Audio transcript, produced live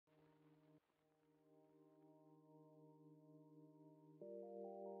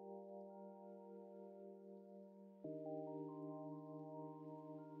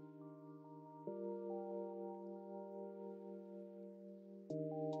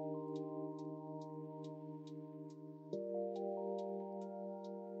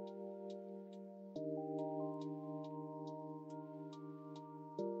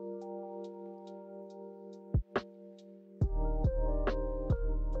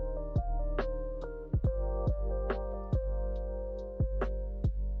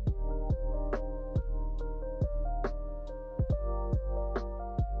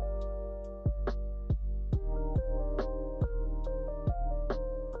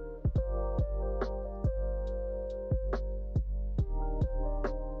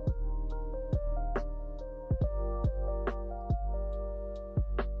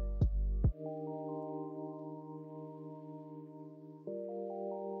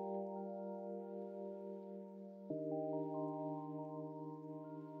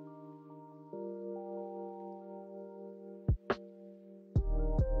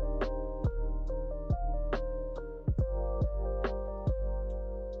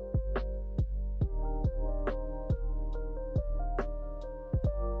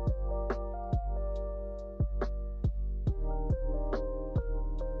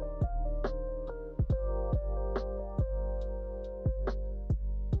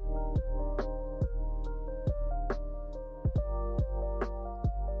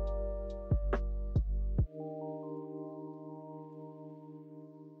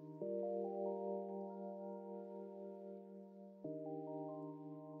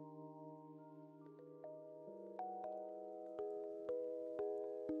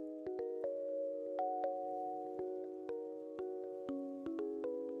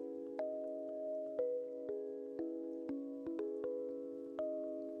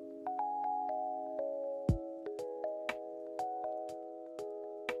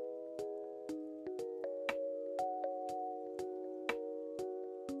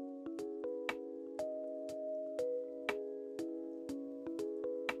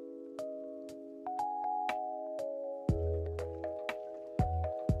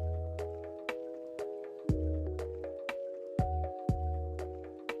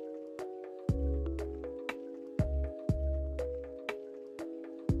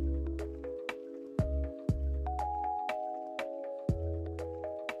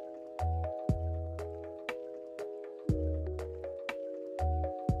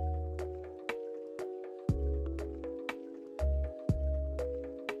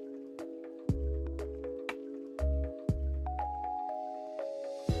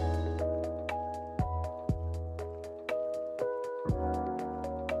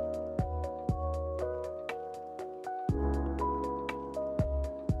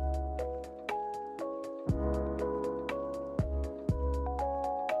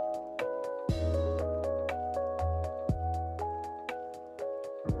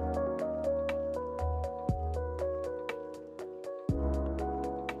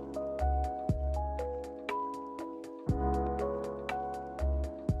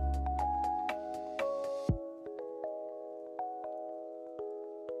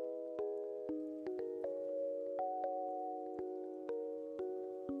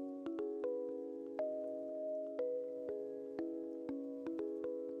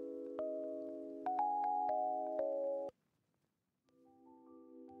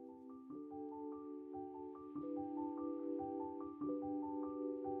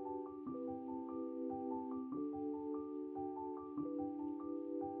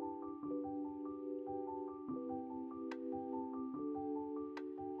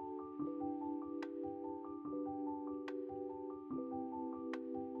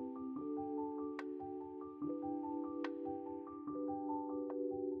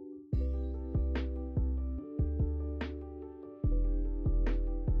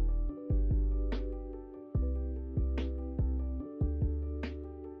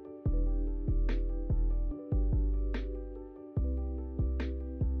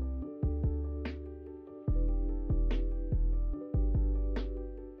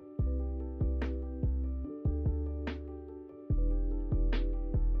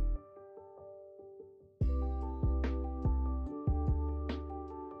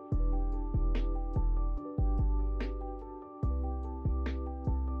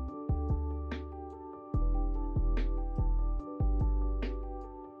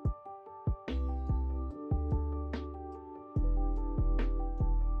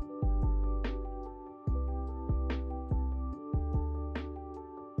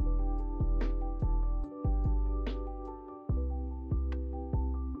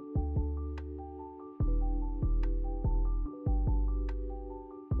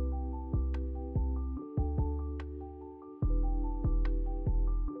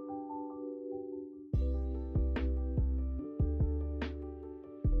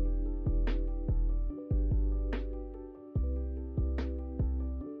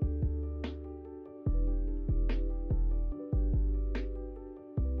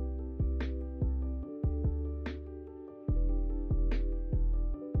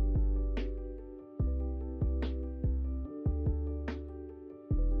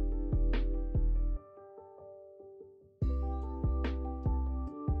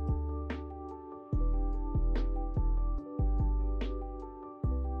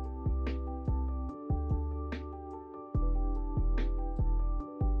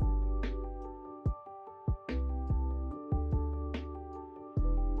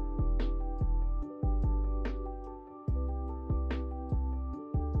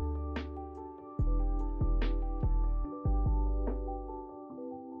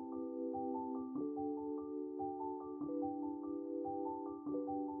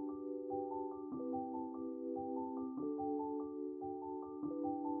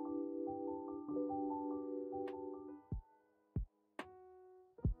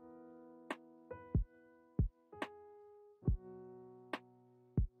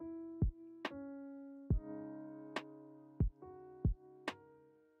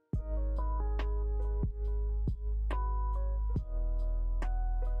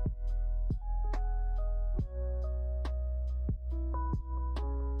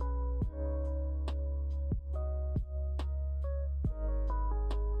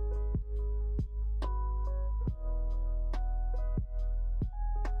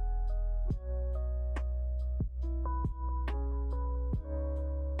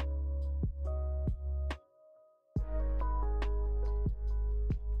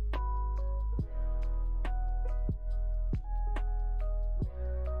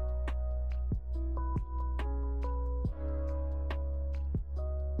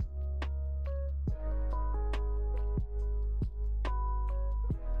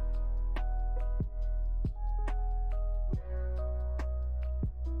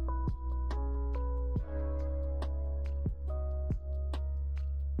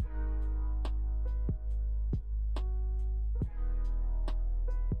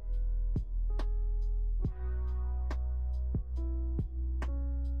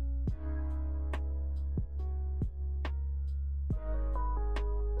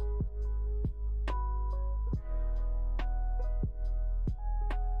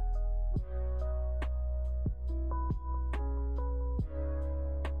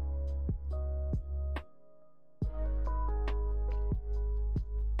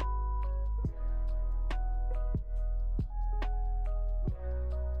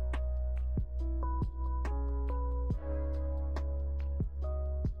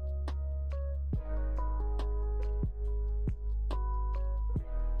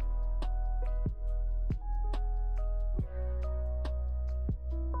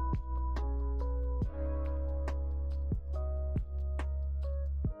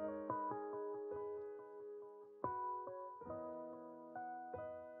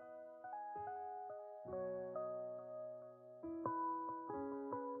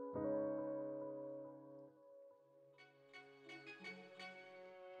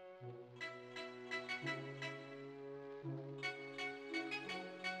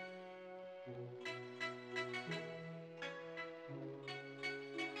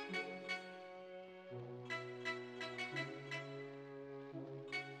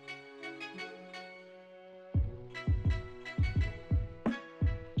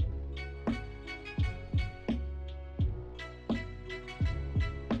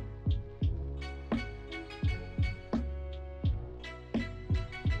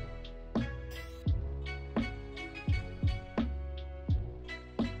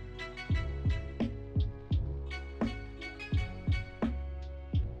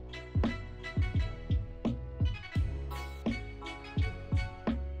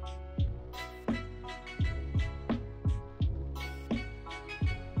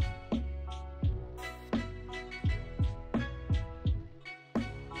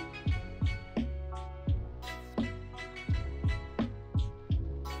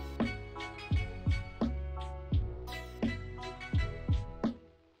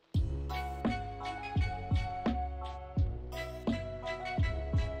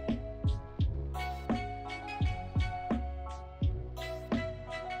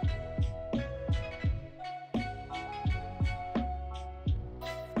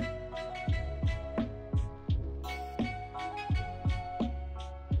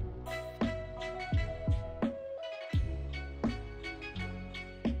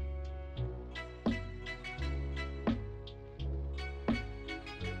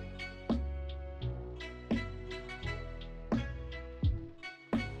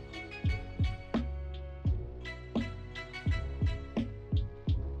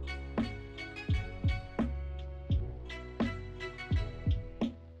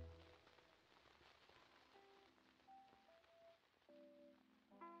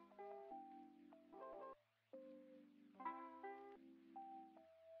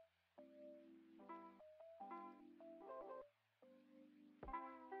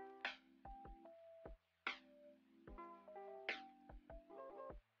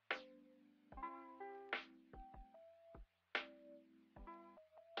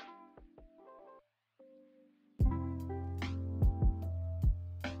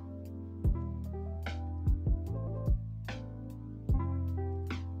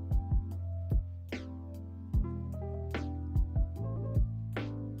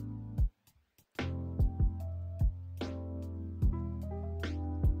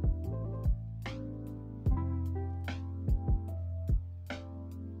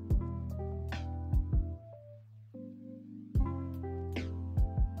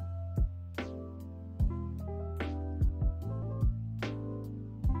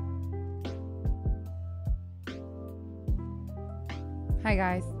Hi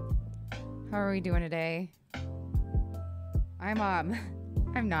guys. How are we doing today? I'm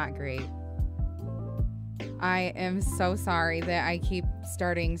not great. I am so sorry that I keep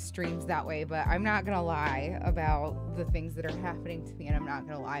starting streams that way, but I'm not gonna lie about the things that are happening to me, and I'm not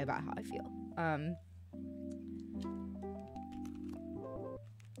gonna lie about how I feel.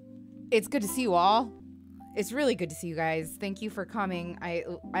 It's good to see you all. It's really good to see you guys. Thank you for coming.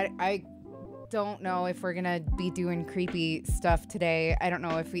 I don't know if we're gonna be doing creepy stuff today. I don't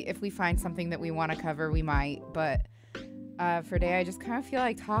know if we find something that we want to cover, we might. But for today, I just kind of feel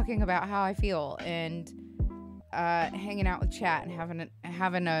like talking about how I feel and hanging out with chat and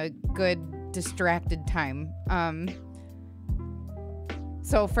having a good distracted time.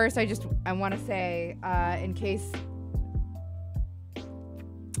 So first, I want to say in case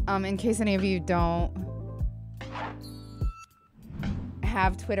any of you don't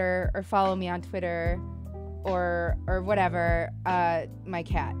have Twitter or follow me on Twitter or whatever, my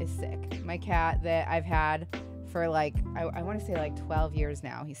cat is sick. My cat that I've had for like I want to say like 12 years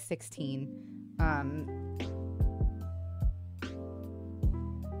now. He's 16.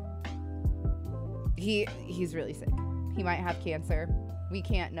 He's really sick. He might have cancer. We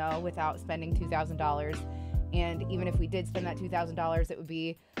can't know without spending $2,000. And even if we did spend that $2,000, it would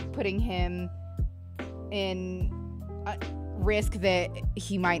be putting him in risk that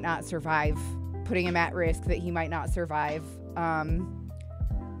he might not survive, putting him at risk that he might not survive. And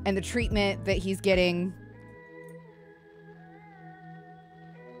the treatment that he's getting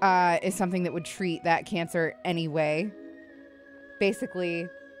is something that would treat that cancer anyway. Basically,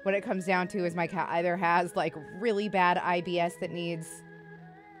 what it comes down to is my cat either has like really bad IBS that needs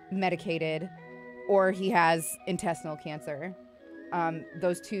medicated, or he has intestinal cancer.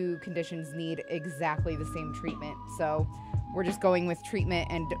 Those two conditions need exactly the same treatment. So we're just going with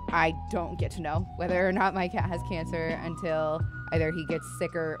treatment, and I don't get to know whether or not my cat has cancer until either he gets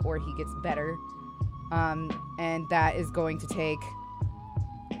sicker or he gets better. And that is going to take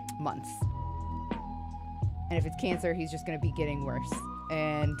months. And if it's cancer, he's just going to be getting worse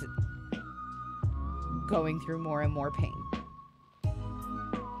and going through more and more pain.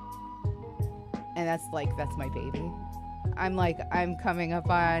 And that's my baby. I'm coming up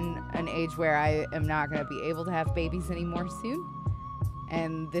on an age where I am not going to be able to have babies anymore soon.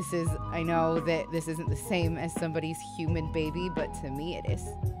 And I know that this isn't the same as somebody's human baby, but to me it is.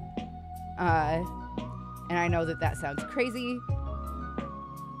 And I know that sounds crazy,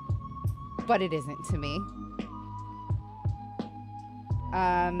 but it isn't to me.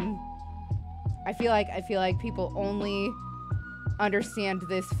 I feel like people only understand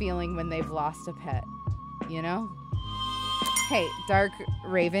this feeling when they've lost a pet, you know? Hey, Dark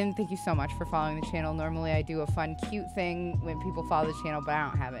Raven, thank you so much for following the channel. Normally I do a fun, cute thing when people follow the channel, but I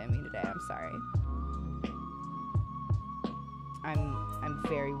don't have it in me today. I'm sorry. I'm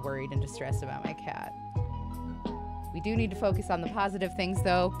very worried and distressed about my cat. We do need to focus on the positive things,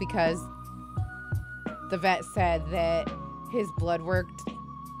 though, because the vet said that his blood work...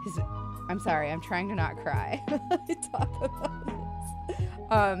 I'm sorry, I'm trying to not cry. Talk about this.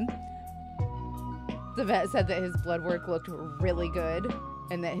 The vet said that his blood work looked really good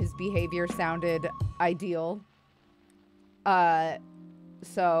and that his behavior sounded ideal.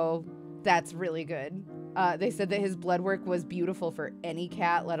 So that's really good. They said that his blood work was beautiful for any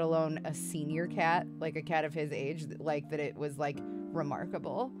cat, let alone a senior cat, like a cat of his age, like that it was like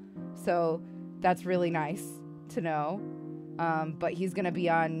remarkable. So that's really nice to know. But he's going to be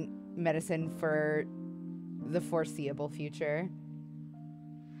on medicine for the foreseeable future.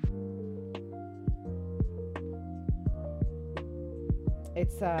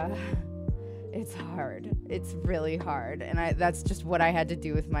 It's hard. It's really hard. And that's just what I had to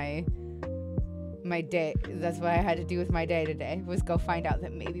do with my day. That's what I had to do with my day today, was go find out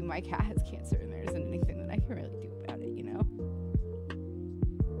that maybe my cat has cancer and there isn't anything that I can really do about it, you know?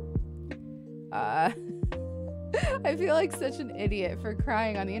 I feel like such an idiot for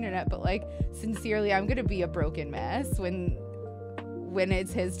crying on the internet, but like, sincerely, I'm gonna be a broken mess when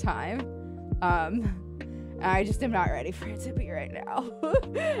it's his time. I just am not ready for it to be right now.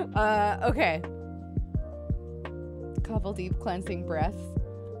 Okay. Couple deep cleansing breaths.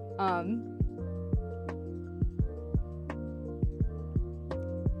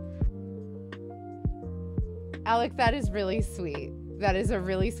 Alec, that is really sweet. That is a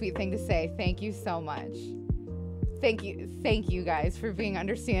really sweet thing to say. Thank you so much. Thank you guys for being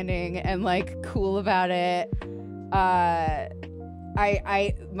understanding and like cool about it. My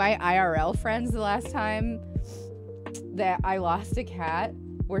IRL friends the last time that I lost a cat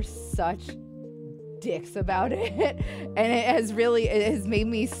were such dicks about it, and it has made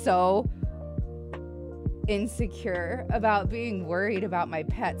me so insecure about being worried about my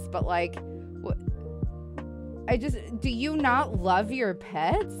pets, but like, do you not love your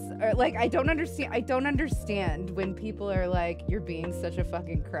pets? Or like, I don't understand when people are like, you're being such a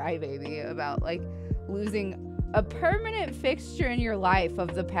fucking crybaby about like losing a permanent fixture in your life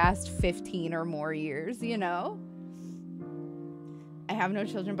of the past 15 or more years, you know? I have no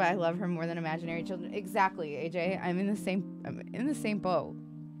children, but I love her more than imaginary children. Exactly, AJ. I'm in the same boat.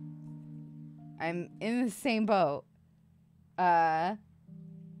 I'm in the same boat.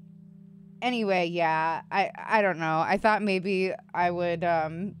 Anyway, yeah, I don't know. I thought maybe I would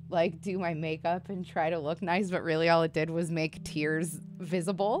like do my makeup and try to look nice, but really all it did was make tears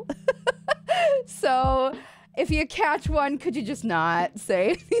visible. So if you catch one, could you just not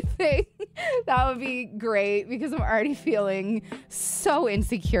say anything? That would be great, because I'm already feeling so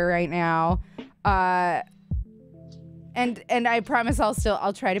insecure right now. And I promise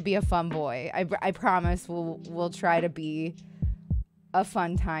I'll try to be a fun boy. I promise we'll try to be a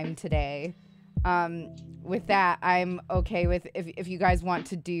fun time today. With that, I'm okay with if you guys want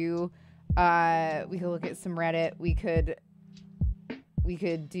to do, we could look at some Reddit. We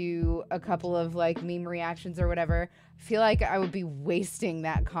could do a couple of like meme reactions or whatever. I feel like I would be wasting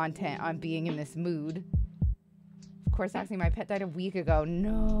that content on being in this mood. Of course, actually, my pet died a week ago.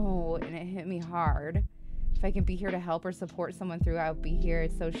 No, and it hit me hard. If I can be here to help or support someone through, I'll be here.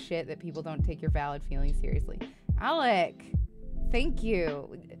 It's so shit that people don't take your valid feelings seriously. Alec, thank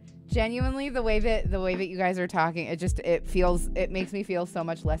you. Genuinely, the way that you guys are talking, it makes me feel so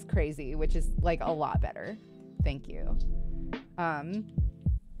much less crazy, which is like a lot better. Thank you.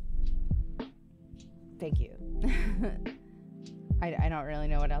 Thank you. I don't really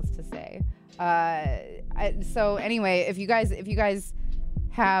know what else to say. So anyway, if you guys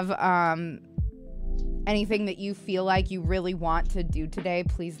have anything that you feel like you really want to do today,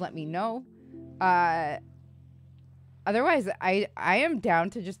 please let me know. Otherwise, I am down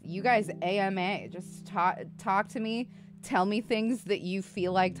to just you guys AMA. Just talk to me. Tell me things that you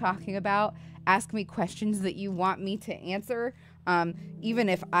feel like talking about. Ask me questions that you want me to answer. Even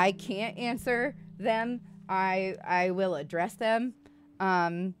if I can't answer them, I will address them.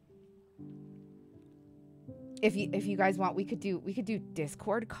 If you guys want, we could do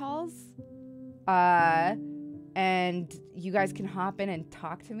Discord calls. And you guys can hop in and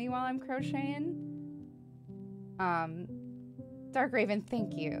talk to me while I'm crocheting. Dark Raven,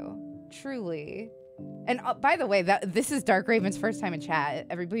 thank you. Truly. And by the way, this is Dark Raven's first time in chat.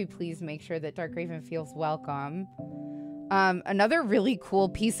 Everybody please make sure that Dark Raven feels welcome. Another really cool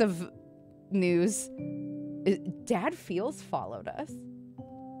piece of news is Dad Feels followed us.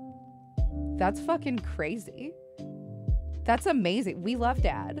 That's fucking crazy. That's amazing. We love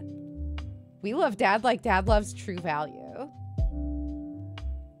Dad. We love Dad like Dad loves True Value.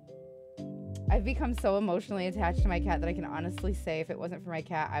 I've become so emotionally attached to my cat that I can honestly say if it wasn't for my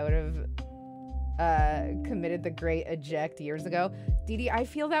cat, I would have committed the great eject years ago. Dee Dee, I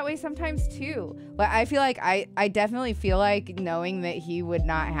feel that way sometimes too. But I feel like I definitely feel like knowing that he would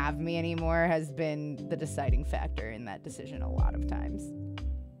not have me anymore has been the deciding factor in that decision a lot of times.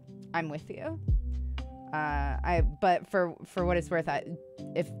 I'm with you. But for what it's worth,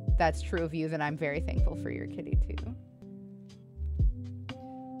 if that's true of you, then I'm very thankful for your kitty too.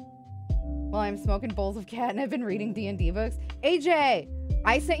 Well, I'm smoking bowls of cat and I've been reading D&D books. AJ,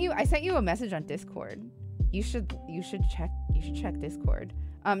 I sent you a message on Discord. You should check Discord.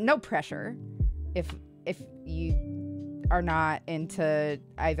 No pressure if you are not into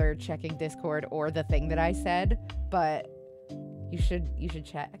either checking Discord or the thing that I said, but you should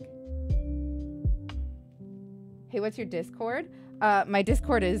check. Hey, what's your Discord? My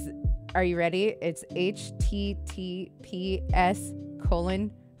Discord is, are you ready? It's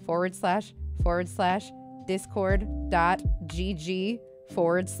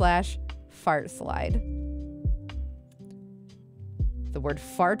The word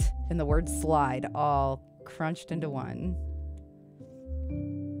fart and the word slide all crunched into one.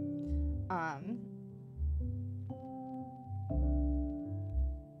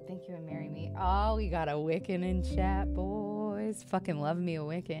 Thank you and marry me. Oh, we got a Wiccan in chat, boys. Fucking love me a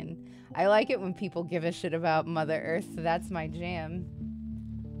Wiccan. I like it when people give a shit about Mother Earth. That's my jam.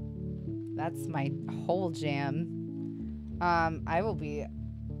 That's my whole jam. I will be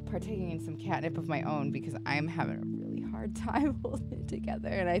partaking in some catnip of my own because I'm having a really hard time holding it together,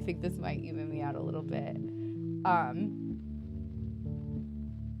 and I think this might even me out a little bit.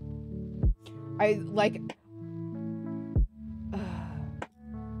 I like...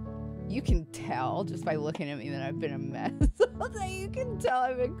 You can tell just by looking at me that I've been a mess all day. You can tell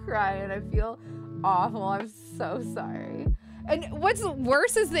I've been crying. I feel awful. I'm so sorry. And what's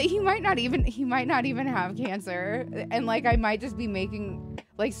worse is that he might not even have cancer, and like I might just be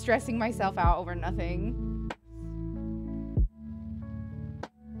stressing myself out over nothing.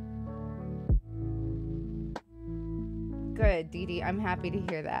 Good, Dee Dee. I'm happy to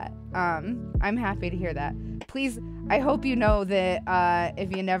hear that. I'm happy to hear that. Please, I hope you know that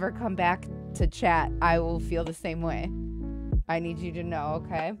if you never come back to chat, I will feel the same way. I need you to know,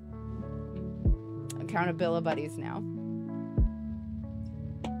 okay? Accountability buddies now.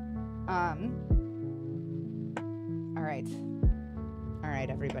 All right,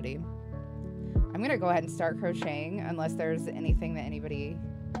 everybody. I'm gonna go ahead and start crocheting unless there's anything that anybody...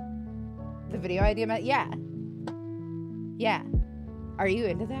 The video idea met? Yeah. Are you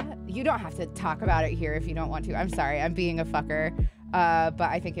into that? You don't have to talk about it here if you don't want to. I'm sorry, I'm being a fucker. But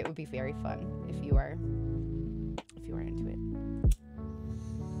I think it would be very fun if you are into it.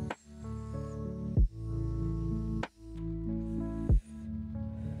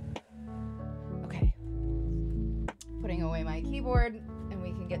 Okay. Putting away my keyboard and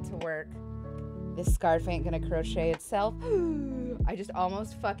we can get to work. This scarf ain't gonna crochet itself. I just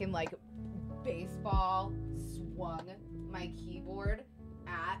almost fucking like baseball swung my keyboard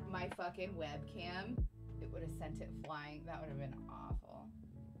at my fucking webcam. It would have sent it flying. That would have been awful.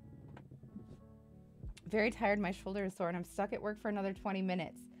 Very tired. My shoulder is sore and I'm stuck at work for another 20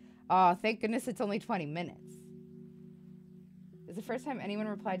 minutes. Oh, thank goodness it's only 20 minutes. It's the first time anyone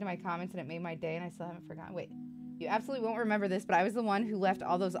replied to my comments and it made my day and I still haven't forgotten. Wait, you absolutely won't remember this, but I was the one who left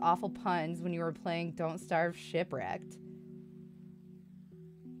all those awful puns when you were playing Don't Starve Shipwrecked.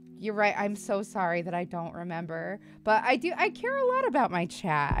 You're right. I'm so sorry that I don't remember. But I care a lot about my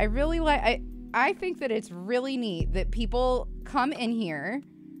chat. I really like... I think that it's really neat that people come in here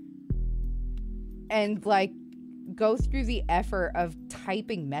and like go through the effort of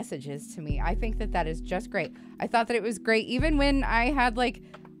typing messages to me. I think that that is just great. I thought that it was great even when I had like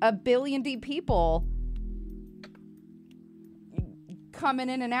a billion people coming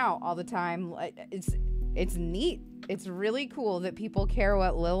in and out all the time. It's neat. It's really cool that people care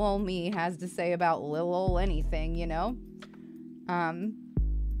what lil ol me has to say about lil ol anything, you know?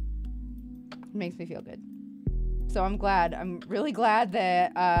 Makes me feel good. So I'm glad. I'm really glad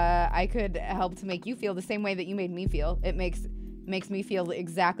that I could help to make you feel the same way that you made me feel. It makes me feel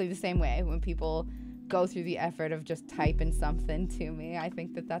exactly the same way when people go through the effort of just typing something to me. I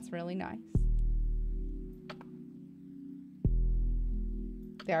think that that's really nice.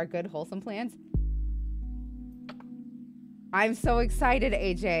 They are good, wholesome plans. I'm so excited,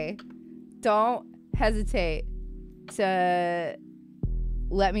 AJ. Don't hesitate to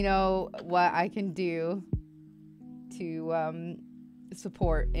let me know what I can do to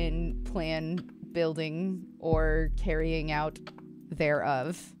support in plan building or carrying out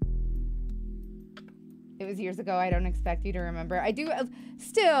thereof. It was years ago. I don't expect you to remember. I do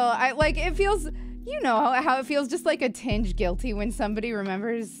still. I like it feels, you know how it feels, just like a tinge guilty when somebody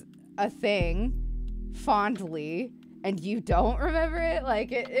remembers a thing fondly and you don't remember it.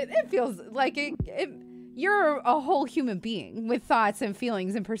 Like it feels like you're a whole human being with thoughts and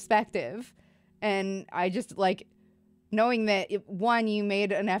feelings and perspective. And I just like knowing that one, you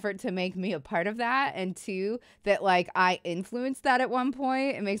made an effort to make me a part of that. And two, that like I influenced that at one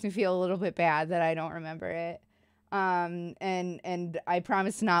point. It makes me feel a little bit bad that I don't remember it. And I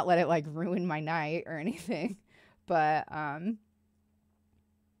promise to not let it like ruin my night or anything. But,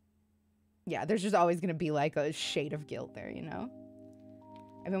 yeah, there's just always going to be like a shade of guilt there, you know?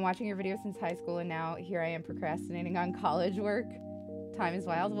 I've been watching your videos since high school and now here I am procrastinating on college work. Time is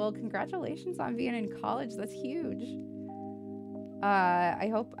wild. Well, congratulations on being in college. That's huge.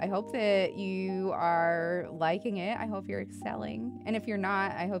 I hope that you are liking it. I hope you're excelling. And if you're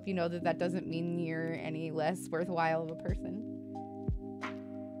not, I hope you know that that doesn't mean you're any less worthwhile of a person.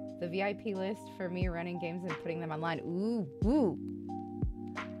 The VIP list for me running games and putting them online. Ooh, woo.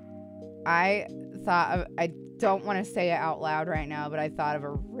 I don't want to say it out loud right now, but I thought of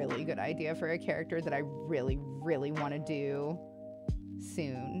a really good idea for a character that I really, really want to do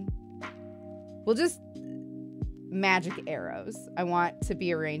soon. We'll just magic arrows. I want to be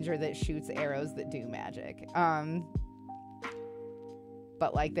a ranger that shoots arrows that do magic.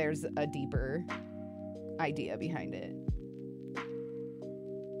 But like there's a deeper idea behind it.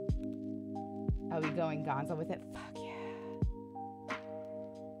 Are we going gonzo with it? Fuck yeah.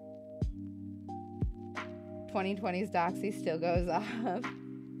 2020's doxy still goes off.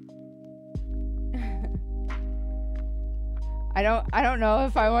 I don't know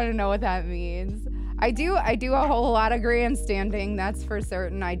if I want to know what that means. I do a whole lot of grandstanding, that's for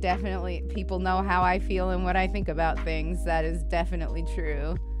certain. People know how I feel and what I think about things. That is definitely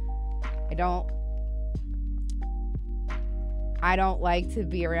true. I don't like to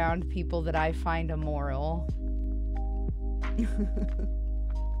be around people that I find immoral.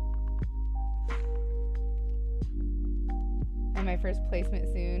 And my first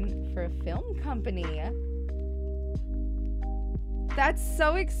placement soon for a film company. That's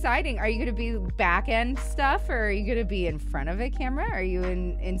so exciting. Are you going to be back end stuff, or are you going to be in front of a camera? Are you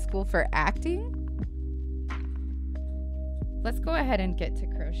in school for acting? Let's go ahead and get to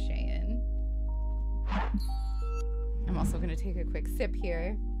crocheting. I'm also going to take a quick sip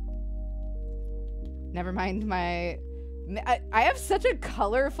here. Never mind my... I have such a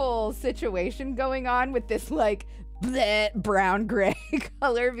colorful situation going on with this, like, bleh, brown-gray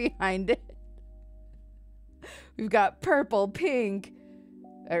color behind it. We've got purple, pink,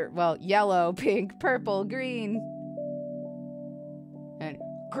 or, well, yellow, pink, purple, green, and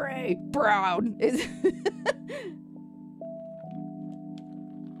gray, brown.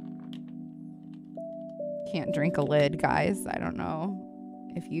 Can't drink a lid, guys. I don't know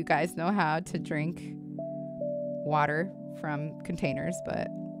if you guys know how to drink water from containers, but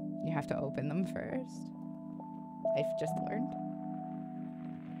you have to open them first. I've just learned.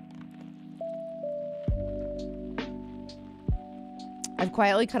 I've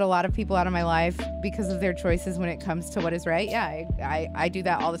quietly cut a lot of people out of my life because of their choices when it comes to what is right. Yeah, I do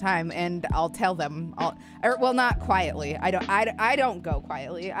that all the time, and I'll tell them. Well, not quietly. I don't go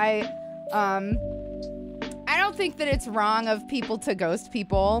quietly. I don't think that it's wrong of people to ghost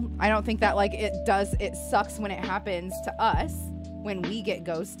people. I don't think that, like, it sucks when it happens to us when we get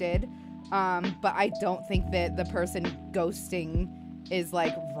ghosted. But I don't think that the person ghosting is,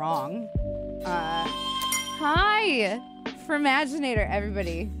 like, wrong. Hi. For Imaginator,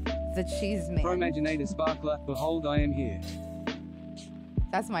 everybody. The cheese man. For Imaginator Sparkler, behold, I am here.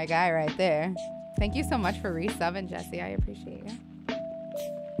 That's my guy right there. Thank you so much for resubbing, Jesse. I appreciate you.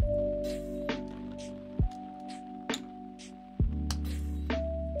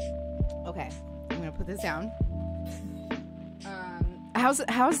 Okay, I'm gonna put this down.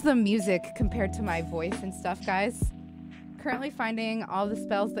 How's the music compared to my voice and stuff, guys? Currently finding all the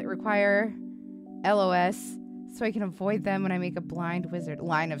spells that require LOS, so I can avoid them when I make a blind wizard.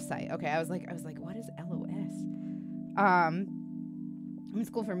 Line of sight. Okay, I was like, what is LOS? I'm in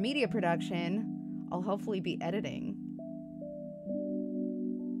school for media production. I'll hopefully be editing.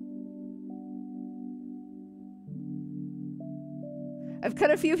 I've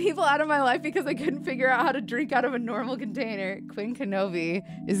cut a few people out of my life because I couldn't figure out how to drink out of a normal container. Quinn Kenobi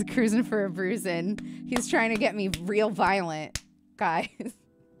is cruising for a bruising. He's trying to get me real violent, guys.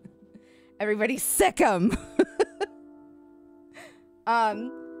 Everybody sick him. Alec,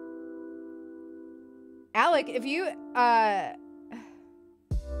 if you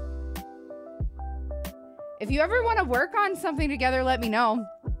ever want to work on something together, let me know.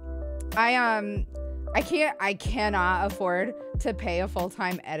 I cannot afford to pay a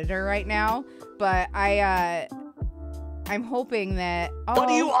full-time editor right now, but I'm hoping that... Oh, what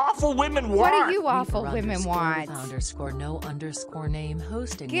do you awful women want? What do you awful women want? _no_name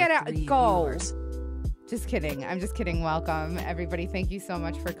hosting. Get out, go. Viewers. Just kidding. I'm just kidding. Welcome, everybody. Thank you so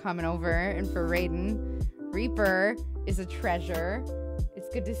much for coming over and for raiding. Reaper is a treasure. It's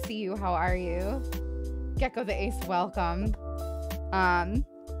good to see you. How are you? Gecko the Ace, welcome. I'm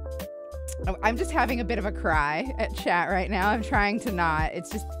just having a bit of a cry at chat right now. I'm trying to not.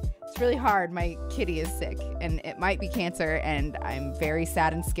 It's really hard. My kitty is sick, and it might be cancer, and I'm very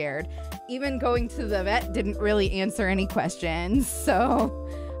sad and scared. Even going to the vet didn't really answer any questions, so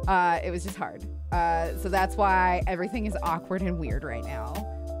it was just hard. So that's why everything is awkward and weird right now.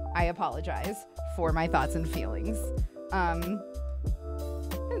 I apologize for my thoughts and feelings. In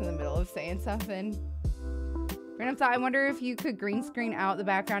the middle of saying something. Random thought, I wonder if you could green screen out the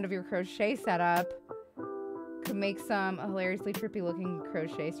background of your crochet setup. Could make some hilariously trippy looking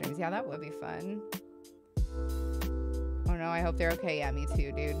crochet strings. Yeah, that would be fun. Oh no, I hope they're okay. Yeah, me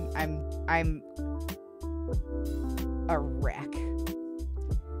too, dude. I'm a wreck.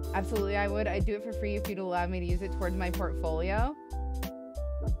 Absolutely, I would. I'd do it for free if you'd allow me to use it towards my portfolio.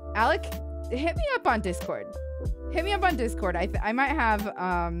 Alec, hit me up on Discord. Hit me up on Discord. I might have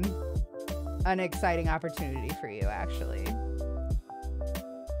an exciting opportunity for you, actually.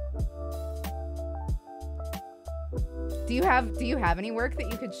 Do you have any work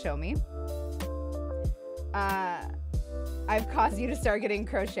that you could show me? I've caused you to start getting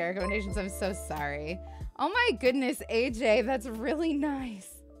crochet recommendations. I'm so sorry. Oh my goodness, AJ, that's really nice.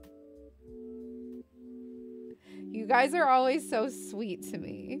 You guys are always so sweet to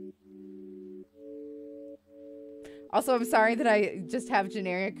me. Also, I'm sorry that I just have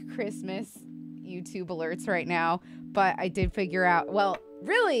generic Christmas YouTube alerts right now, but I did figure out, well,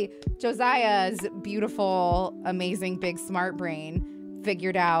 really, Josiah's beautiful, amazing, big smart brain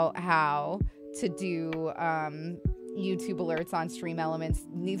figured out how to do YouTube alerts on Stream Elements.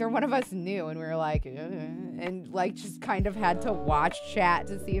 Neither one of us knew, and we were like, and like just kind of had to watch chat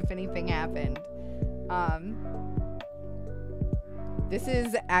to see if anything happened. This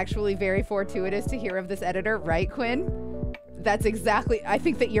is actually very fortuitous to hear of this editor, right, Quinn? That's exactly, I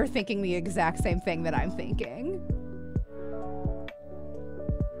think that you're thinking the exact same thing that I'm thinking.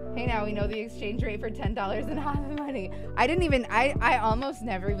 Hey, now we know the exchange rate for $10 and half the money. I almost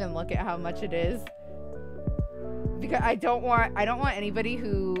never even look at how much it is, because I don't want anybody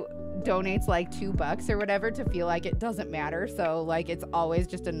who donates like $2 or whatever to feel like it doesn't matter. So like, it's always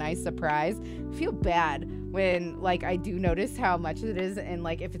just a nice surprise. I feel bad when like I do notice how much it is, and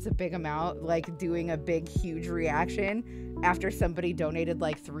like if it's a big amount, like doing a big huge reaction after somebody donated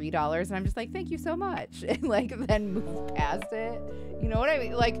like $3, and I'm just like, thank you so much, and like then move past it. You know what I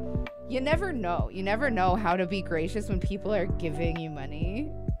mean? Like, you never know how to be gracious when people are giving you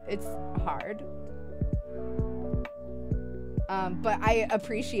money. It's hard. But I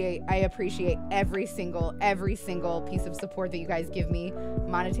appreciate every single piece of support that you guys give me,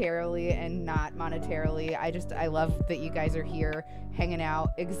 monetarily and not monetarily. I love that you guys are here, hanging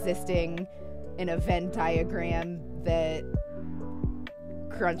out, existing in a Venn diagram that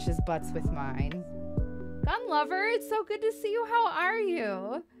crunches butts with mine. Gun lover, it's so good to see you. How are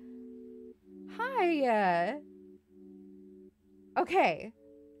you? Hi. Okay.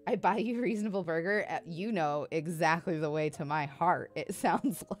 I buy you a reasonable burger. You know exactly the way to my heart, it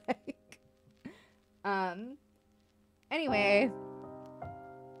sounds like. Anyway.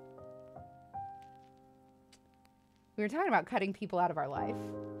 We were talking about cutting people out of our life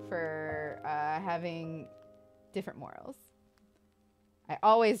for having different morals. I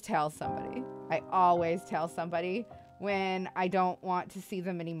always tell somebody when I don't want to see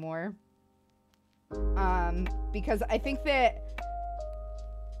them anymore. Because I think that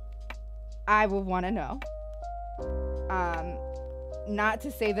I will want to know. Not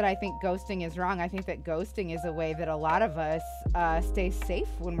to say that I think ghosting is wrong. I think that ghosting is a way that a lot of us stay safe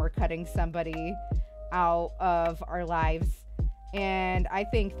when we're cutting somebody out of our lives. And I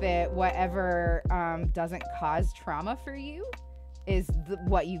think that whatever doesn't cause trauma for you is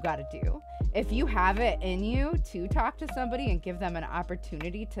what you got to do. If you have it in you to talk to somebody and give them an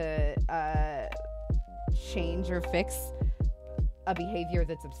opportunity to change or fix a behavior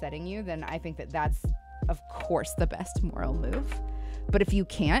that's upsetting you, then I think that that's, of course, the best moral move. But if you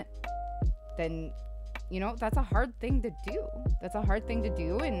can't, then, you know, that's a hard thing to do.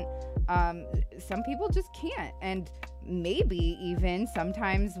 And some people just can't. And maybe even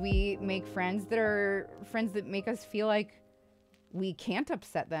sometimes we make friends that make us feel like we can't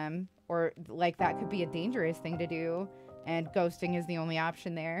upset them, or like that could be a dangerous thing to do, and ghosting is the only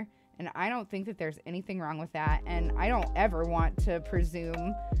option there. And I don't think that there's anything wrong with that. And I don't ever want to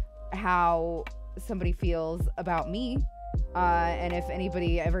presume how somebody feels about me. And if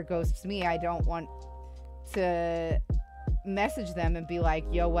anybody ever ghosts me, I don't want to message them and be like,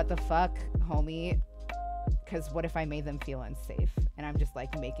 yo, what the fuck, homie? Because what if I made them feel unsafe? And I'm just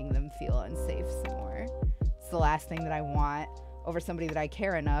like making them feel unsafe some more. It's the last thing that I want over somebody that I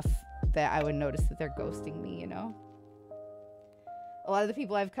care enough that I would notice that they're ghosting me, you know? A lot of the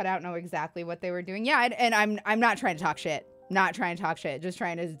people I've cut out know exactly what they were doing. Yeah, and I'm not trying to talk shit. Just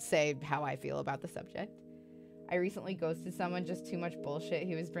trying to say how I feel about the subject. I recently ghosted someone, just too much bullshit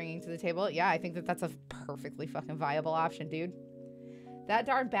he was bringing to the table. Yeah, I think that that's a perfectly fucking viable option, dude. That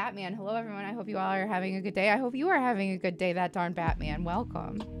darn Batman. Hello, everyone. I hope you all are having a good day. I hope you are having a good day, that darn Batman.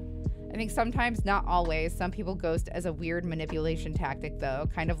 Welcome. I think sometimes, not always, some people ghost as a weird manipulation tactic, though.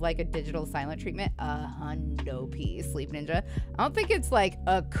 Kind of like a digital silent treatment. Hundo P, Sleep Ninja. I don't think it's, like,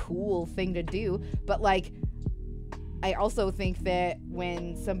 a cool thing to do, but, like, I also think that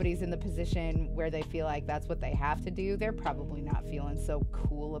when somebody's in the position where they feel like that's what they have to do, they're probably not feeling so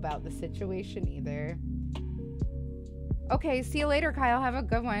cool about the situation either. Okay, see you later, Kyle. Have a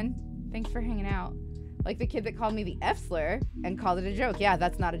good one. Thanks for hanging out. Like the kid that called me the F-slur and called it a joke. Yeah,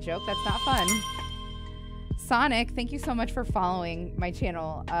 that's not a joke. That's not fun. Sonic, thank you so much for following my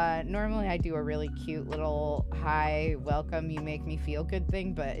channel. Normally I do a really cute little hi, welcome, you make me feel good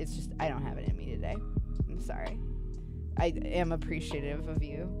thing, but it's just, I don't have it in me today. I'm sorry. I am appreciative of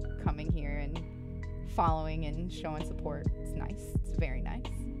you coming here and following and showing support. It's nice. It's very nice.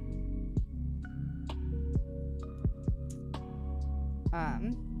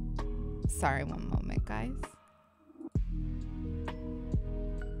 Sorry, one moment, guys.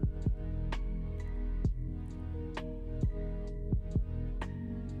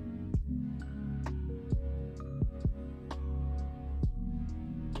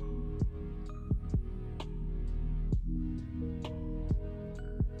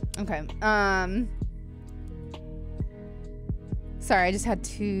 Okay. Sorry, I just had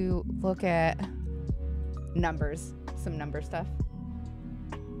to look at numbers, some number stuff.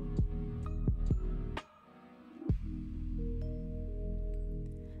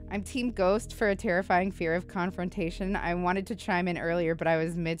 I'm Team Ghost for a terrifying fear of confrontation. I wanted to chime in earlier, but I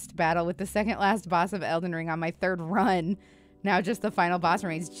was midst battle with the second last boss of Elden Ring on my third run. Now just the final boss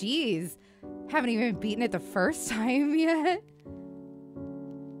remains. Jeez, haven't even beaten it the first time yet.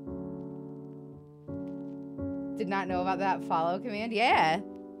 Did not know about that follow command. Yeah.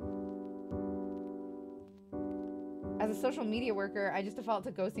 As a social media worker, I just default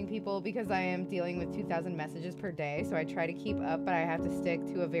to ghosting people because I am dealing with 2,000 messages per day. So I try to keep up, but I have to stick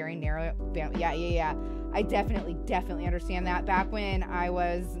to a very narrow band. Yeah. I definitely understand that. Back when I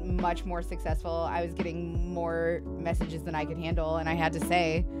was much more successful, I was getting more messages than I could handle. And I had to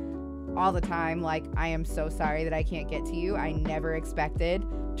say all the time, like, I am so sorry that I can't get to you. I never expected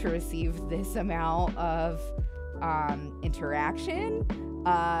to receive this amount of interaction.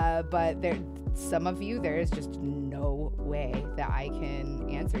 But some of you, there is just no way that I can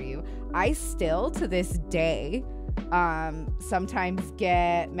answer you. I still, to this day, sometimes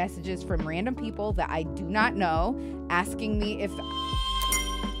get messages from random people that I do not know asking me if...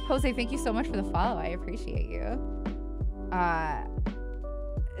 Jose, thank you so much for the follow. I appreciate you.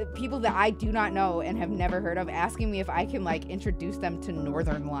 People that I do not know and have never heard of asking me if I can, like, introduce them to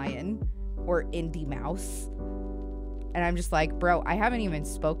Northern Lion or Indie Mouse. And I'm just like, bro, I haven't even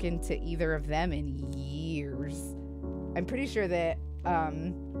spoken to either of them in years. I'm pretty sure that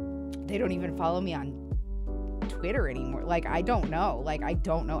they don't even follow me on Twitter anymore. Like, I don't know. I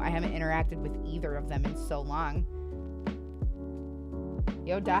haven't interacted with either of them in so long.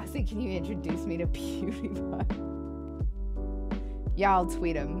 Yo, Doxy, can you introduce me to PewDiePie? Yeah, I'll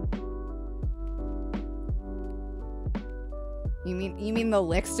tweet him. You mean the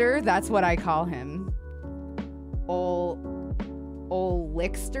Lickster? That's what I call him. Ol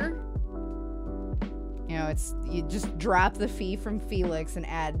Lickster. You know, it's, you just drop the fee from Felix and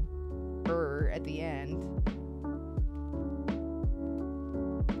add at the end.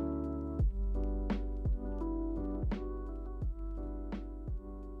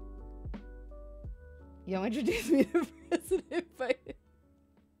 You'll introduce me to President Biden.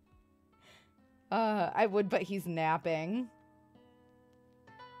 I would, but he's napping.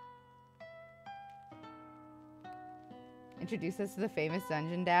 Introduce us to the famous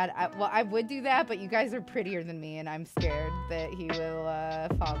Dungeon Dad. Well, I would do that, but you guys are prettier than me, and I'm scared that he will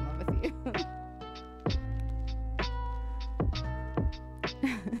fall in love with you.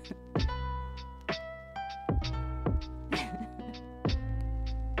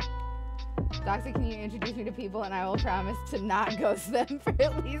 Doxy, can you introduce me to people, and I will promise to not ghost them for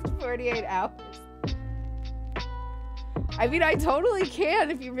at least 48 hours. I mean, I totally can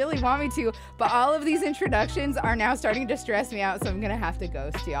if you really want me to, but all of these introductions are now starting to stress me out, so I'm gonna have to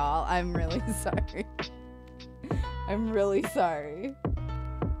ghost y'all. I'm really sorry. I'm really sorry.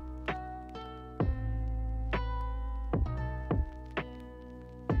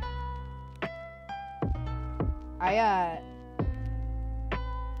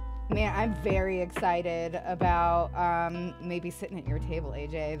 Man, I'm very excited about maybe sitting at your table,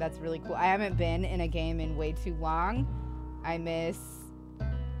 AJ. That's really cool. I haven't been in a game in way too long. I miss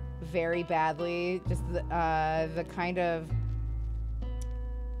very badly just the kind of...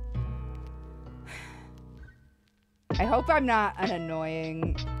 I hope I'm not an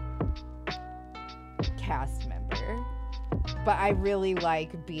annoying cast member, but I really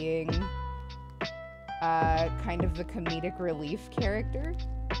like being kind of the comedic relief character.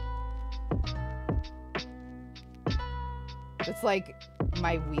 It's like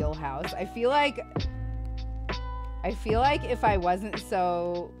my wheelhouse. I feel like if I wasn't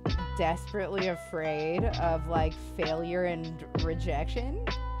so desperately afraid of like failure and rejection,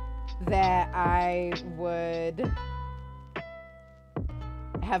 that I would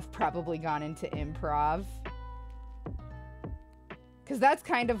have probably gone into improv. 'Cause that's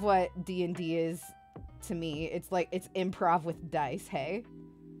kind of what D&D is to me. It's like, it's improv with dice, hey?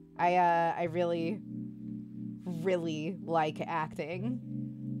 I really like acting.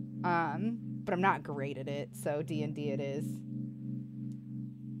 But I'm not great at it, so D&D it is.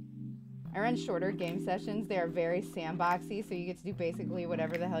 I run shorter game sessions. They are very sandboxy, so you get to do basically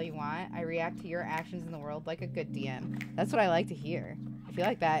whatever the hell you want. I react to your actions in the world like a good DM. That's what I like to hear. I feel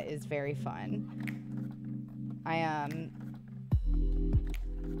like that is very fun.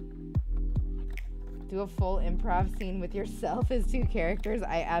 Do a full improv scene with yourself as two characters.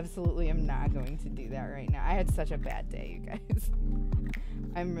 I absolutely am not going to do that right now. I had such a bad day, you guys.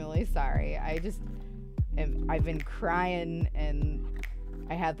 I'm really sorry. I've been crying and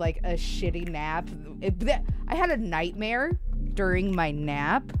I had like a shitty nap. I had a nightmare during my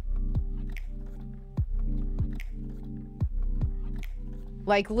nap.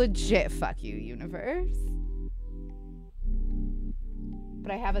 Like legit, fuck you, universe.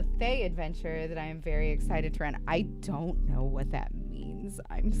 But I have a Thay adventure that I am very excited to run. I don't know what that means.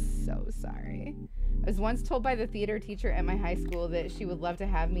 I'm so sorry. I was once told by the theater teacher at my high school that she would love to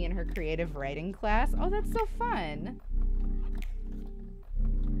have me in her creative writing class. Oh, that's so fun.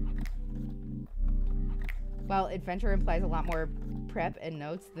 While adventure implies a lot more prep and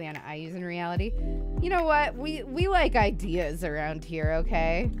notes than I use in reality. You know what? We like ideas around here,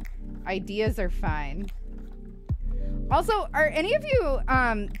 okay? Ideas are fine. Also, are any of you,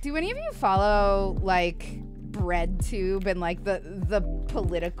 do any of you follow, like, BreadTube and, like, the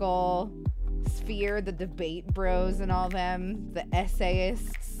political sphere, the debate bros and all them, the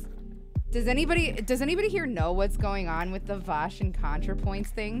essayists? Does anybody here know what's going on with the Vosh and ContraPoints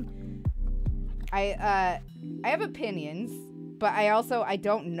thing? I have opinions, but I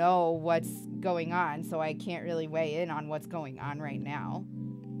don't know what's going on, so I can't really weigh in on what's going on right now.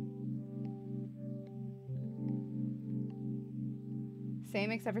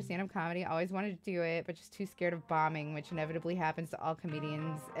 Same except for stand-up comedy. Always wanted to do it, but just too scared of bombing, which inevitably happens to all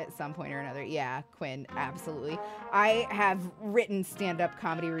comedians at some point or another. Yeah, Quinn, absolutely. I have written stand-up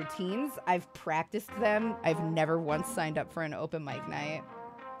comedy routines. I've practiced them. I've never once signed up for an open mic night.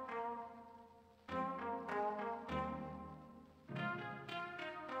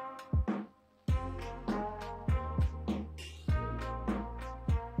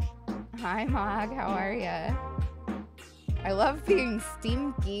 Hi, Mog. How are ya? I love being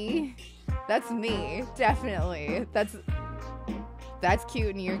steamky. That's me, definitely. That's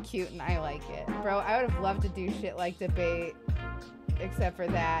cute and you're cute and I like it. Bro, I would have loved to do shit like debate, except for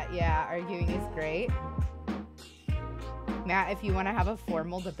that, yeah, arguing is great. Matt, if you want to have a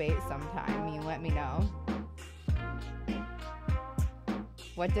formal debate sometime, you let me know.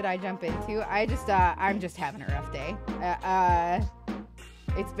 What did I jump into? I'm just having a rough day.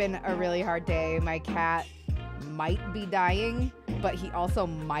 It's been a really hard day. My cat might be dying, but he also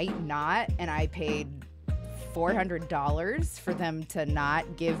might not, and I paid $400 for them to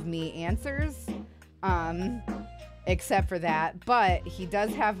not give me answers, except for that. But he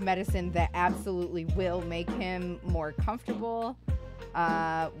does have medicine that absolutely will make him more comfortable,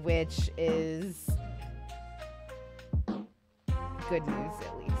 which is good news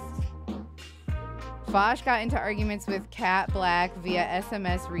at least. Vosh got into arguments with Cat Black via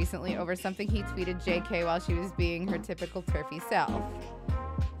SMS recently over something he tweeted JK while she was being her typical turfy self.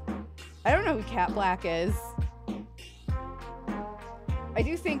 I don't know who Cat Black is. I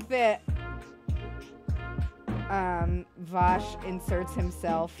do think that Vosh inserts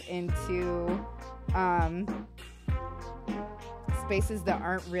himself into spaces that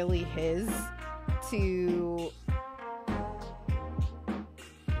aren't really his to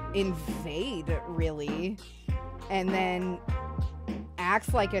invade, really, and then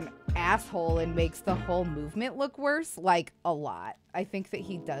acts like an asshole and makes the whole movement look worse, like a lot. I think that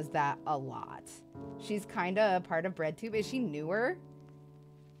he does that a lot. She's kind of a part of BreadTube. Is she newer?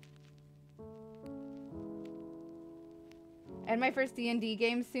 And my first D&D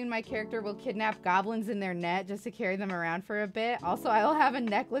game soon, my character will kidnap goblins in their net just to carry them around for a bit. Also, I'll have a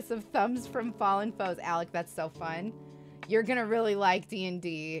necklace of thumbs from fallen foes. Alec, that's so fun. You're gonna really like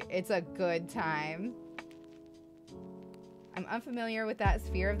D&D. It's a good time. I'm unfamiliar with that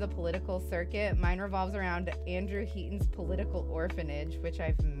sphere of the political circuit. Mine revolves around Andrew Heaton's political orphanage, which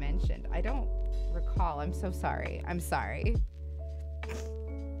I've mentioned. I don't recall. I'm so sorry. I'm sorry.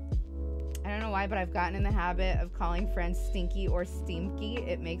 I don't know why, but I've gotten in the habit of calling friends Stinky or Steamky.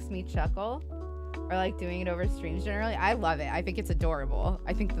 It makes me chuckle. Or like doing it over streams generally. I love it. I think it's adorable.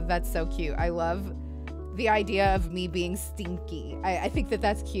 I think that that's so cute. I love the idea of me being stinky. I think that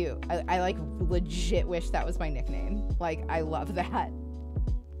that's cute. I like legit wish that was my nickname. Like, I love that.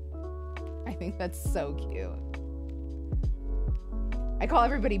 I think that's so cute. I call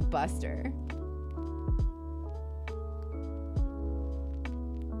everybody Buster.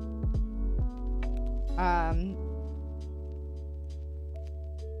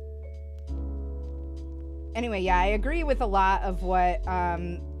 Anyway, yeah, I agree with a lot of what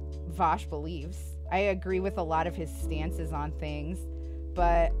Vosh believes. I agree with a lot of his stances on things,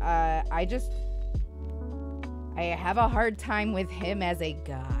 but I have a hard time with him as a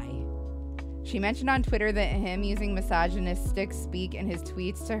guy. She mentioned on Twitter that him using misogynistic speak in his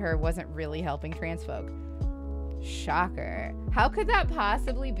tweets to her wasn't really helping trans folk. Shocker. How could that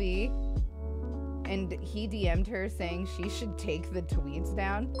possibly be? And he DM'd her saying she should take the tweets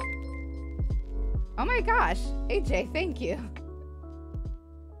down. Oh my gosh. AJ, thank you.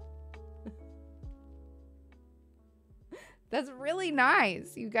 That's really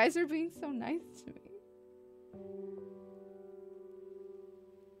nice. You guys are being so nice to me.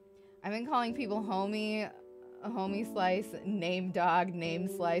 I've been calling people homie, homie slice, name dog, name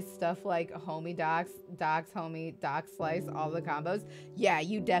slice, stuff like homie docs, docs homie, doc slice, all the combos. Yeah,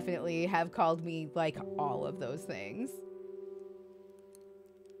 you definitely have called me like all of those things.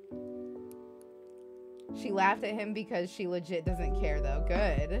 She laughed at him because she legit doesn't care though.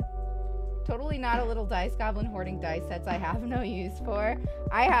 Good. Totally not a little dice goblin hoarding dice sets I have no use for.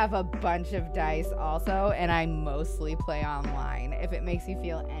 I have a bunch of dice also, and I mostly play online, if it makes you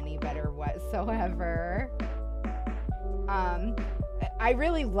feel any better whatsoever. I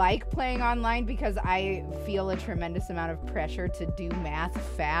really like playing online because I feel a tremendous amount of pressure to do math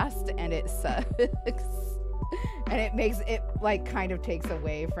fast, and it sucks. And it makes it, like, kind of takes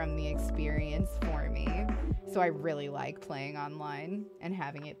away from the experience for me. So I really like playing online and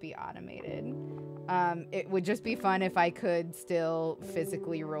having it be automated. It would just be fun if I could still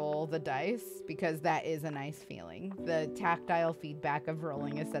physically roll the dice, because that is a nice feeling. The tactile feedback of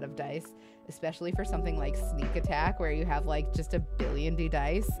rolling a set of dice, especially for something like Sneak Attack, where you have like just a billion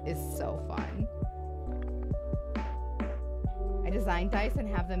dice, is so fun. I design dice and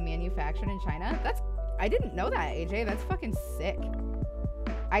have them manufactured in China. I didn't know that, AJ. That's fucking sick.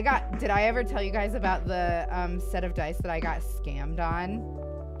 Did I ever tell you guys about the set of dice that I got scammed on?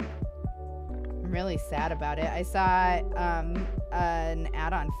 I'm really sad about it. I saw an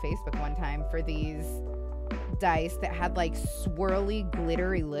ad on Facebook one time for these dice that had like swirly,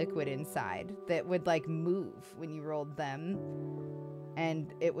 glittery liquid inside that would like move when you rolled them.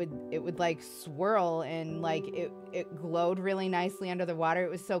 And it would like swirl, and like it glowed really nicely under the water.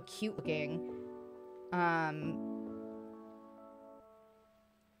 It was so cute looking.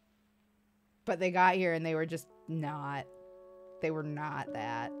 But they got here and they were just not, they were not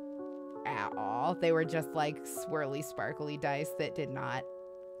that at all. They were just like swirly, sparkly dice that did not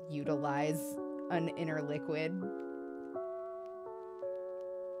utilize an inner liquid.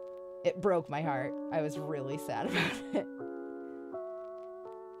 It broke my heart. I was really sad about it.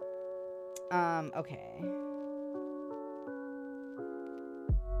 Okay.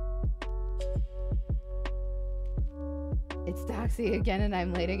 It's Doxy again and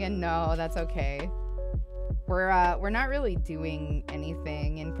I'm late again. No, that's okay. We're not really doing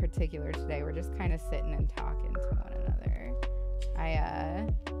anything in particular today. We're just kind of sitting and talking to one another. I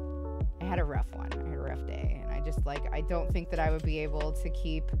had a rough one. I had a rough day, and I don't think that I would be able to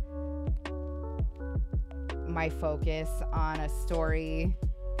keep my focus on a story.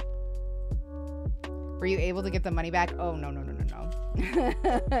 Were you able to get the money back? Oh, no.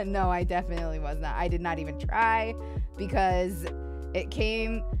 No, I definitely was not. I did not even try, because it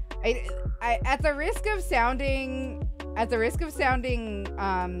came, at the risk of sounding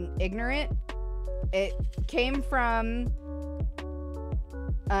ignorant, it came from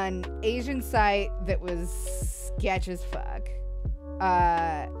an Asian site that was sketch as fuck.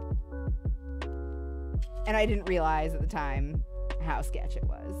 And I didn't realize at the time how sketch it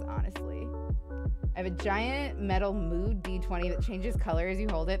was, honestly. I have a giant metal mood D20 that changes color as you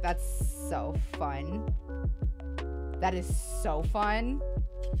hold it. That's so fun. That is so fun.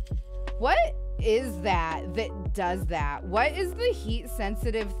 What is that does that? What is the heat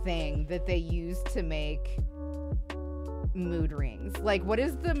sensitive thing that they use to make mood rings? Like, what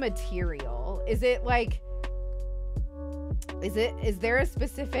is the material? Is it like, is there a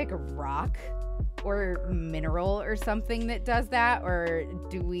specific rock or mineral or something that does that, or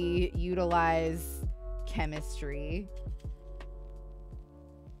do we utilize chemistry?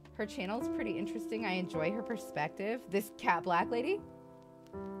 Her channel's pretty interesting. I enjoy her perspective. This cat black lady?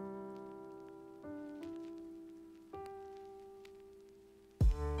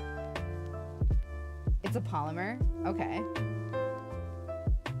 It's a polymer? Okay.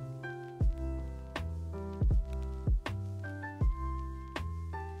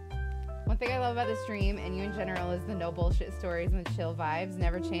 One thing I love about this stream, and you in general, is the no bullshit stories and the chill vibes.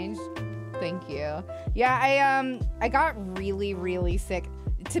 Never changed. Thank you. Yeah, I got really, really sick.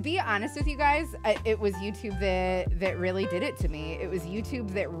 To be honest with you guys, it was YouTube that really did it to me. It was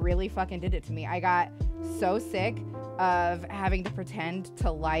YouTube that really fucking did it to me. I got so sick of having to pretend to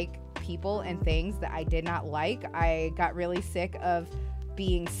like people and things that I did not like. I got really sick of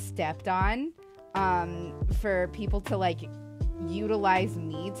being stepped on, for people to like utilize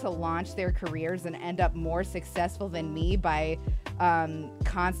me to launch their careers and end up more successful than me by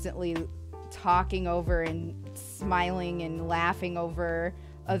constantly talking over and smiling and laughing over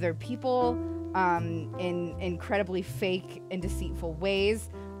other people in incredibly fake and deceitful ways.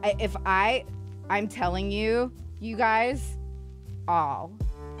 I'm telling you, you guys, all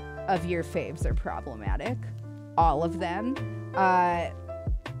of your faves are problematic. all of them.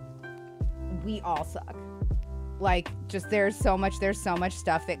 We all suck. Like, just there's so much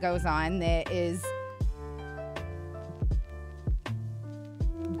stuff that goes on that is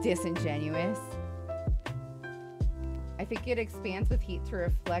disingenuous. I think it expands with heat to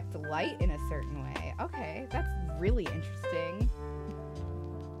reflect light in a certain way. Okay, that's really interesting.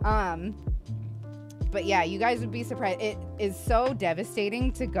 But yeah, you guys would be surprised. It is so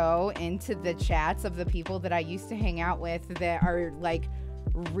devastating to go into the chats of the people that I used to hang out with that are like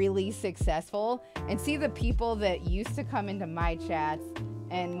really successful and see the people that used to come into my chats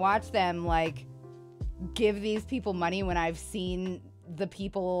and watch them like give these people money when I've seen the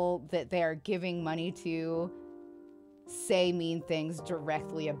people that they're giving money to say mean things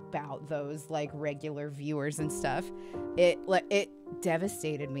directly about those like regular viewers and stuff. It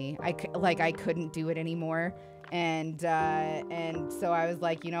devastated me. I couldn't do it anymore. And so I was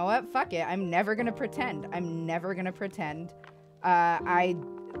like, you know what? Fuck it. I'm never going to pretend.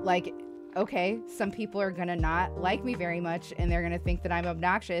 Okay, some people are going to not like me very much and they're going to think that I'm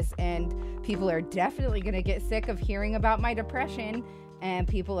obnoxious, and people are definitely going to get sick of hearing about my depression, and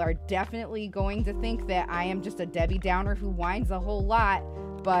people are definitely going to think that I am just a Debbie Downer who whines a whole lot,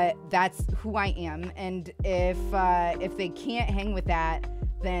 but that's who I am. And if they can't hang with that,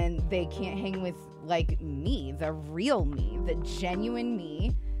 then they can't hang with like me, the real me, the genuine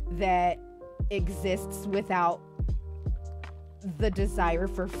me that exists without the desire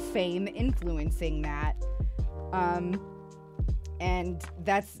for fame influencing that. And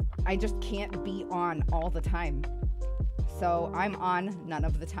I just can't be on all the time. So I'm on none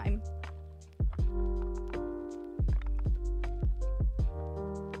of the time.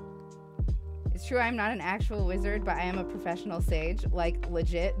 It's true I'm not an actual wizard, but I am a professional sage. Like,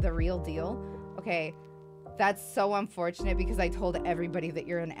 legit, the real deal. Okay, that's so unfortunate because I told everybody that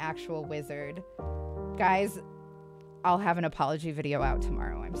you're an actual wizard. Guys, I'll have an apology video out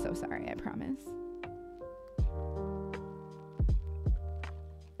tomorrow. I'm so sorry, I promise.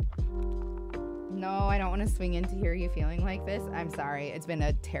 No, I don't want to swing in to hear you feeling like this. I'm sorry. It's been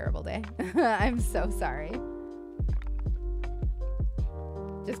a terrible day. I'm so sorry.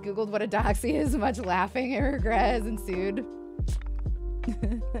 Just Googled what a doxy is. Much laughing and regret has ensued.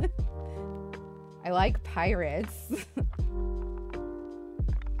 I like pirates.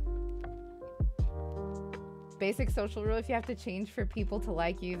 Basic social rule: if you have to change for people to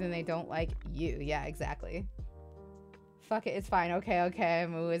like you, then they don't like you. Yeah, exactly. Fuck it, it's fine. Okay,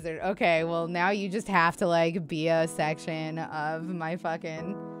 I'm a wizard. Okay, well, now you just have to, like, be a section of my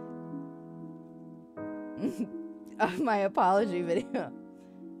fucking... of my apology video.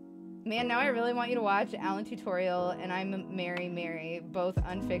 Man, now I really want you to watch Alan Tutorial and I'm Mary, both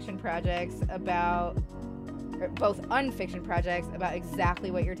unfiction projects about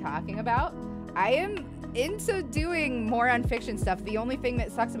exactly what you're talking about. I am into doing more unfiction stuff. The only thing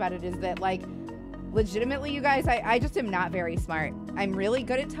that sucks about it is that, like, legitimately, you guys, I just am not very smart. I'm really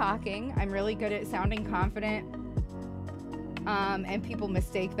good at talking. I'm really good at sounding confident. And people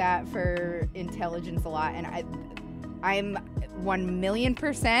mistake that for intelligence a lot. And I'm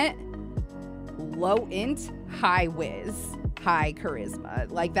 1,000,000% low int, high whiz, high charisma.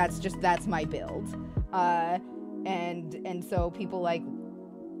 Like, that's my build. And so people, like,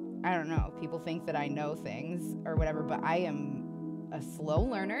 I don't know, people think that I know things or whatever, but I am a slow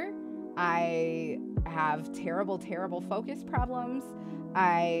learner. I have terrible focus problems.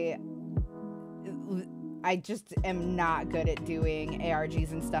 I just am not good at doing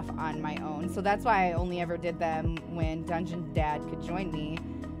ARGs and stuff on my own. So that's why I only ever did them when Dungeon Dad could join me.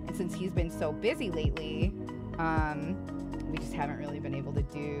 And since he's been so busy lately, we just haven't really been able to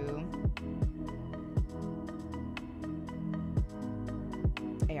do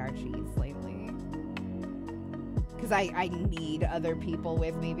ARGs lately. Because I need other people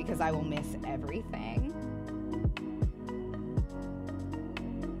with me because I will miss everything.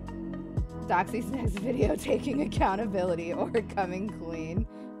 Doxy's next video, taking accountability or coming clean.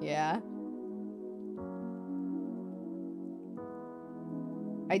 Yeah.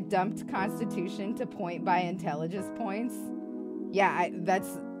 I dumped Constitution to point by intelligence points. Yeah,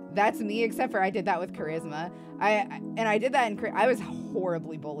 that's me, except for I did that with charisma. I did that in I was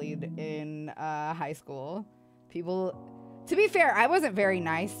horribly bullied in high school. People, to be fair, I wasn't very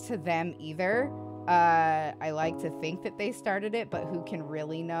nice to them either. I like to think that they started it, but who can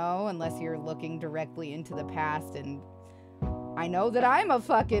really know unless you're looking directly into the past? And I know that I'm a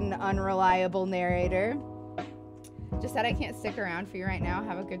fucking unreliable narrator. Just said I can't stick around for you right now.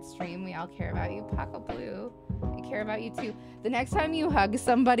 Have a good stream. We all care about you. Paco Blue, I care about you too. The next time you hug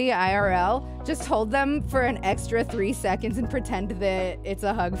somebody IRL, just hold them for an extra 3 seconds and pretend that it's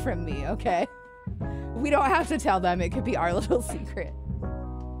a hug from me, okay? We don't have to tell them. It could be our little secret.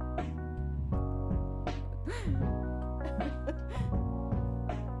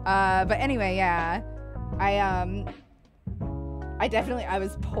 But anyway, yeah. I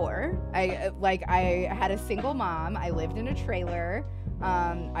was poor. I had a single mom. I lived in a trailer.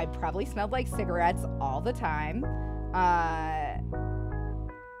 I probably smelled like cigarettes all the time.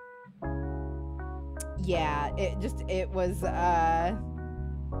 Yeah, it was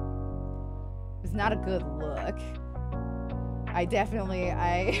not a good look.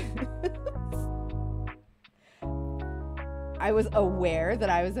 I was aware that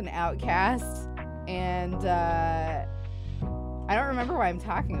I was an outcast, and I don't remember why I'm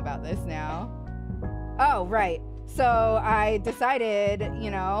talking about this now. Oh, right. So I decided,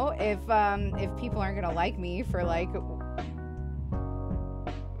 you know, if people aren't gonna like me for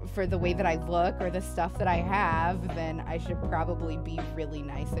the way that I look or the stuff that I have, then I should probably be really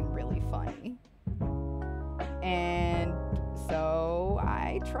nice and really funny. And so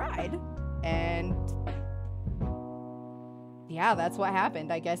I tried, and yeah, that's what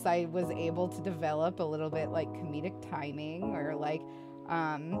happened. I guess I was able to develop a little bit like comedic timing, or like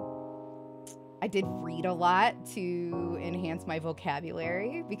I did read a lot to enhance my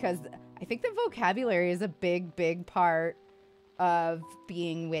vocabulary, because I think that vocabulary is a big part of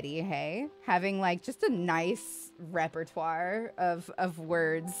being witty, hey? Having like just a nice repertoire of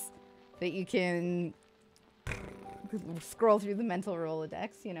words that you can scroll through the mental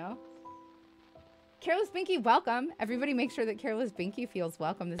Rolodex, you know? Careless Binky, welcome. Everybody make sure that Careless Binky feels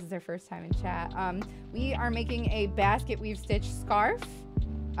welcome. This is her first time in chat. We are making a Basketweave stitch scarf.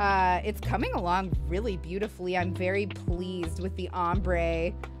 It's coming along really beautifully. I'm very pleased with the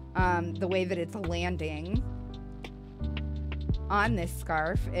ombre, the way that it's landing on this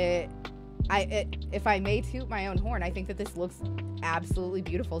scarf. If I may toot my own horn, I think that this looks absolutely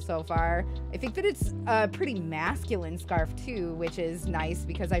beautiful so far. I think that it's a pretty masculine scarf too, which is nice,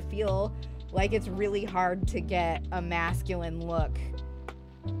 because I feel like it's really hard to get a masculine look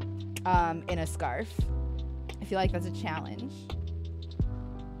in a scarf. I feel like that's a challenge.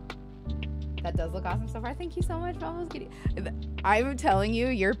 That does look awesome so far. Thank you so much, Mama's Kitty. I'm telling you,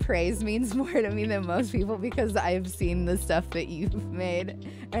 your praise means more to me than most people, because I've seen the stuff that you've made,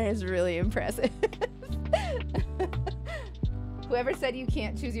 and it's really impressive. Whoever said you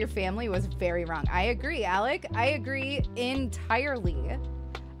can't choose your family was very wrong. I agree, Alec. I agree entirely.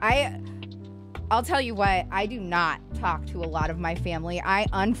 I'll tell you what, I do not talk to a lot of my family. I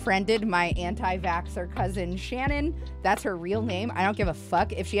unfriended my anti-vaxxer cousin, Shannon. That's her real name. I don't give a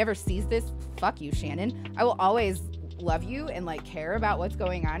fuck. If she ever sees this, fuck you, Shannon. I will always love you and like care about what's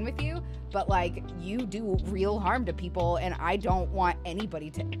going on with you, but like you do real harm to people, and I don't want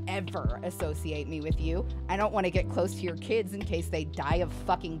anybody to ever associate me with you. I don't want to get close to your kids in case they die of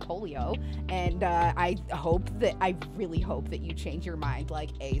fucking polio, and I really hope that you change your mind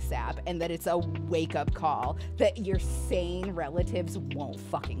like ASAP, and that it's a wake-up call that your sane relatives won't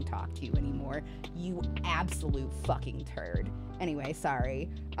fucking talk to you anymore, you absolute fucking turd. Anyway,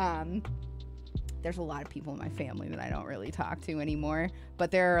 sorry. There's a lot of people in my family that I don't really talk to anymore, but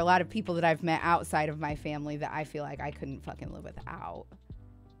there are a lot of people that I've met outside of my family that I feel like I couldn't fucking live without.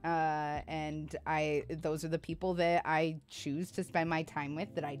 And those are the people that I choose to spend my time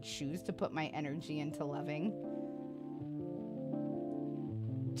with, that I choose to put my energy into loving.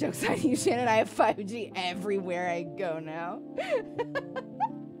 Joke's on you, Shannon. I have 5G everywhere I go now.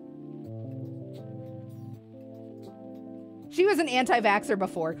 She was an anti-vaxxer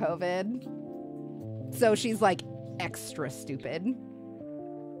before COVID, so she's like extra stupid.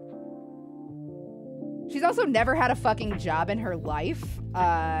 She's also never had a fucking job in her life.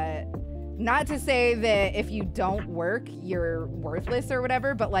 Not to say that if you don't work, you're worthless or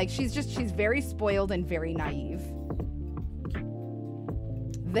whatever, but like she's very spoiled and very naive.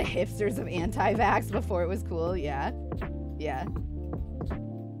 The hipsters of anti-vax before it was cool, yeah. Yeah.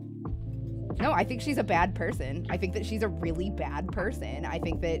 No, I think she's a bad person. I think that she's a really bad person. I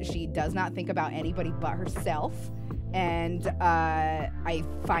think that she does not think about anybody but herself. And I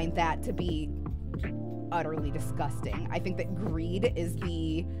find that to be utterly disgusting. I think that greed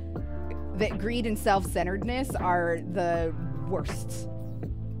and self-centeredness are the worst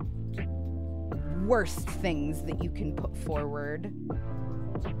things that you can put forward.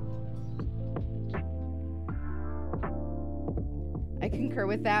 I concur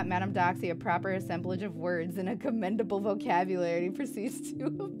with that, Madame Doxy. A proper assemblage of words and a commendable vocabulary proceeds to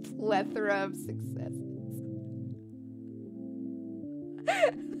a plethora of successes.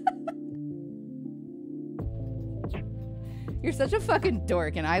 You're such a fucking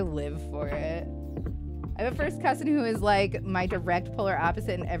dork, and I live for it. I have a first cousin who is like my direct polar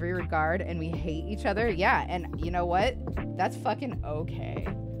opposite in every regard, and we hate each other. Yeah, and you know what? That's fucking okay.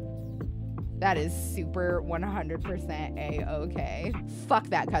 That is super 100% A-okay. Fuck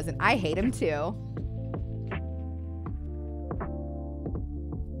that cousin. I hate him too.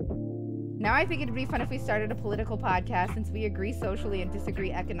 Now I think it'd be fun if we started a political podcast, since we agree socially and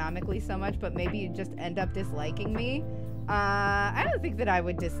disagree economically so much, but maybe you just end up disliking me. I don't think that I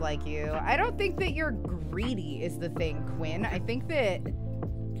would dislike you. I don't think that you're greedy is the thing, Quinn. I think that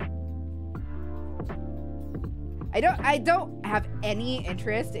I don't have any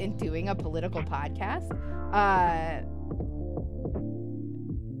interest in doing a political podcast.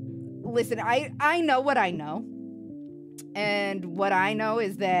 Listen, I know what I know. And what I know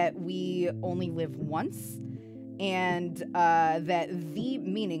is that we only live once, and that the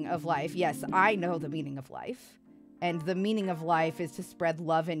meaning of life, yes, I know the meaning of life. And the meaning of life is to spread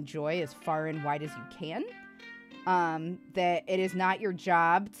love and joy as far and wide as you can. That it is not your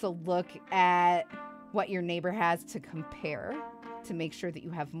job to look at what your neighbor has to compare to make sure that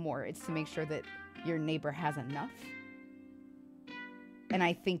you have more. It's to make sure that your neighbor has enough. And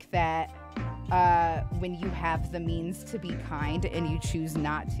I think that when you have the means to be kind and you choose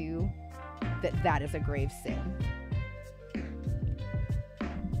not to, that is a grave sin.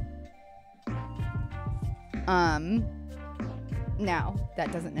 Now,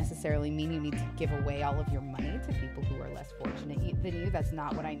 that doesn't necessarily mean you need to give away all of your money to people who are less fortunate than you. That's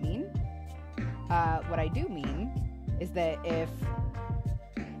not what I mean. What I do mean is that if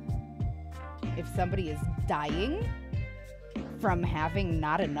somebody is dying from having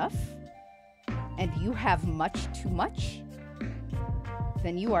not enough, and you have much too much,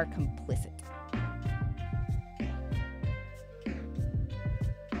 then you are complicit.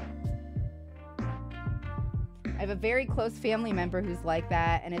 I have a very close family member who's like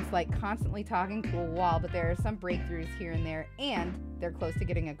that, and it's like constantly talking to a wall, but there are some breakthroughs here and there, and they're close to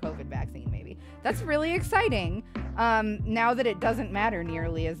getting a COVID vaccine, maybe. That's really exciting, now that it doesn't matter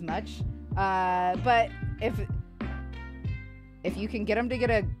nearly as much. But if you can get them to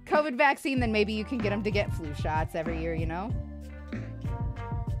get a COVID vaccine, then maybe you can get them to get flu shots every year, you know?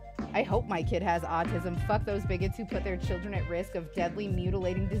 I hope my kid has autism. Fuck those bigots who put their children at risk of deadly,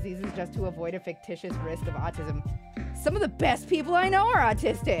 mutilating diseases just to avoid a fictitious risk of autism. Some of the best people I know are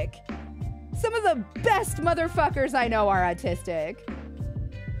autistic. Some of the best motherfuckers I know are autistic.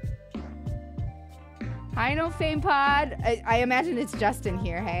 Hi, No Fame Pod. I imagine it's Justin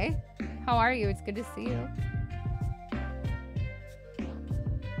here, hey? How are you? It's good to see you.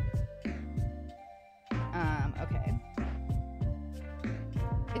 Okay.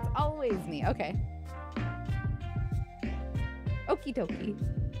 It's always me. Okay. Okie dokie.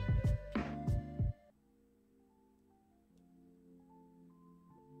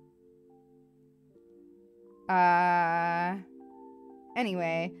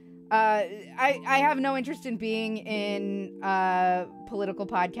 Anyway, I have no interest in being in political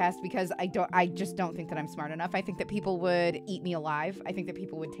podcast because I just don't think that I'm smart enough. I think that people would eat me alive. I think that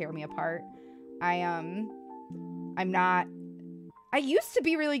people would tear me apart. I'm not. I used to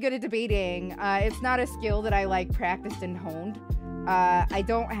be really good at debating. It's not a skill that I like practiced and honed. I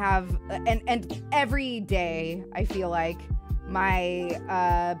don't have, and every day I feel like my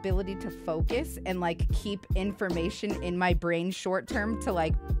ability to focus and like keep information in my brain short term to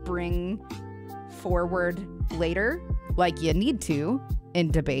like bring forward later, like you need to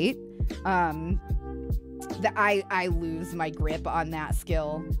in debate. That I lose my grip on that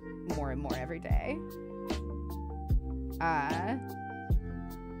skill more and more every day.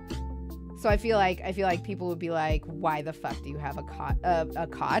 So I feel like people would be like, why the fuck do you have a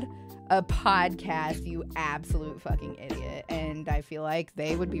podcast, you absolute fucking idiot? And I feel like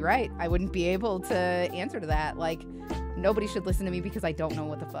they would be right. I wouldn't be able to answer to that. Like, nobody should listen to me because I don't know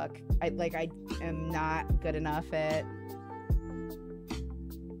what the fuck. I am not good enough at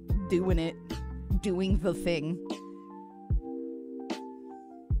doing the thing.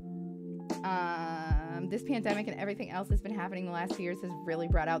 This pandemic and everything else that's been happening the last 2 years has really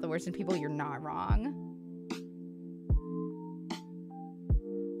brought out the worst in people. You're not wrong.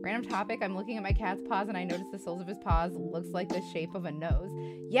 Random topic. I'm looking at my cat's paws and I notice the soles of his paws looks like the shape of a nose.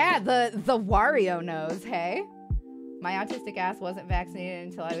 Yeah, the Wario nose, hey? My autistic ass wasn't vaccinated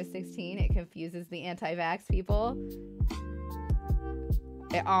until I was 16. It confuses the anti-vax people.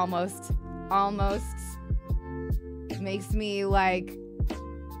 It almost makes me like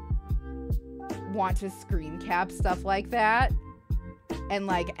want to screen cap stuff like that and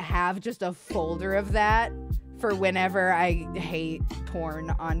like have just a folder of that for whenever I hate porn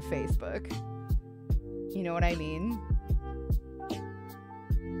on Facebook. You know what I mean?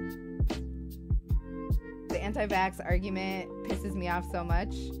 anti-vax argument pisses me off so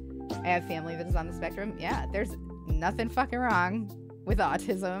much. I have family that is on the spectrum. Yeah, there's nothing fucking wrong with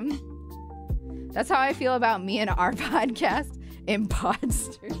autism. That's how I feel about me and our podcast,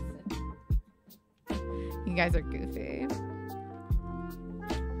 Imposters. You guys are goofy.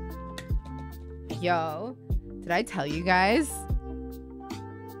 Yo, did I tell you guys?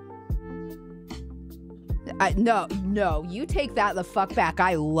 No, you take that the fuck back.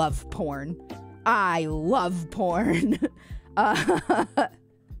 I love porn. I love porn.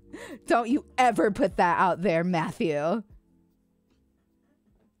 Don't you ever put that out there, Matthew.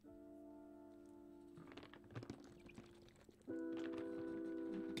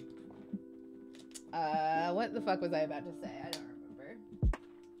 What the fuck was I about to say? I don't remember.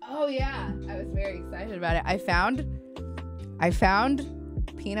 Oh yeah, I was very excited about it. I found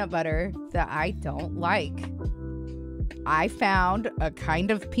peanut butter that I don't like. I found a kind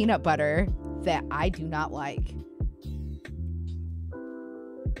of peanut butter that I do not like.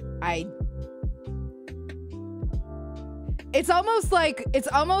 It's almost like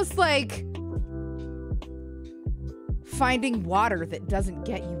finding water that doesn't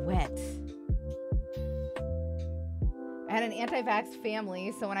get you wet. I had an anti-vax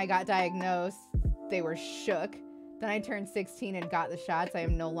family, so when I got diagnosed, they were shook. Then I turned 16 and got the shots. I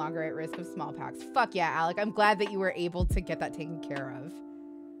am no longer at risk of smallpox. Fuck yeah, Alec. I'm glad that you were able to get that taken care of.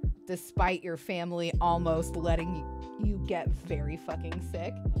 Despite your family almost letting you get very fucking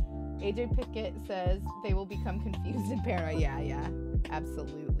sick. AJ Pickett says they will become confused and paranoid. Yeah,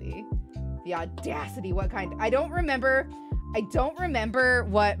 absolutely. The audacity, what kind? I don't remember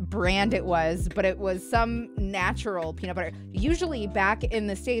what brand it was, but it was some natural peanut butter. Usually back in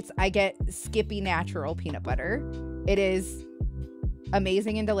the States, I get Skippy natural peanut butter. It is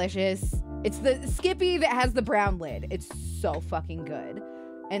amazing and delicious. It's the Skippy that has the brown lid. It's so fucking good.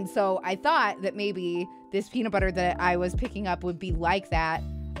 And so I thought that maybe this peanut butter that I was picking up would be like that.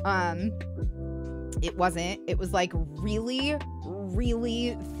 It wasn't. It was like really,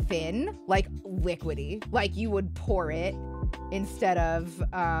 really thin, like liquidy. Like you would pour it instead of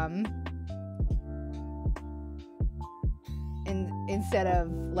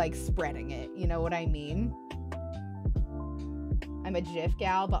like spreading it. You know what I mean? I'm a Jif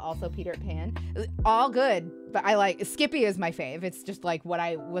gal, but also Peter Pan. All good, but I like Skippy is my fave. It's just like what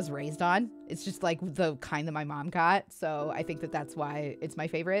I was raised on. It's just like the kind that my mom got. So I think that that's why it's my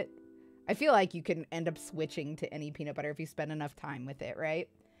favorite. I feel like you can end up switching to any peanut butter if you spend enough time with it, right?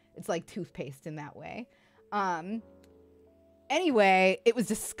 It's like toothpaste in that way. Anyway, it was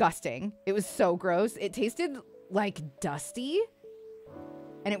disgusting. It was so gross. It tasted like dusty.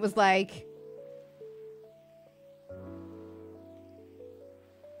 And it was like...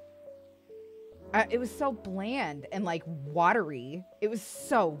 it was so bland and like watery. It was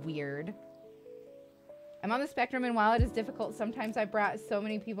so weird. I'm on the spectrum, and while it is difficult, sometimes I brought so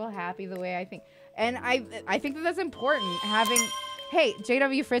many people happy the way I think. And I think that that's important. Having... Hey,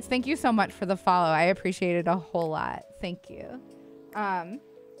 JW Fritz, thank you so much for the follow. I appreciate it a whole lot. Thank you. I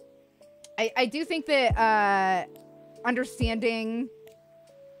do think that understanding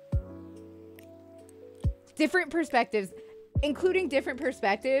different perspectives, including different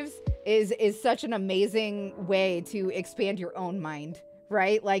perspectives, is such an amazing way to expand your own mind,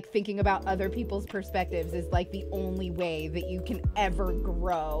 right? Like thinking about other people's perspectives is like the only way that you can ever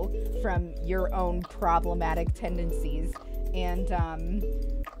grow from your own problematic tendencies. And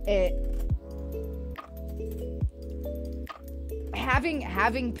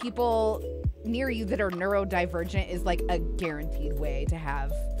having people near you that are neurodivergent is like a guaranteed way to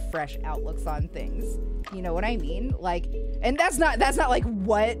have fresh outlooks on things. You know what I mean? Like, and that's not like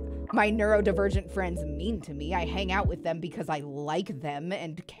what my neurodivergent friends mean to me. I hang out with them because I like them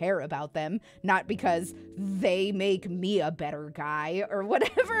and care about them, not because they make me a better guy or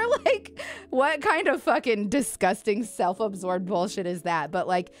whatever. Like, what kind of fucking disgusting self-absorbed bullshit is that? But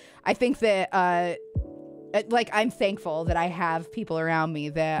like, I think that, like, I'm thankful that I have people around me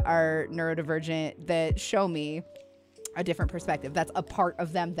that are neurodivergent that show me a different perspective. That's a part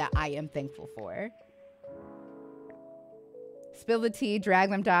of them that I am thankful for. Spill the tea, drag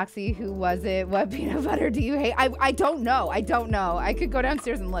them doxy. Who was it? What peanut butter do you hate? I don't know. I don't know. I could go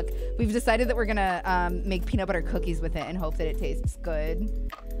downstairs and look. We've decided that we're gonna make peanut butter cookies with it and hope that it tastes good.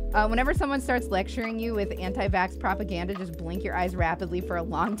 Whenever someone starts lecturing you with anti-vax propaganda, just blink your eyes rapidly for a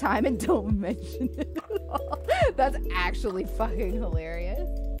long time and don't mention it at all. That's actually fucking hilarious.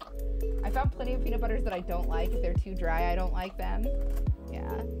 I found plenty of peanut butters that I don't like. If they're too dry, I don't like them.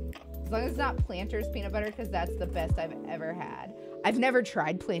 Yeah. As long as it's not Planters peanut butter, because that's the best I've ever had. I've never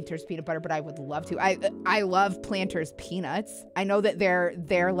tried Planters peanut butter, but I would love to. I love Planters peanuts. I know that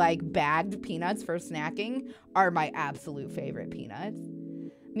they're like bagged peanuts for snacking are my absolute favorite peanuts.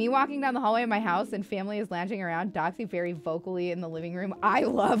 Me walking down the hallway of my house and family is lounging around, Doxy very vocally in the living room. I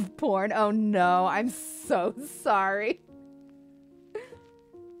love porn. Oh no, I'm so sorry.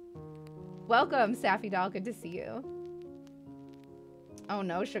 Welcome, Saffy Doll. Good to see you. Oh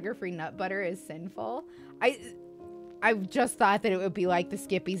no, sugar-free nut butter is sinful. I just thought that it would be like the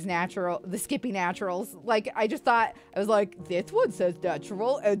Skippy Naturals. Like, I just thought, I was like, this one says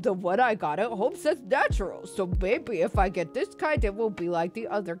natural, and the one I got at home says natural. So maybe if I get this kind, it will be like the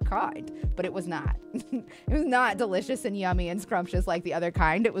other kind. But it was not. It was not delicious and yummy and scrumptious like the other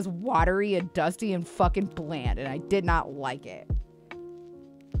kind. It was watery and dusty and fucking bland, and I did not like it.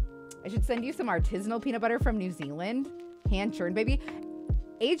 I should send you some artisanal peanut butter from New Zealand. Hand churned, baby.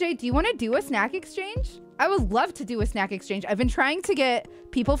 AJ, do you want to do a snack exchange? I would love to do a snack exchange. I've been trying to get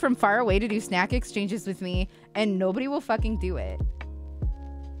people from far away to do snack exchanges with me, and nobody will fucking do it.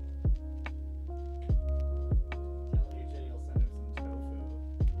 Tell AJ you'll send him some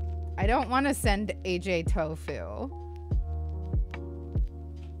tofu. I don't want to send AJ tofu.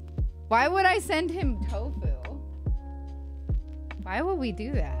 Why would I send him tofu? Why would we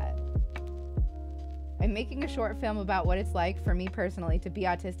do that? I'm making a short film about what it's like for me personally to be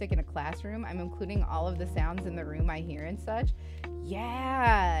autistic in a classroom. I'm including all of the sounds in the room I hear and such.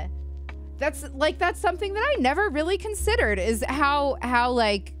 Yeah. That's something that I never really considered, is how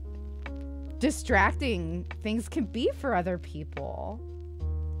like distracting things can be for other people.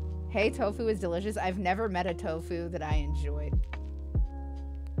 Hey, tofu is delicious. I've never met a tofu that I enjoyed.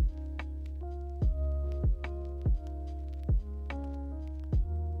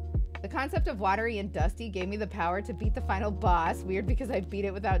 The concept of watery and dusty gave me the power to beat the final boss. Weird because I beat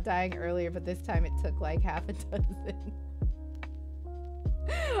it without dying earlier, but this time it took like half a dozen.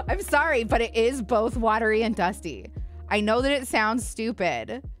 I'm sorry, but it is both watery and dusty. I know that it sounds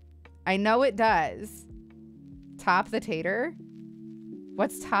stupid. I know it does. Top the tater?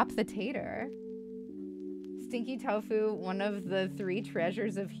 What's top the tater? Stinky tofu, one of the 3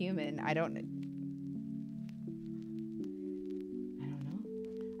 treasures of human. I don't know.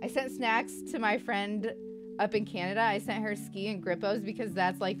 I sent snacks to my friend up in Canada. I sent her ski and grippos because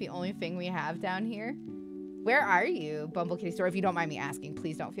that's like the only thing we have down here. Where are you, Bumble Kitty Store? If you don't mind me asking,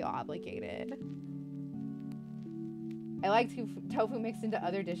 please don't feel obligated. I like tofu mixed into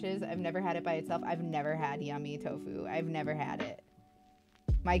other dishes. I've never had it by itself. I've never had yummy tofu. I've never had it.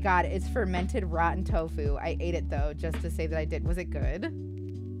 My God, it's fermented rotten tofu. I ate it though, just to say that I did. Was it good?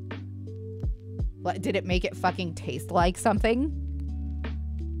 Did it make it fucking taste like something?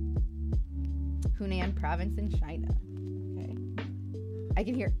 Hunan province in China. Okay. I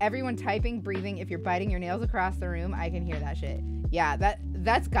can hear everyone typing, breathing. If you're biting your nails across the room, I can hear that shit. Yeah,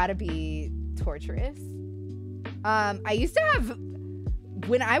 that's gotta be torturous. I used to have,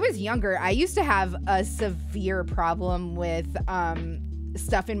 when I was younger, I used to have a severe problem with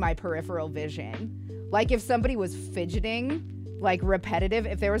stuff in my peripheral vision. Like if somebody was fidgeting, like repetitive,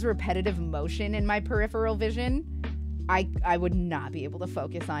 if there was repetitive motion in my peripheral vision, I would not be able to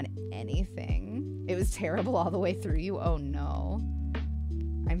focus on anything. It was terrible all the way through you. Oh no.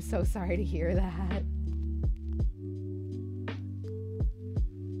 I'm so sorry to hear that.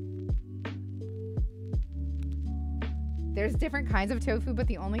 There's different kinds of tofu, but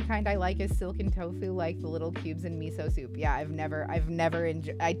the only kind I like is silken tofu, like the little cubes in miso soup. Yeah, I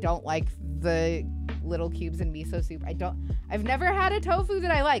don't like the little cubes in miso soup. I've never had a tofu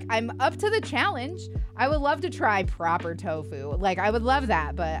that I like. I'm up to the challenge. I would love to try proper tofu. Like, I would love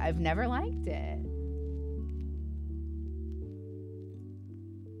that, but I've never liked it.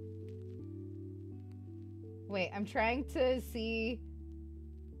 Wait, I'm trying to see.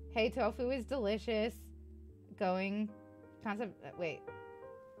 Hey, tofu is delicious. Going.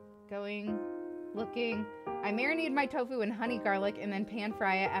 Looking. I marinated my tofu in honey garlic and then pan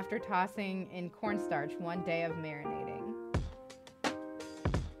fry it after tossing in cornstarch. 1 day of marinating.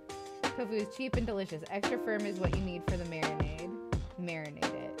 Tofu is cheap and delicious. Extra firm is what you need for the marinade.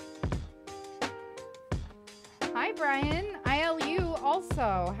 Marinate it. Hi, Brian. ILU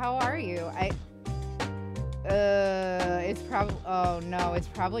also. How are you? It's probably, oh no, it's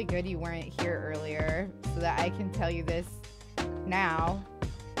probably good you weren't here earlier so that I can tell you this now.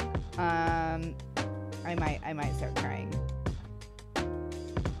 I might start crying.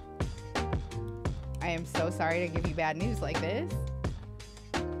 I am so sorry to give you bad news like this.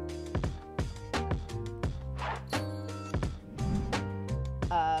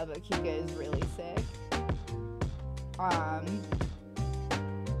 But Kika is really sick.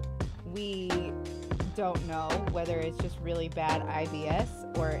 we don't know whether it's just really bad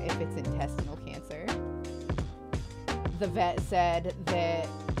IBS or if it's intestinal cancer. The vet said that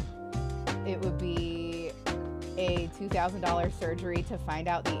it would be a $2,000 surgery to find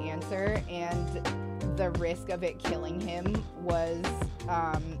out the answer, and the risk of it killing him was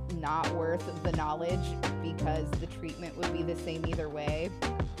not worth the knowledge because the treatment would be the same either way.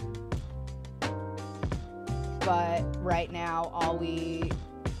 But right now, all we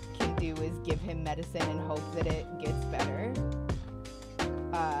can do is give him medicine and hope that it gets better.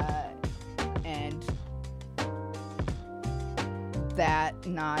 And that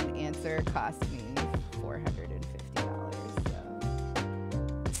non-answer cost me $450.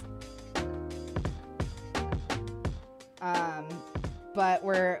 But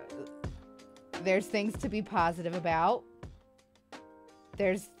there's things to be positive about.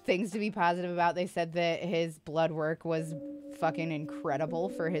 They said that his blood work was fucking incredible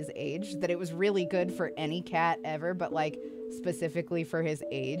for his age, that it was really good for any cat ever, but like specifically for his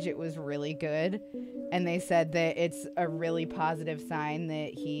age, it was really good. And they said that it's a really positive sign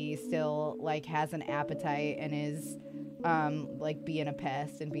that he still like has an appetite and is like being a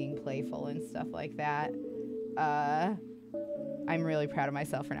pest and being playful and stuff like that. I'm really proud of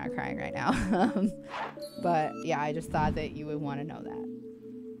myself for not crying right now. But yeah, I just thought that you would want to know that.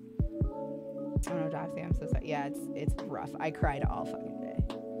 Oh no, Doxy, I'm so sorry. Yeah, it's rough. I cried all fucking day.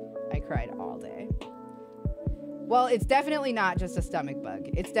 I cried all day. Well, it's definitely not just a stomach bug.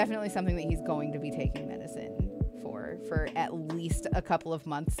 It's definitely something that he's going to be taking medicine for at least a couple of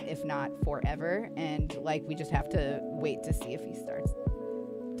months, if not forever. And like, we just have to wait to see if he starts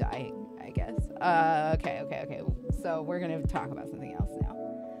dying, I guess. Okay. So we're gonna talk about something else now.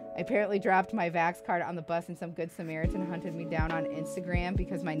 I apparently dropped my Vax card on the bus and some good Samaritan hunted me down on Instagram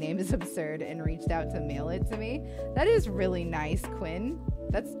because my name is absurd and reached out to mail it to me. That is really nice, Quinn.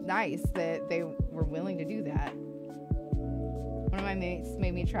 That's nice that they were willing to do that. One of my mates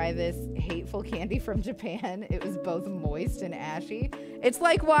made me try this hateful candy from Japan. It was both moist and ashy. It's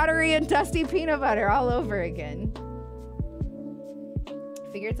like watery and dusty peanut butter all over again.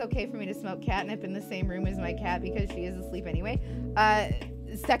 Figure it's okay for me to smoke catnip in the same room as my cat because she is asleep anyway.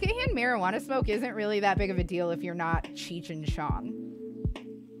 Secondhand marijuana smoke isn't really that big of a deal if you're not Cheech and Chong.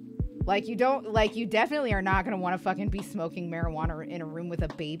 Like, you definitely are not going to want to fucking be smoking marijuana in a room with a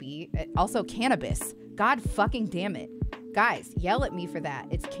baby. Also, cannabis. God fucking damn it. Guys, yell at me for that.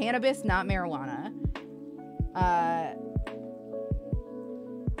 It's cannabis, not marijuana.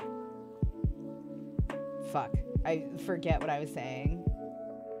 Fuck. I forget what I was saying.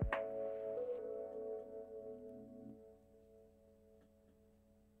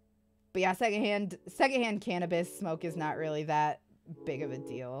 But yeah, secondhand cannabis smoke is not really that big of a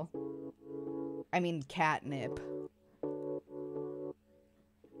deal. I mean, catnip.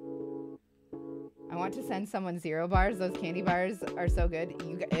 I want to send someone 0 bars. Those candy bars are so good.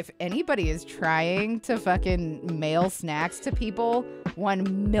 If anybody is trying to fucking mail snacks to people,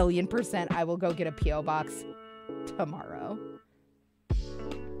 1,000,000% I will go get a P.O. box tomorrow.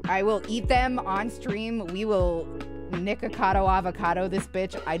 I will eat them on stream. We will Nikocado avocado this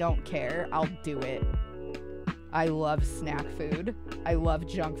bitch. I don't care. I'll do it. I love snack food. I love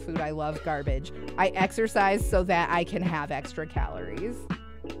junk food. I love garbage. I exercise so that I can have extra calories.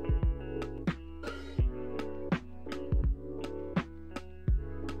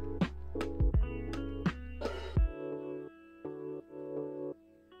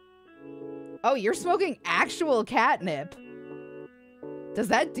 Oh, you're smoking actual catnip. Does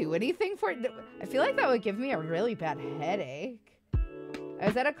that do anything for it? I feel like that would give me a really bad headache. I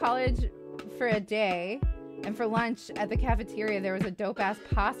was at a college for a day, and for lunch at the cafeteria, there was a dope-ass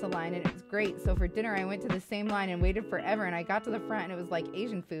pasta line, and it was great. So for dinner, I went to the same line and waited forever, and I got to the front, and it was like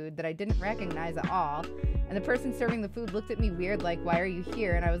Asian food that I didn't recognize at all. And the person serving the food looked at me weird, like, why are you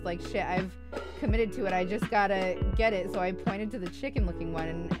here? And I was like, shit, I've committed to it. I just gotta get it. So I pointed to the chicken-looking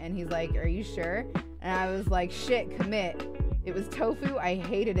one, and he's like, are you sure? And I was like, shit, commit. It was tofu. I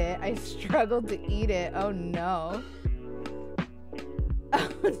hated it. I struggled to eat it. Oh, no.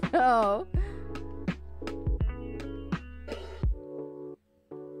 Oh, no.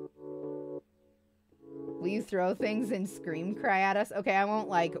 Will you throw things and scream cry at us? Okay, I won't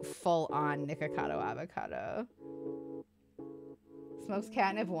like full on Nikocado avocado. Smokes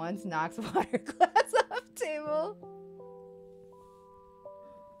catnip once, knocks water glass off table.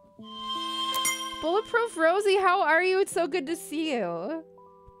 Bulletproof Rosie, how are you? It's so good to see you.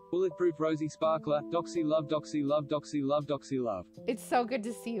 Bulletproof Rosie Sparkler, Doxy love, Doxy love, Doxy love, Doxy love. It's so good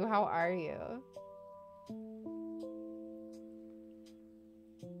to see you. How are you?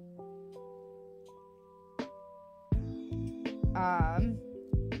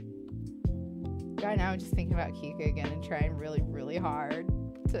 Right now I'm just thinking about Kika again and trying really, really hard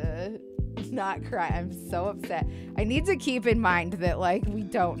to not cry. I'm so upset. I need to keep in mind that, like, we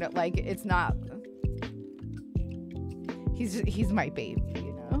don't, like, it's not, he's my baby,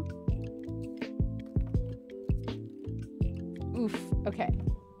 you know? Oof, okay.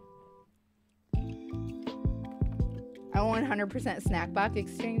 I want 100% snack box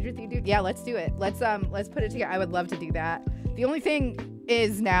exchange with you, dude. Yeah, let's do it. Let's put it together. I would love to do that. The only thing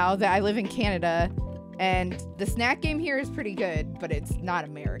is now that I live in Canada and the snack game here is pretty good, but it's not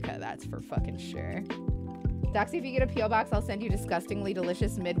America, that's for fucking sure. Doxy, if you get a P.O. box, I'll send you disgustingly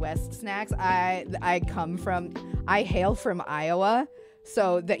delicious Midwest snacks. I hail from Iowa,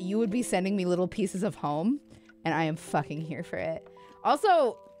 so that you would be sending me little pieces of home, and I am fucking here for it.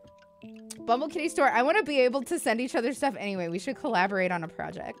 Also, Bumble Kitty Store, I want to be able to send each other stuff anyway. We should collaborate on a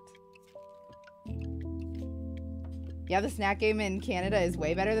project. Yeah, the snack game in Canada is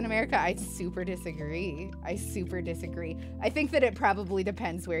way better than America. I super disagree. I think that it probably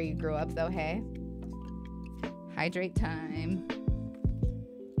depends where you grew up, though, hey? Hydrate time.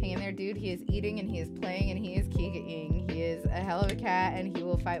 Hang in there, dude. He is eating, and he is playing, and he is kicking. He is a hell of a cat, and he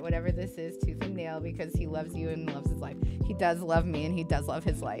will fight whatever this is tooth and nail because he loves you and loves his life. He does love me, and he does love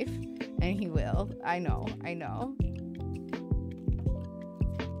his life. And he will. I know. I know.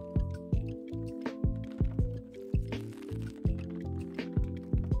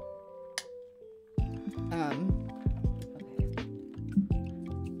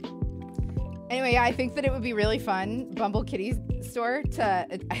 Anyway, yeah, I think that it would be really fun, Bumble Kitty Store, to,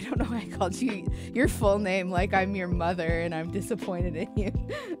 I don't know why I called you your full name like I'm your mother and I'm disappointed in you.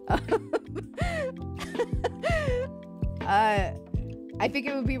 I think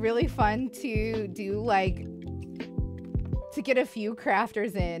it would be really fun to do, like, to get a few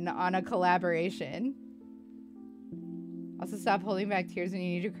crafters in on a collaboration. Also, stop holding back tears when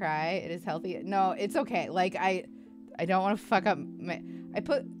you need to cry. It is healthy. No, it's okay. Like, I don't want to fuck up my...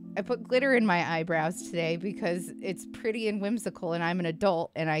 I put glitter in my eyebrows today because it's pretty and whimsical and I'm an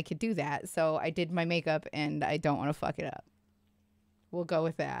adult and I could do that. So I did my makeup and I don't want to fuck it up. We'll go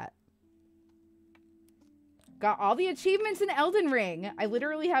with that. Got all the achievements in Elden Ring. I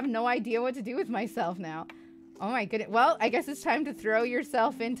literally have no idea what to do with myself now. Oh my goodness. Well, I guess it's time to throw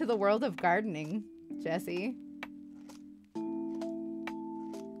yourself into the world of gardening, Jesse.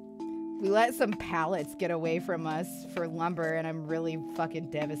 We let some pallets get away from us for lumber, and I'm really fucking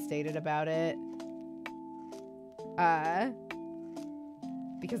devastated about it.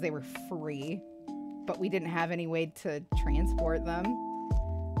 Because they were free, but we didn't have any way to transport them.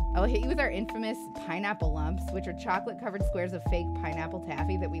 I'll hit you with our infamous pineapple lumps, which are chocolate-covered squares of fake pineapple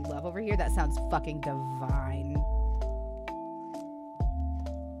taffy that we love over here. That sounds fucking divine.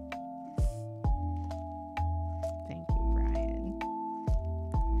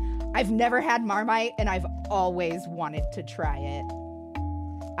 I've never had Marmite, and I've always wanted to try it.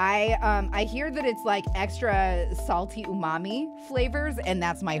 I hear that it's like extra salty umami flavors, and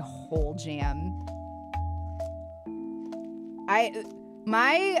that's my whole jam.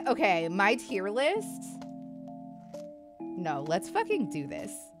 My tier list. No, let's fucking do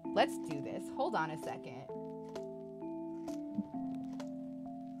this. Let's do this. Hold on a second.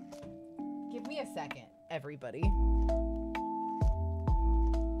 Give me a second, everybody.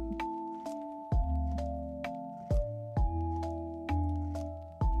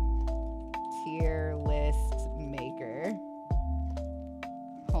 Tier list maker.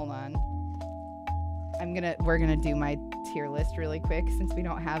 Hold on. We're gonna do my tier list really quick since we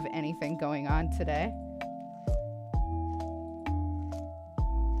don't have anything going on today.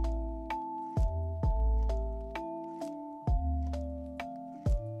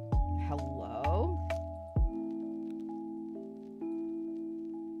 Hello?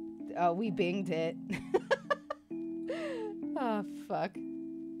 Oh, we binged it. Oh, fuck.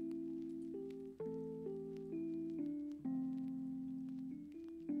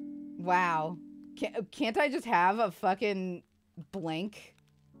 Wow. Can't I just have a fucking blank?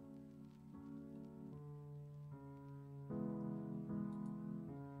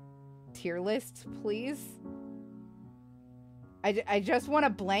 Tier list, please? I just want a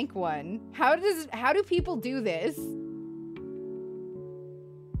blank one. How do people do this?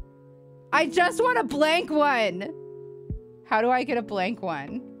 I just want a blank one. How do I get a blank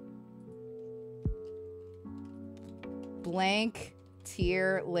one? Blank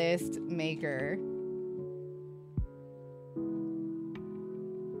tier list maker.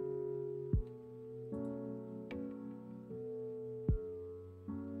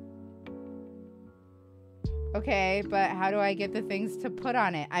 Okay, but how do I get the things to put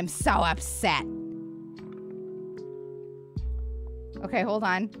on it? I'm so upset. Okay, hold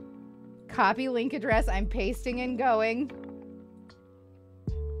on. Copy link address. I'm pasting and going.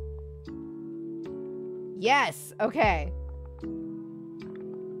 Yes. Okay.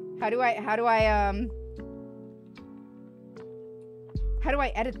 How do I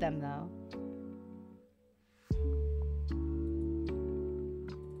edit them though?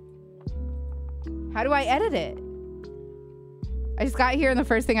 How do I edit it? I just got here and the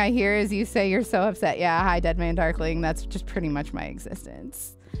first thing I hear is you say you're so upset. Yeah, hi Deadman Darkling. That's just pretty much my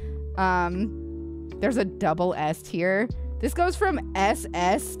existence. There's a double S here. This goes from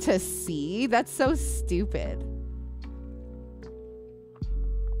SS to C. That's so stupid.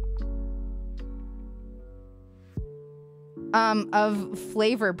 Of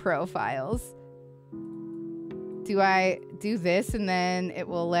flavor profiles. Do I do this and then it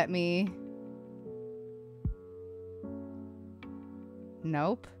will let me...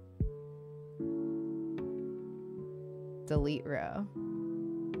 Nope. Delete row.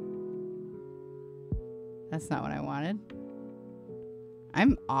 That's not what I wanted.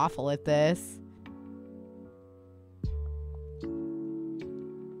 I'm awful at this.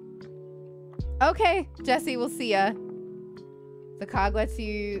 Okay, Jesse, we'll see ya. The cog lets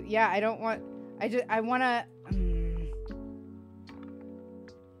you... Yeah, I don't want... I want to...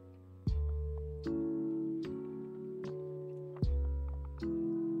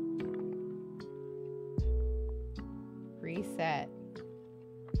 Reset.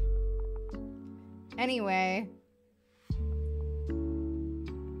 Anyway.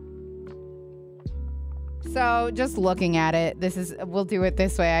 So just looking at it, we'll do it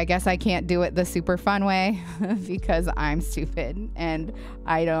this way. I guess I can't do it the super fun way because I'm stupid and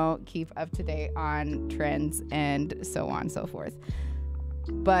I don't keep up to date on trends and so on and so forth.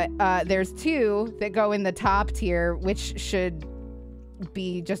 But there's two that go in the top tier, which should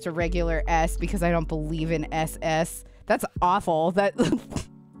be just a regular S because I don't believe in SS. That's awful. That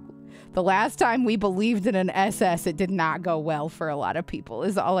the last time we believed in an SS, it did not go well for a lot of people,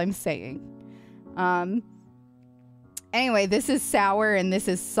 is all I'm saying. Anyway, this is sour and this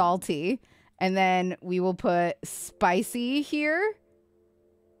is salty. And then we will put spicy here.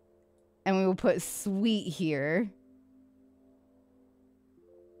 And we will put sweet here.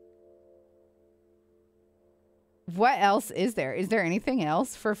 What else is there? Is there anything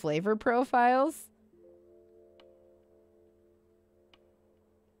else for flavor profiles?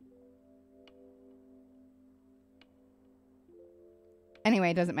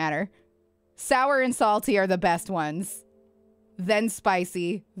 Anyway, it doesn't matter. Sour and salty are the best ones. Then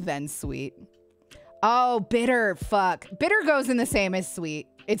spicy, then sweet. Oh, bitter. Fuck. Bitter goes in the same as sweet.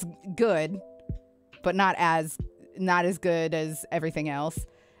 It's good, but not as good as everything else.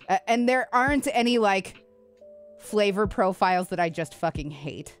 And there aren't any like flavor profiles that I just fucking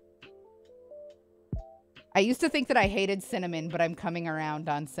hate. I used to think that I hated cinnamon, but I'm coming around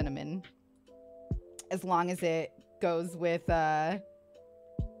on cinnamon. As long as it goes with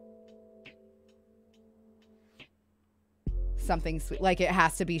something sweet, like it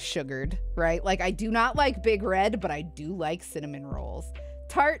has to be sugared, right? Like I do not like Big Red, but I do like cinnamon rolls.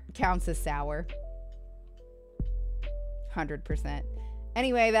 Tart counts as sour. 100%.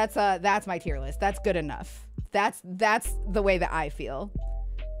 Anyway, that's my tier list. That's good enough. That's the way that I feel.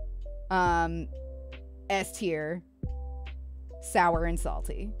 S tier, sour and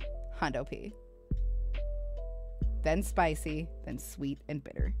salty, Hundo P. Then spicy, then sweet and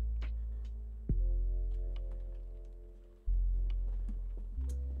bitter.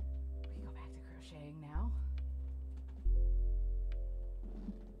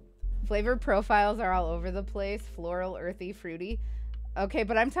 Flavor profiles are all over the place. Floral, earthy, fruity. Okay,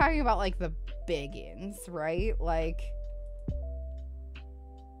 but I'm talking about like the biggins, right? Like,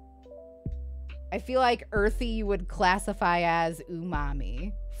 I feel like earthy you would classify as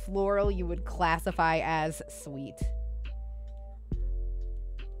umami. Floral you would classify as sweet.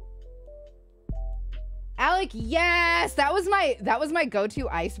 Alec, yes! That was my go-to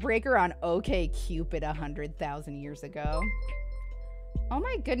icebreaker on OkCupid 100,000 years ago. Oh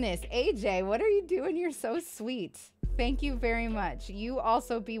my goodness, AJ, what are you doing? You're so sweet. Thank you very much. You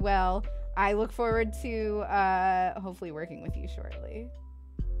also be well. I look forward to hopefully working with you shortly.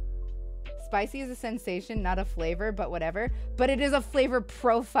 Spicy is a sensation, not a flavor, but whatever. But it is a flavor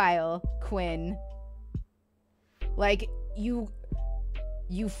profile, Quinn. Like, you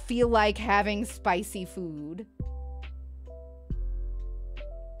feel like having spicy food.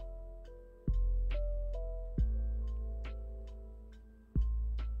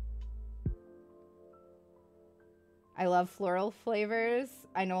 I love floral flavors.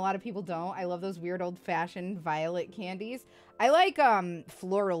 I know a lot of people don't. I love those weird old-fashioned violet candies. I like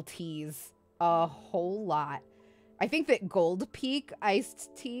floral teas a whole lot. I think that Gold Peak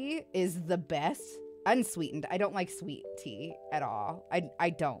iced tea is the best. Unsweetened. I don't like sweet tea at all. I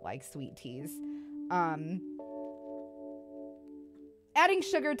don't like sweet teas. Adding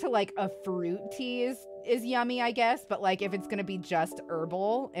sugar to like a fruit tea is yummy, I guess. But like if it's gonna be just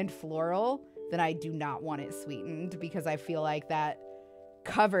herbal and floral, then I do not want it sweetened because I feel like that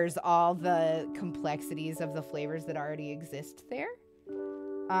covers all the complexities of the flavors that already exist there.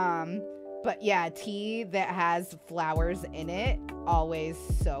 But yeah, tea that has flowers in it, always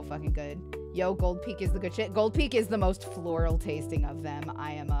so fucking good. Yo, Gold Peak is the good shit. Gold Peak is the most floral tasting of them,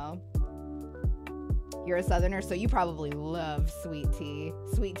 IMO. You're a southerner, so you probably love sweet tea.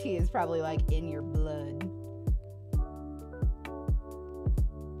 Sweet tea is probably like in your blood.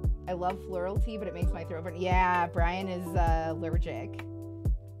 I love floral tea, but it makes my throat burn. Yeah, Brian is allergic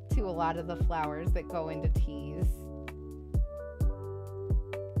to a lot of the flowers that go into teas.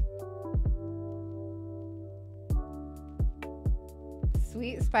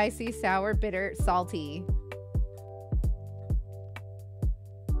 Sweet, spicy, sour, bitter, salty.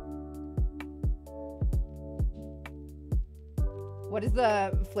 What is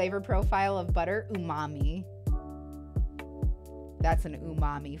the flavor profile of butter? Umami. That's an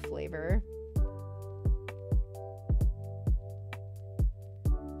umami flavor.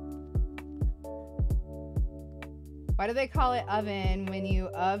 Why do they call it oven when you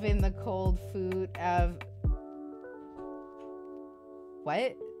oven the cold food of...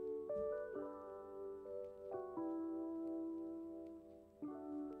 What?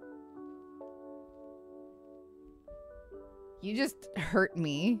 You just hurt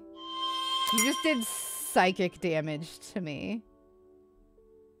me. You just did psychic damage to me.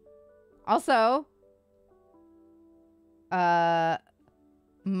 Also, Ma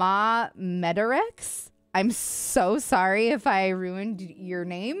Medarex, I'm so sorry if I ruined your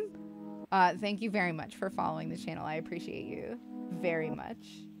name. Thank you very much for following the channel. I appreciate you very much.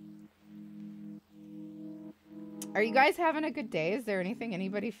 Are you guys having a good day? Is there anything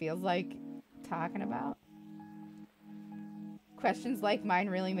anybody feels like talking about? Questions like mine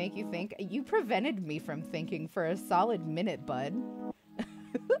really make you think. You prevented me from thinking for a solid minute, bud.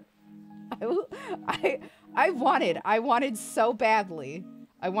 I wanted so badly.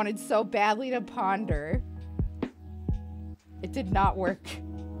 I wanted so badly to ponder. It did not work.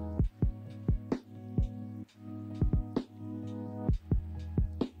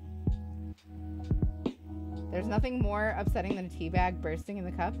 There's nothing more upsetting than a tea bag bursting in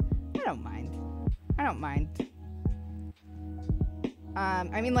the cup. I don't mind. I don't mind.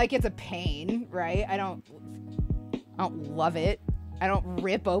 I mean, like, it's a pain, right? I don't love it. I don't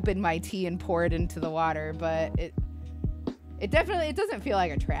rip open my tea and pour it into the water, but it definitely, it doesn't feel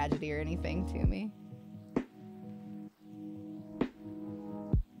like a tragedy or anything to me.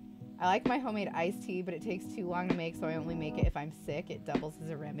 I like my homemade iced tea, but it takes too long to make, so I only make it if I'm sick. It doubles as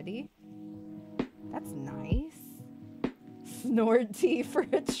a remedy. That's nice. Snort tea for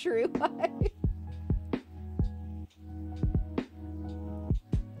a true life.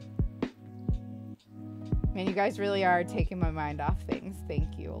 Man, you guys really are taking my mind off things.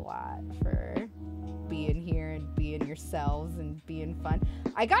 Thank you a lot for being here and being yourselves and being fun.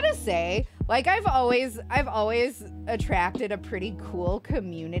 I gotta say, like, I've always attracted a pretty cool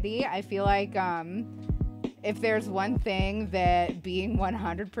community. I feel like if there's one thing that being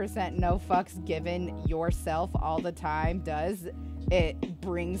 100% no fucks given yourself all the time does, it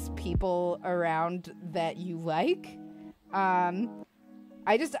brings people around that you like.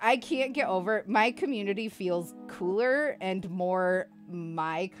 I can't get over it. My community feels cooler and more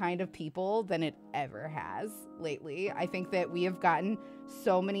my kind of people than it ever has lately. I think that we have gotten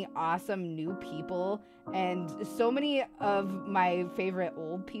so many awesome new people, and so many of my favorite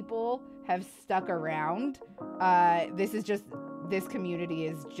old people have stuck around. This community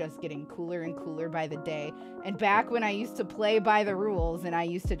is just getting cooler and cooler by the day. And back when I used to play by the rules and I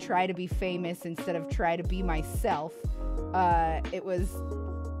used to try to be famous instead of try to be myself, it was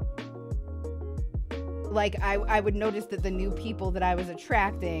like I would notice that the new people that I was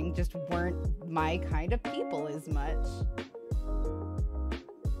attracting just weren't my kind of people as much.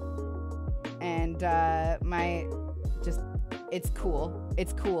 And it's cool.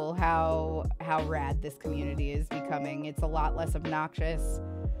 It's cool how rad this community is becoming. It's a lot less obnoxious.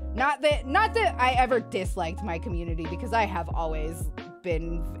 Not that I ever disliked my community, because I have always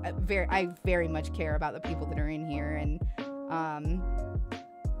been I very much care about the people that are in here and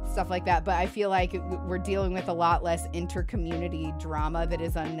stuff like that, but I feel like we're dealing with a lot less inter-community drama that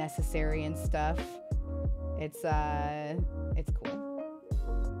is unnecessary and stuff. It's cool.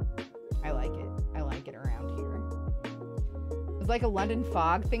 I like it. I like it around here. was like a London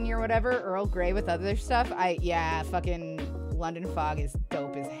fog thingy or whatever. Earl Grey with other stuff. Yeah, fucking London fog is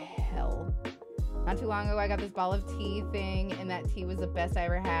dope as hell. Not too long ago, I got this ball of tea thing, and that tea was the best I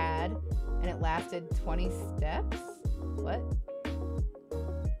ever had, and it lasted 20 steps? What?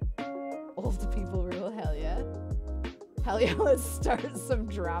 Old people rule, hell yeah. Hell yeah, let's start some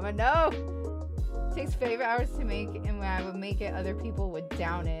drama. No! It takes 5 hours to make, and when I would make it, other people would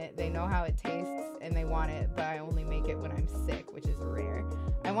down it. They know how it tastes, and they want it, but I only make it when I'm sick, which is rare.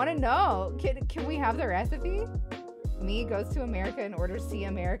 I want to know, can we have the recipe? Me goes to America and orders Sea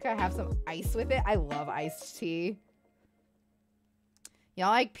America, have some ice with it. I love iced tea. Y'all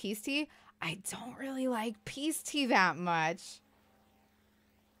like peace tea? I don't really like peace tea that much.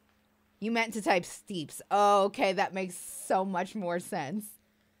 You meant to type steeps. Oh, okay, that makes so much more sense.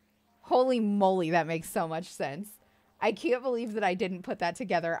 Holy moly, that makes so much sense. I can't believe that I didn't put that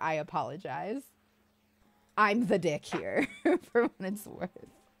together. I apologize. I'm the dick here for what it's worth.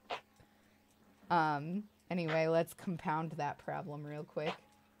 Anyway, let's compound that problem real quick.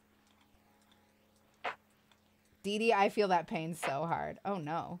 Dee Dee, I feel that pain so hard. Oh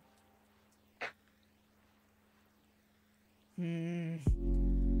no.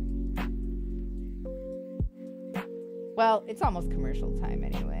 Well, it's almost commercial time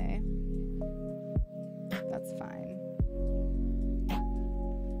anyway. That's fine.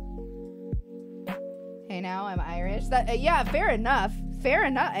 Hey, now I'm Irish. Yeah, fair enough. Fair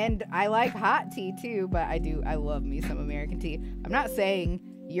enough. And I like hot tea too, but I love me some American tea. I'm not saying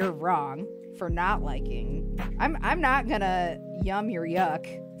you're wrong for not liking. I'm not gonna yum your yuck.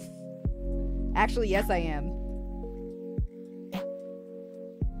 Actually, yes, I am.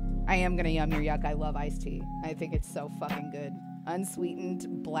 I am gonna yum your yuck. I love iced tea. I think it's so fucking good.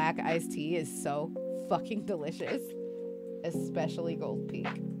 Unsweetened black iced tea is so fucking delicious. Especially Gold Peak.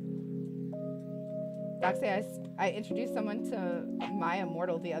 Doxy, I introduced someone to My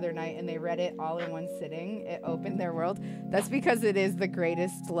Immortal the other night and they read it all in one sitting. It opened their world. That's because it is the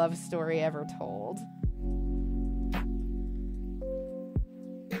greatest love story ever told.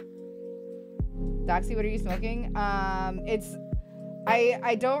 Doxy, what are you smoking? I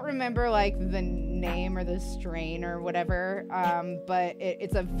don't remember like the name or the strain or whatever, but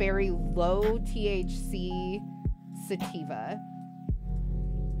it's a very low THC sativa.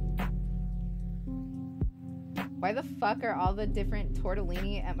 Why the fuck are all the different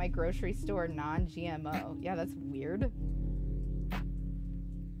tortellini at my grocery store non-GMO? Yeah, that's weird.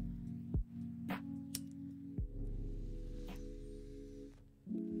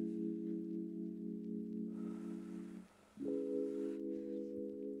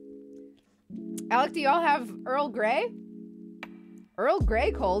 Alec, do y'all have Earl Grey? Earl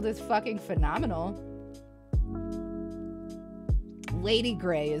Grey cold is fucking phenomenal. Lady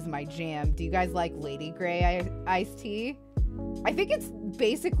Grey is my jam. Do you guys like Lady Grey iced tea? I think it's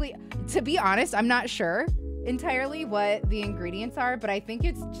basically, to be honest, I'm not sure entirely what the ingredients are, but I think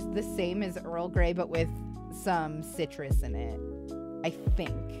it's just the same as Earl Grey, but with some citrus in it. I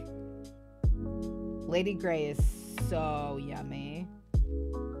think. Lady Grey is so yummy.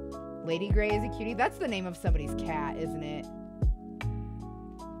 Lady Grey is a cutie. That's the name of somebody's cat, isn't it?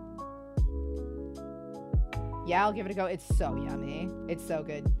 Yeah, I'll give it a go. It's so yummy. It's so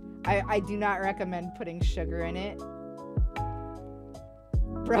good. I do not recommend putting sugar in it.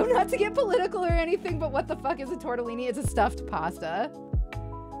 Bro, not to get political or anything, but what the fuck is a tortellini? It's a stuffed pasta.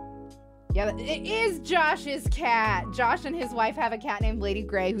 Yeah, it is Josh's cat. Josh and his wife have a cat named Lady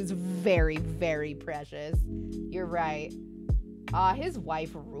Grey who's very, very precious. You're right. His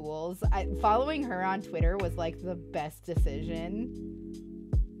wife rules. Following her on Twitter was like the best decision.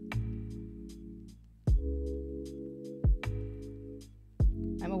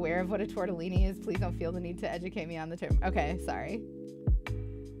 I'm aware of what a tortellini is. Please don't feel the need to educate me on the term. Okay, sorry.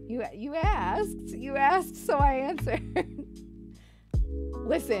 You asked, so I answered.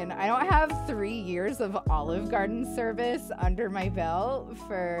 Listen, I don't have 3 years of Olive Garden service under my belt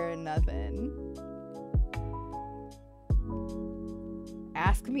for nothing.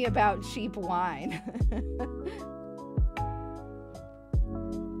 Ask me about cheap wine.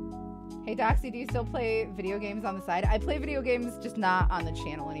 Hey Doxy, do you still play video games on the side? I play video games, just not on the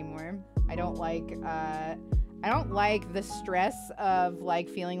channel anymore. I don't like the stress of like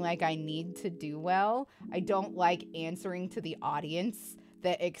feeling like I need to do well. I don't like answering to the audience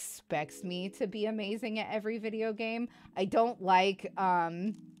that expects me to be amazing at every video game. I don't like,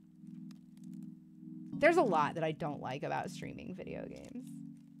 there's a lot that I don't like about streaming video games.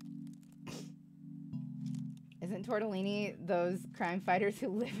 Isn't tortellini those crime fighters who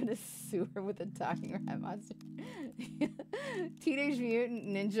live in a sewer with a talking rat monster? Teenage Mutant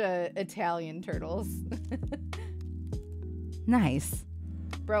Ninja Italian turtles. Nice.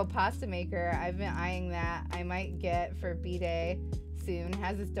 Bro, Pasta Maker, I've been eyeing that. I might get for B-Day soon.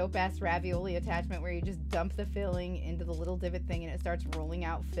 Has this dope-ass ravioli attachment where you just dump the filling into the little divot thing and it starts rolling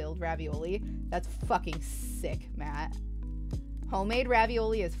out filled ravioli. That's fucking sick, Matt. Homemade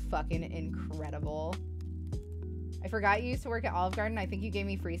ravioli is fucking incredible. I forgot you used to work at Olive Garden. I think you gave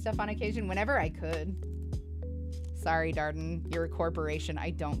me free stuff on occasion whenever I could. Sorry, Darden. You're a corporation. I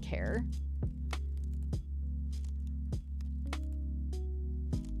don't care.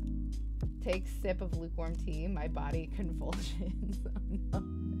 Take sip of lukewarm tea. My body convulsions. Oh,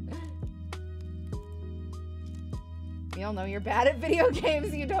 no. You all know you're bad at video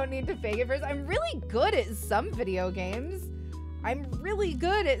games. You don't need to fake it first. I'm really good at some video games. I'm really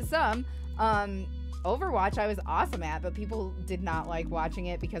good at some. Overwatch I was awesome at, but people did not like watching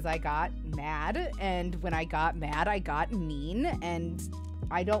it because I got mad. And when I got mad, I got mean. And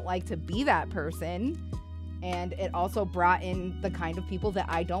I don't like to be that person. And it also brought in the kind of people that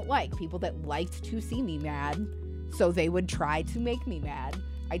I don't like. People that liked to see me mad. So they would try to make me mad.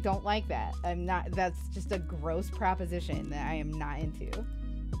 I don't like that. I'm not, that's just a gross proposition that I am not into.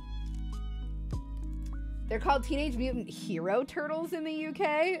 They're called Teenage Mutant Hero Turtles in the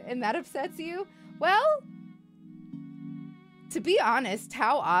UK, and that upsets you? Well, to be honest,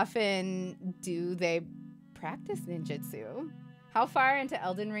 how often do they practice ninjutsu? How far into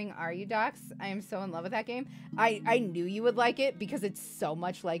Elden Ring are you, Docs? I am so in love with that game. I knew you would like it because it's so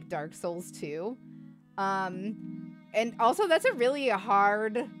much like Dark Souls 2. And also, that's a really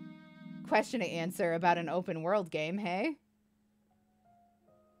hard question to answer about an open world game, hey?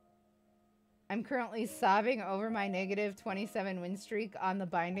 I'm currently sobbing over my negative 27 win streak on The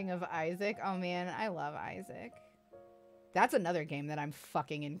Binding of Isaac. Oh man, I love Isaac. That's another game that I'm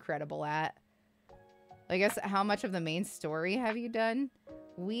fucking incredible at. I guess, how much of the main story have you done?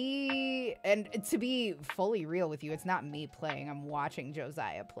 And to be fully real with you, it's not me playing. I'm watching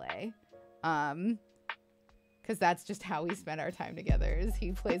Josiah play. Because that's just how we spend our time together, is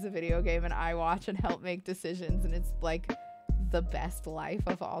he plays a video game and I watch and help make decisions, and it's like the best life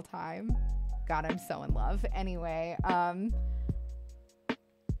of all time. God, I'm so in love. Anyway,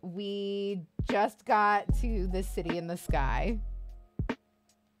 we just got to the City in the Sky.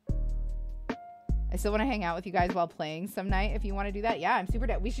 I still want to hang out with you guys while playing some night if you want to do that. Yeah, I'm super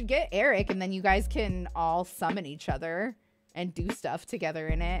down. We should get Eric, and then you guys can all summon each other and do stuff together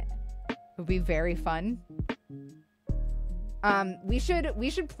in it. It would be very fun. We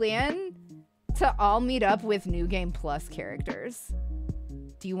should plan to all meet up with New Game Plus characters.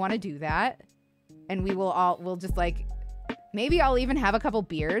 Do you want to do that? And we'll just like, maybe I'll even have a couple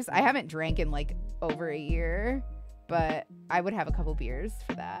beers. I haven't drank in like over a year, but I would have a couple beers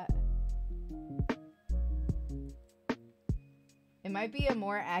for that. It might be a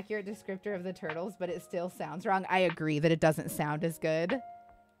more accurate descriptor of the turtles, but it still sounds wrong. I agree that it doesn't sound as good.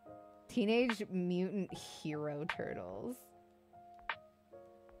 Teenage Mutant Hero Turtles.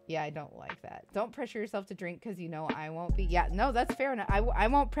 Yeah, I don't like that. Don't pressure yourself to drink because you know I won't be. Yeah, no, that's fair enough. I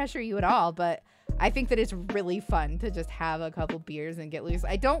won't pressure you at all, but I think that it's really fun to just have a couple beers and get loose.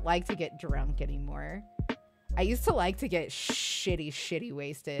 I don't like to get drunk anymore. I used to like to get shitty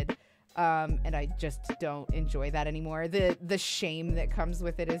wasted. And I just don't enjoy that anymore. The shame that comes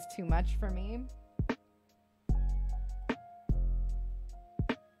with it is too much for me.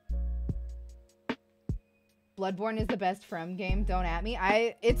 Bloodborne is the best From game. Don't at me.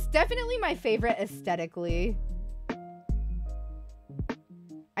 It's definitely my favorite aesthetically.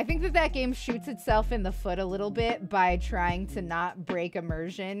 I think that game shoots itself in the foot a little bit by trying to not break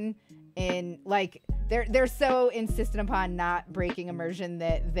immersion in, like, they're so insistent upon not breaking immersion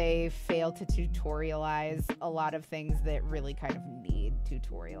that they fail to tutorialize a lot of things that really kind of need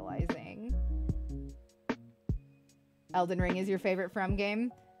tutorializing. Elden Ring is your favorite From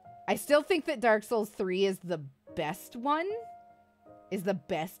game? I still think that Dark Souls 3 is the best one. Is the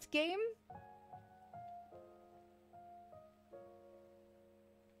best game.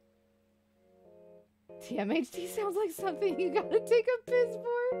 TMHD sounds like something you gotta take a piss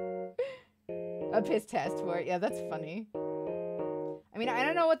for. A piss test for it. Yeah, that's funny. I mean, I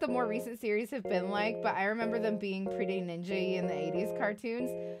don't know what the more recent series have been like, but I remember them being pretty ninja-y in the 80s cartoons.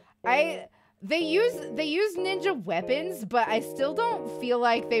 They use ninja weapons, but I still don't feel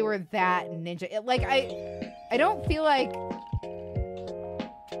like they were that ninja. I don't feel like...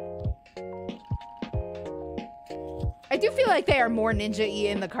 I do feel like they are more ninja-y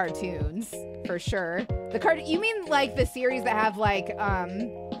in the cartoons, for sure. You mean like the series that have like,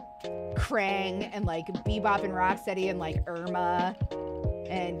 Krang and like Bebop and Rocksteady and like Irma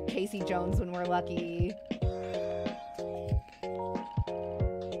and Casey Jones when we're lucky.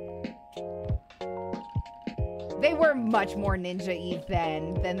 they were much more ninja-y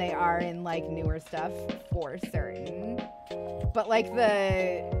then than they are in like newer stuff for certain. But like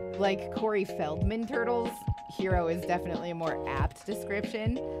the Corey Feldman Turtles hero is definitely a more apt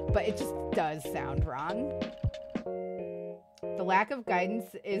description, but it just does sound wrong. The lack of guidance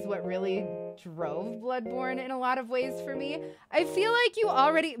is what really drove Bloodborne in a lot of ways for me. I feel like you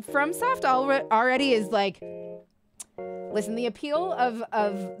already, FromSoft already is like, listen, the appeal of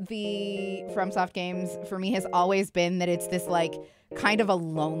the FromSoft games for me has always been that it's this like kind of a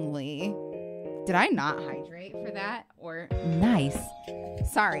lonely, did I not hydrate for that? Or nice.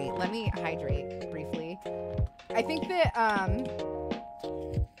 Sorry, let me hydrate briefly. I think that,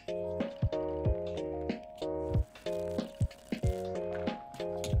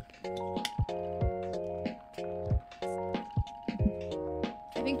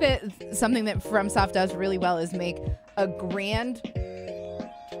 something that FromSoft does really well is make a grand,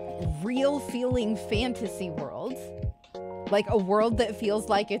 real feeling fantasy world. Like a world that feels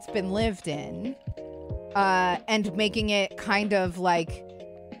like it's been lived in. And making it kind of like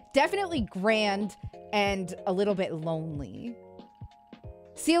definitely grand and a little bit lonely.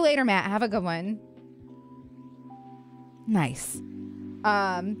 See you later, Matt. Have a good one. Nice.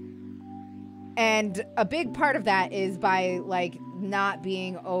 And a big part of that is by like not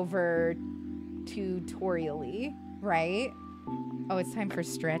being over tutorially, right? Oh, it's time for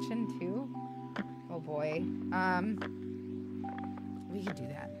stretching too. Oh boy. We could do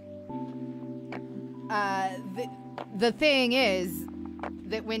that. The thing is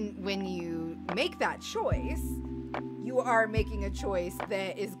that when you make that choice, you are making a choice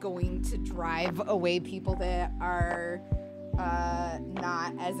that is going to drive away people that are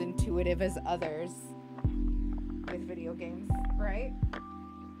not as intuitive as others with video games, right?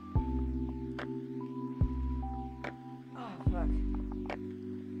 Oh, fuck.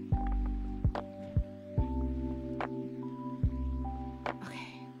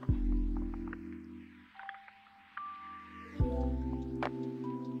 Okay.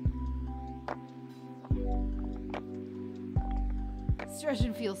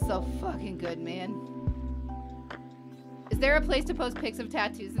 Stretching feels so fucking good, man. Is there a place to post pics of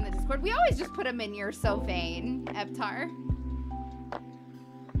tattoos in the Discord? We always just put them in You're So Vain, Eptar.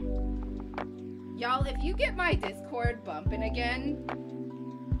 Y'all, if you get my Discord bumping again,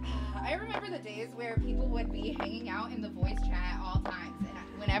 I remember the days where people would be hanging out in the voice chat at all times. And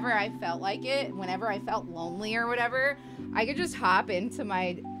whenever I felt like it, whenever I felt lonely or whatever, I could just hop into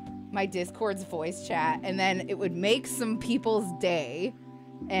my Discord's voice chat and then it would make some people's day.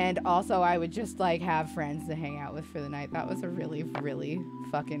 And also I would just like have friends to hang out with for the night. That was a really, really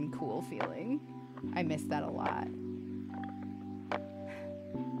fucking cool feeling. I miss that a lot.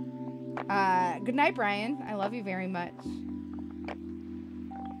 Good night, Brian. I love you very much.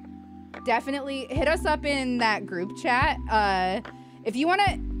 Definitely hit us up in that group chat. If you want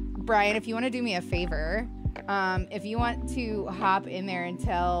to, Brian, if you want to do me a favor, if you want to hop in there and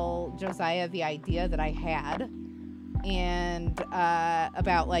tell Josiah the idea that I had and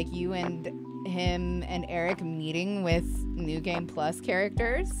about like you and him and Eric meeting with New Game Plus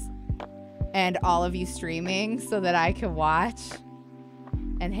characters and all of you streaming so that I could watch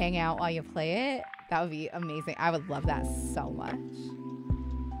and hang out while you play it, that would be amazing. I would love that so much.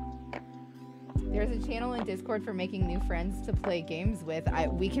 There's a channel in Discord for making new friends to play games with.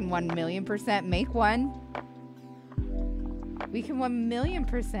 We can 1,000,000% make one. We can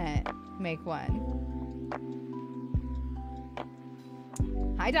 1,000,000% make one.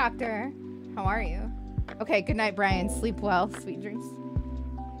 Hi, Doctor. How are you? Okay, good night, Brian. Sleep well. Sweet dreams.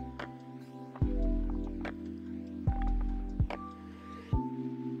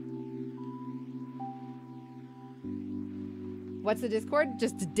 What's the Discord?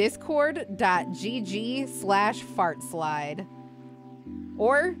 Just discord.gg/fartslide.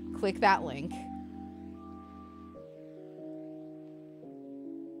 Or click that link.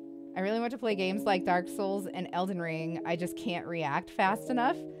 I really want to play games like Dark Souls and Elden Ring. I just can't react fast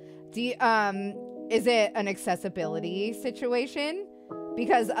enough. Is it an accessibility situation?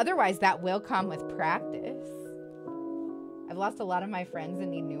 Because otherwise that will come with practice. I've lost a lot of my friends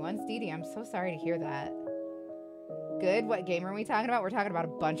and need new ones. Dee Dee, I'm so sorry to hear that. Good. What game are we talking about? We're talking about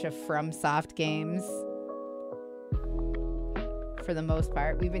a bunch of FromSoft games. For the most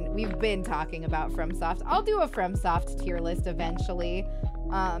part, we've been talking about FromSoft. I'll do a FromSoft tier list eventually,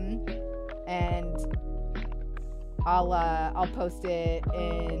 and I'll post it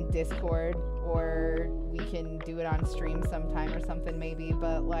in Discord, or we can do it on stream sometime or something maybe.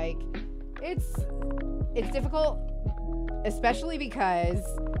 But like, it's difficult, especially because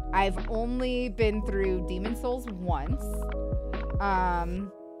I've only been through Demon's Souls once.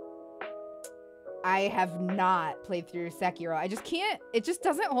 I have not played through Sekiro. I just can't, it just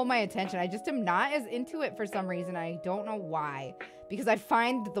doesn't hold my attention. I just am not as into it for some reason. I don't know why. Because I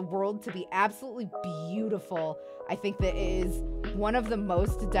find the world to be absolutely beautiful. I think that it is one of the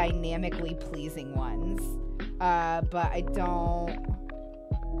most dynamically pleasing ones. But I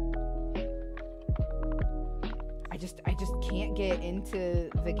just can't get into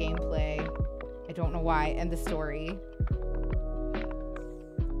the gameplay. I don't know why, and the story.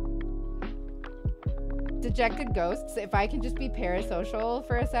 Dejected Ghosts, if I can just be parasocial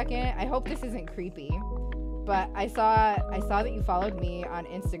for a second. I hope this isn't creepy, but I saw that you followed me on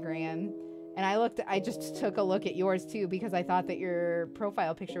Instagram, and I just took a look at yours too, because I thought that your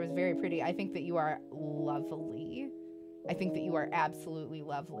profile picture was very pretty. I think that you are lovely. I think that you are absolutely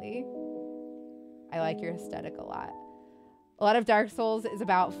lovely. I like your aesthetic a lot. A lot of Dark Souls is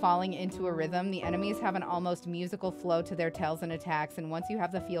about falling into a rhythm. The enemies have an almost musical flow to their tells and attacks, and once you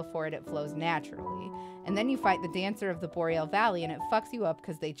have the feel for it, it flows naturally. And then you fight the Dancer of the Boreal Valley, and it fucks you up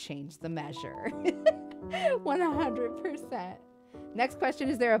because they changed the measure. 100%. Next question,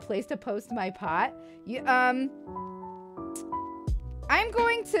 is there a place to post my pot? I'm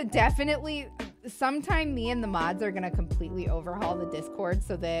going to definitely... Sometime me and the mods are going to completely overhaul the Discord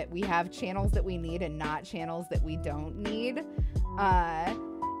so that we have channels that we need and not channels that we don't need.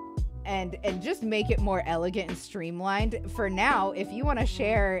 And just make it more elegant and streamlined. For now, if you want to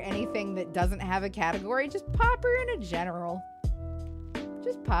share anything that doesn't have a category, just pop her in a general.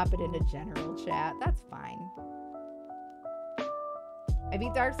 Just pop it in a general chat. That's fine. I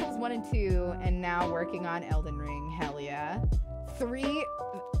beat Dark Souls 1 and 2 and now working on Elden Ring. Hell yeah. 3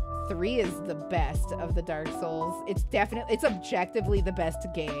 is the best of the Dark Souls. It's objectively the best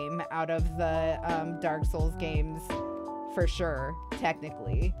game out of the Dark Souls games for sure,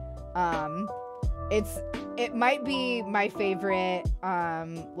 technically. It might be my favorite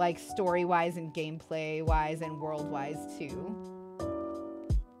like story-wise and gameplay-wise and world-wise too.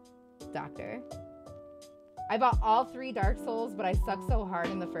 Doctor. I bought all 3 Dark Souls, but I suck so hard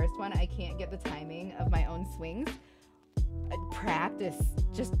in the first one I can't get the timing of my own swings. Practice,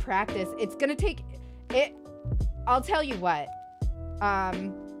 just practice. It's gonna take it. I'll tell you what,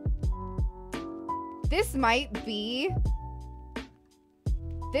 this might be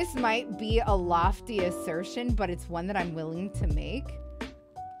a lofty assertion, but it's one that I'm willing to make.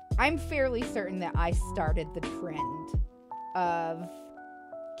 I'm fairly certain that I started the trend of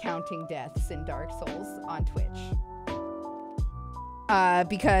counting deaths in Dark Souls on Twitch,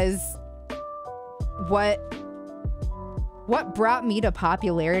 because what brought me to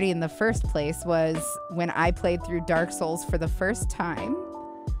popularity in the first place was when I played through Dark Souls for the first time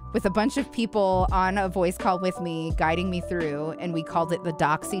with a bunch of people on a voice call with me, guiding me through, and we called it the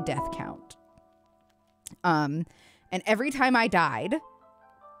Doxy Death Count. And every time I died,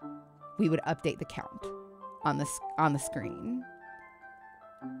 we would update the count on the screen.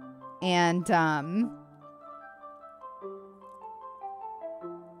 And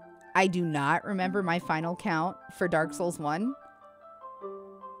I do not remember my final count for Dark Souls 1,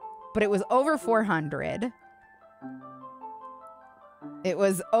 but it was over 400. It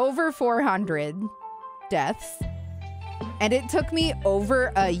was over 400 deaths, and it took me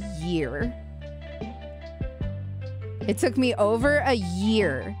over a year. It took me over a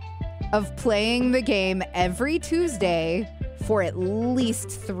year of playing the game every Tuesday for at least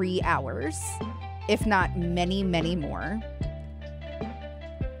 3 hours, if not many, many more.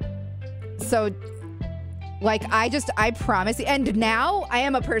 So, like, I promise you, and now I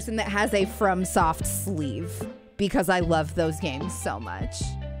am a person that has a FromSoft sleeve because I love those games so much.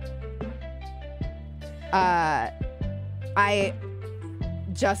 I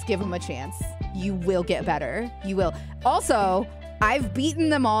just give them a chance. You will get better. You will. Also, I've beaten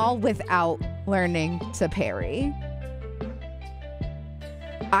them all without learning to parry.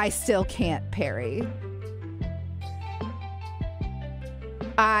 I still can't parry.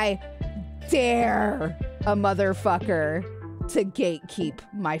 I dare a motherfucker to gatekeep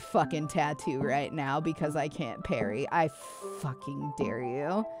my fucking tattoo right now because I can't parry. I fucking dare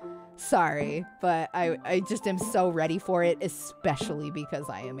you. Sorry, but I just am so ready for it, especially because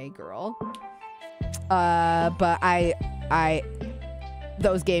I am a girl. But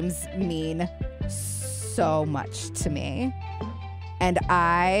those games mean so much to me. And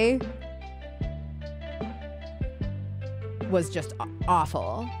I was just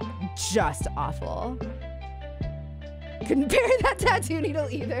awful. Just awful. Couldn't parry that tattoo needle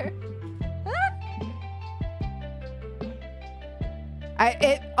either.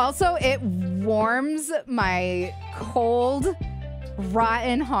 It warms my cold,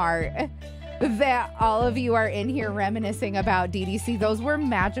 rotten heart that all of you are in here reminiscing about DDC. Those were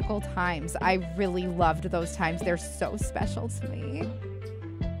magical times. I really loved those times. They're so special to me.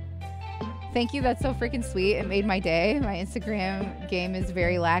 Thank you. That's so freaking sweet. It made my day. My Instagram game is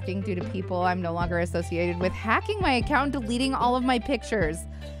very lacking due to people I'm no longer associated with hacking my account, deleting all of my pictures.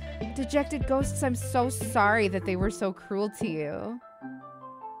 Dejected Ghosts, I'm so sorry that they were so cruel to you.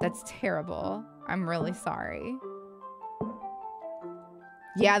 That's terrible. I'm really sorry.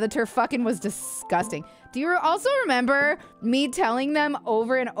 Yeah, the turfucking was disgusting. Do you also remember me telling them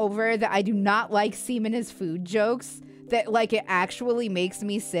over and over that I do not like semen as food jokes? That, like, it actually makes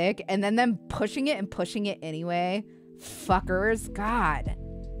me sick, and then them pushing it and pushing it anyway? Fuckers. God.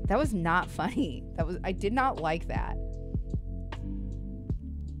 That was not funny. I did not like that.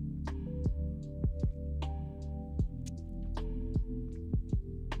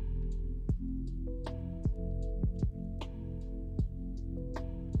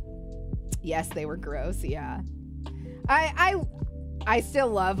 Yes, they were gross, yeah. I still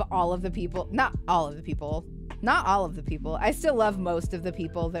love all of the people. Not all of the people. Not all of the people. I still love most of the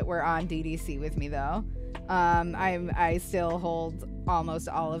people that were on DDC with me, though. I still hold almost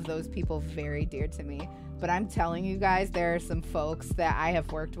all of those people very dear to me. But I'm telling you guys, there are some folks that I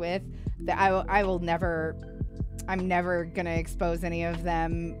have worked with that I will never... I'm never gonna expose any of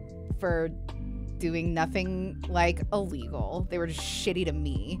them for doing nothing, like, illegal. They were just shitty to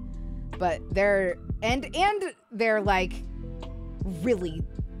me. But they're... And they're, like, really...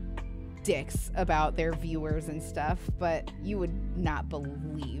 dicks about their viewers and stuff, but you would not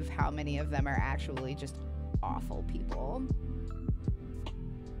believe how many of them are actually just awful people.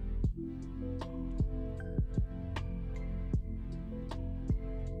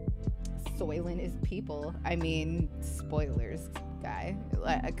 Soylent is people. I mean, spoilers, guy.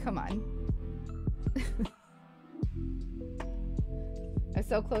 Come on. I'm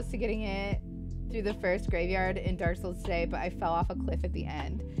so close to getting it through the first graveyard in Dark Souls today, but I fell off a cliff at the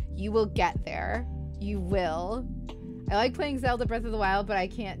end. You will get there. You will. I like playing Zelda Breath of the Wild, but I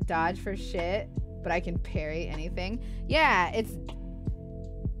can't dodge for shit, but I can parry anything. Yeah, it's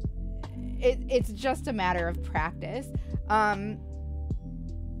just a matter of practice.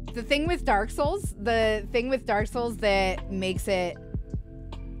 The thing with Dark Souls that makes it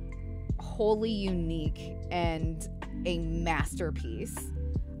wholly unique and a masterpiece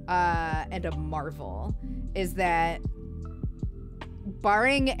and a marvel is that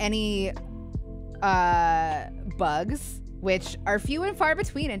barring any bugs, which are few and far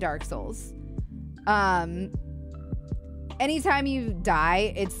between in Dark Souls, anytime you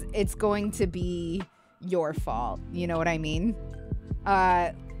die, it's going to be your fault. You know what I mean?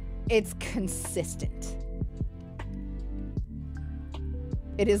 It's consistent.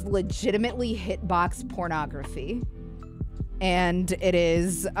 It is legitimately hitbox pornography. And it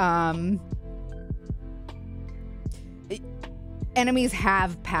is, enemies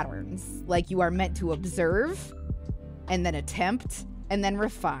have patterns. Like, you are meant to observe, and then attempt, and then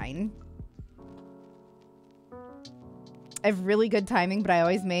refine. I have really good timing, but I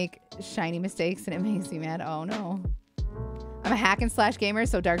always make shiny mistakes, and it makes me mad. Oh, no. I'm a hack and slash gamer,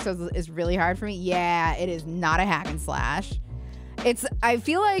 so Dark Souls is really hard for me. Yeah, it is not a hack and slash. I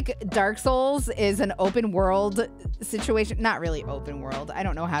feel like Dark Souls is an open world situation. Not really open world. I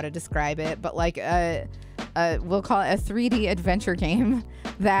don't know how to describe it, but like we'll call it a 3D adventure game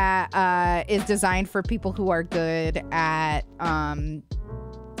that is designed for people who are good at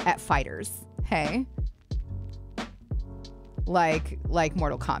fighters. Hey, like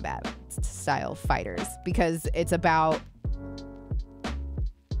Mortal Kombat style fighters, because it's about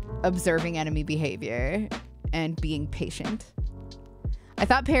observing enemy behavior and being patient. I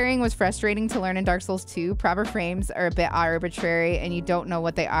thought parrying was frustrating to learn in Dark Souls 2. Proper frames are a bit arbitrary and you don't know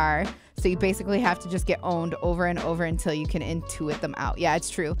what they are. So you basically have to just get owned over and over until you can intuit them out. Yeah, it's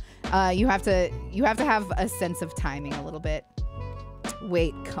true. You have to have a sense of timing a little bit.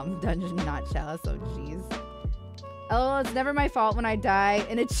 Wait, come dungeon, not chalice. Oh, jeez. Oh, it's never my fault when I die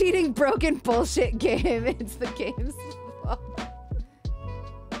in a cheating, broken bullshit game. It's the game's fault.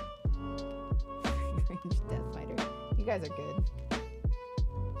 Range Death Fighter. You guys are good.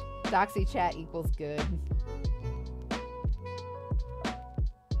 Doxy chat equals good.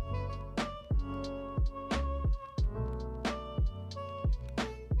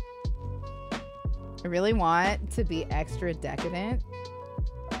 I really want to be extra decadent.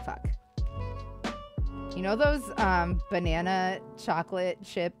 Fuck. You know those banana chocolate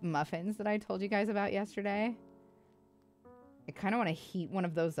chip muffins that I told you guys about yesterday? I kind of want to heat one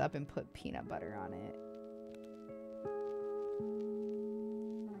of those up and put peanut butter on it.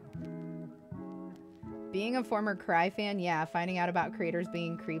 Being a former Cry fan, yeah, finding out about creators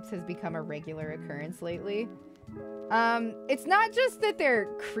being creeps has become a regular occurrence lately. It's not just that they're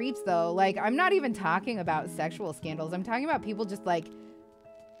creeps, though. Like, I'm not even talking about sexual scandals. I'm talking about people just, like...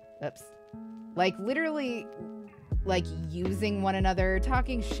 Oops. Like, literally, like, using one another,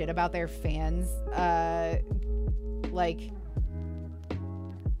 talking shit about their fans, like,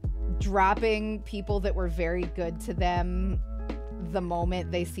 dropping people that were very good to them the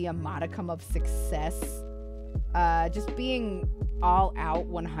moment they see a modicum of success. Just being all out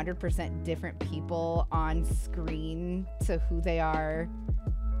 100% different people on screen to who they are.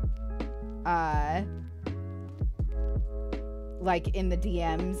 Like in the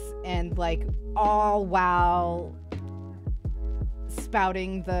DMs, and like all while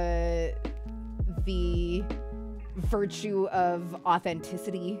spouting the virtue of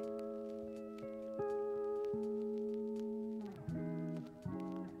authenticity.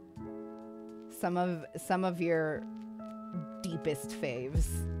 Some of your deepest faves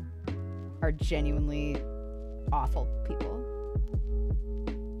are genuinely awful people.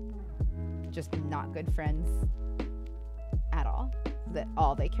 Just not good friends at all. That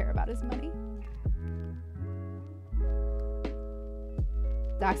all they care about is money.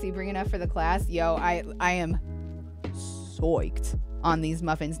 Doxy, bring enough for the class? Yo, I am psyched on these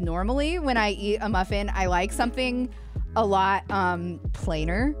muffins. Normally, when I eat a muffin, I like something a lot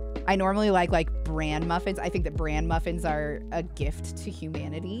plainer. I normally like bran muffins. I think that bran muffins are a gift to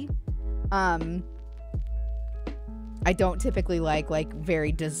humanity. I don't typically like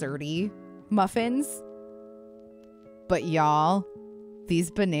very desserty muffins. But y'all, these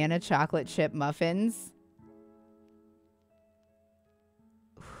banana chocolate chip muffins,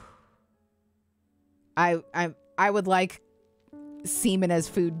 I would like semen as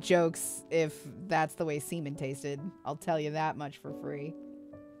food jokes if that's the way semen tasted. I'll tell you that much for free.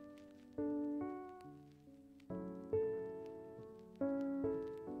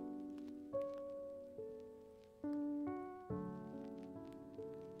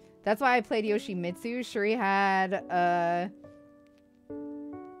 That's why I played Yoshimitsu. Shuri had 4-0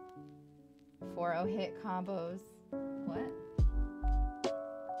 hit combos. What?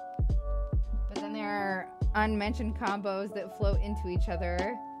 But then there are unmentioned combos that flow into each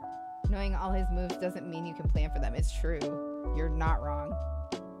other. Knowing all his moves doesn't mean you can plan for them. It's true. You're not wrong.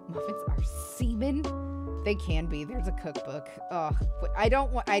 Muffins are semen? They can be. There's a cookbook. Ugh. But I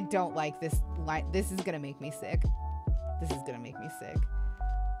don't like this line. This is gonna make me sick. This is gonna make me sick.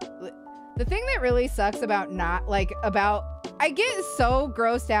 The thing that really sucks about I get so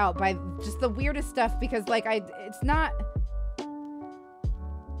grossed out by just the weirdest stuff because it's not,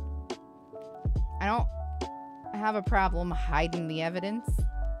 I don't have a problem hiding the evidence.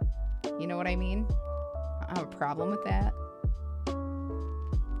 You know what I mean? I don't have a problem with that.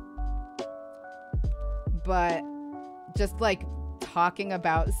 But just like talking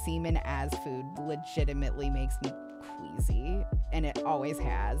about semen as food legitimately makes me queasy, and it always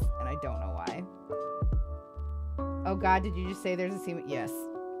has, and I don't know why. Oh god, did you just say there's a semen? Yes.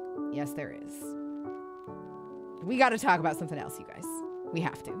 Yes, there is. We gotta talk about something else, you guys. We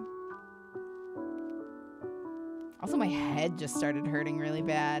have to. Also, my head just started hurting really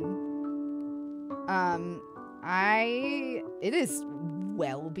bad. It is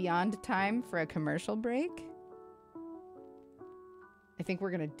well beyond time for a commercial break. I think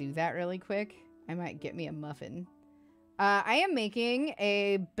we're gonna do that really quick. I might get me a muffin. I am making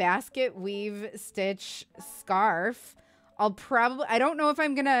a basket weave stitch scarf. I don't know if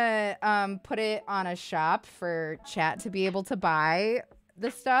I'm gonna put it on a shop for chat to be able to buy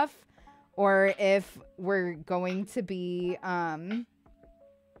the stuff, or if we're going to be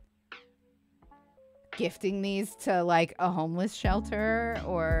gifting these to like a homeless shelter,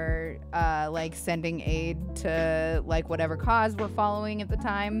 or like sending aid to like whatever cause we're following at the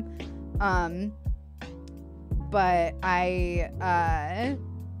time. But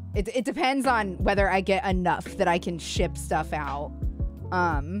it depends on whether I get enough that I can ship stuff out.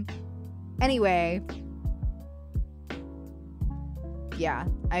 Anyway, yeah,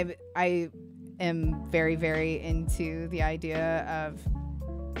 I am very, very into the idea of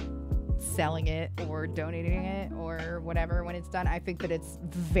selling it or donating it or whatever when it's done. I think that it's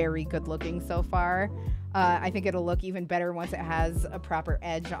very good looking so far. I think it'll look even better once it has a proper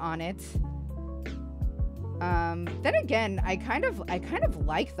edge on it. Then again, I kind of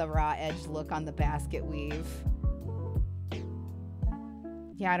like the raw edge look on the basket weave.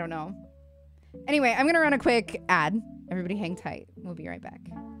 Yeah, I don't know. Anyway, I'm gonna run a quick ad. Everybody hang tight. We'll be right back.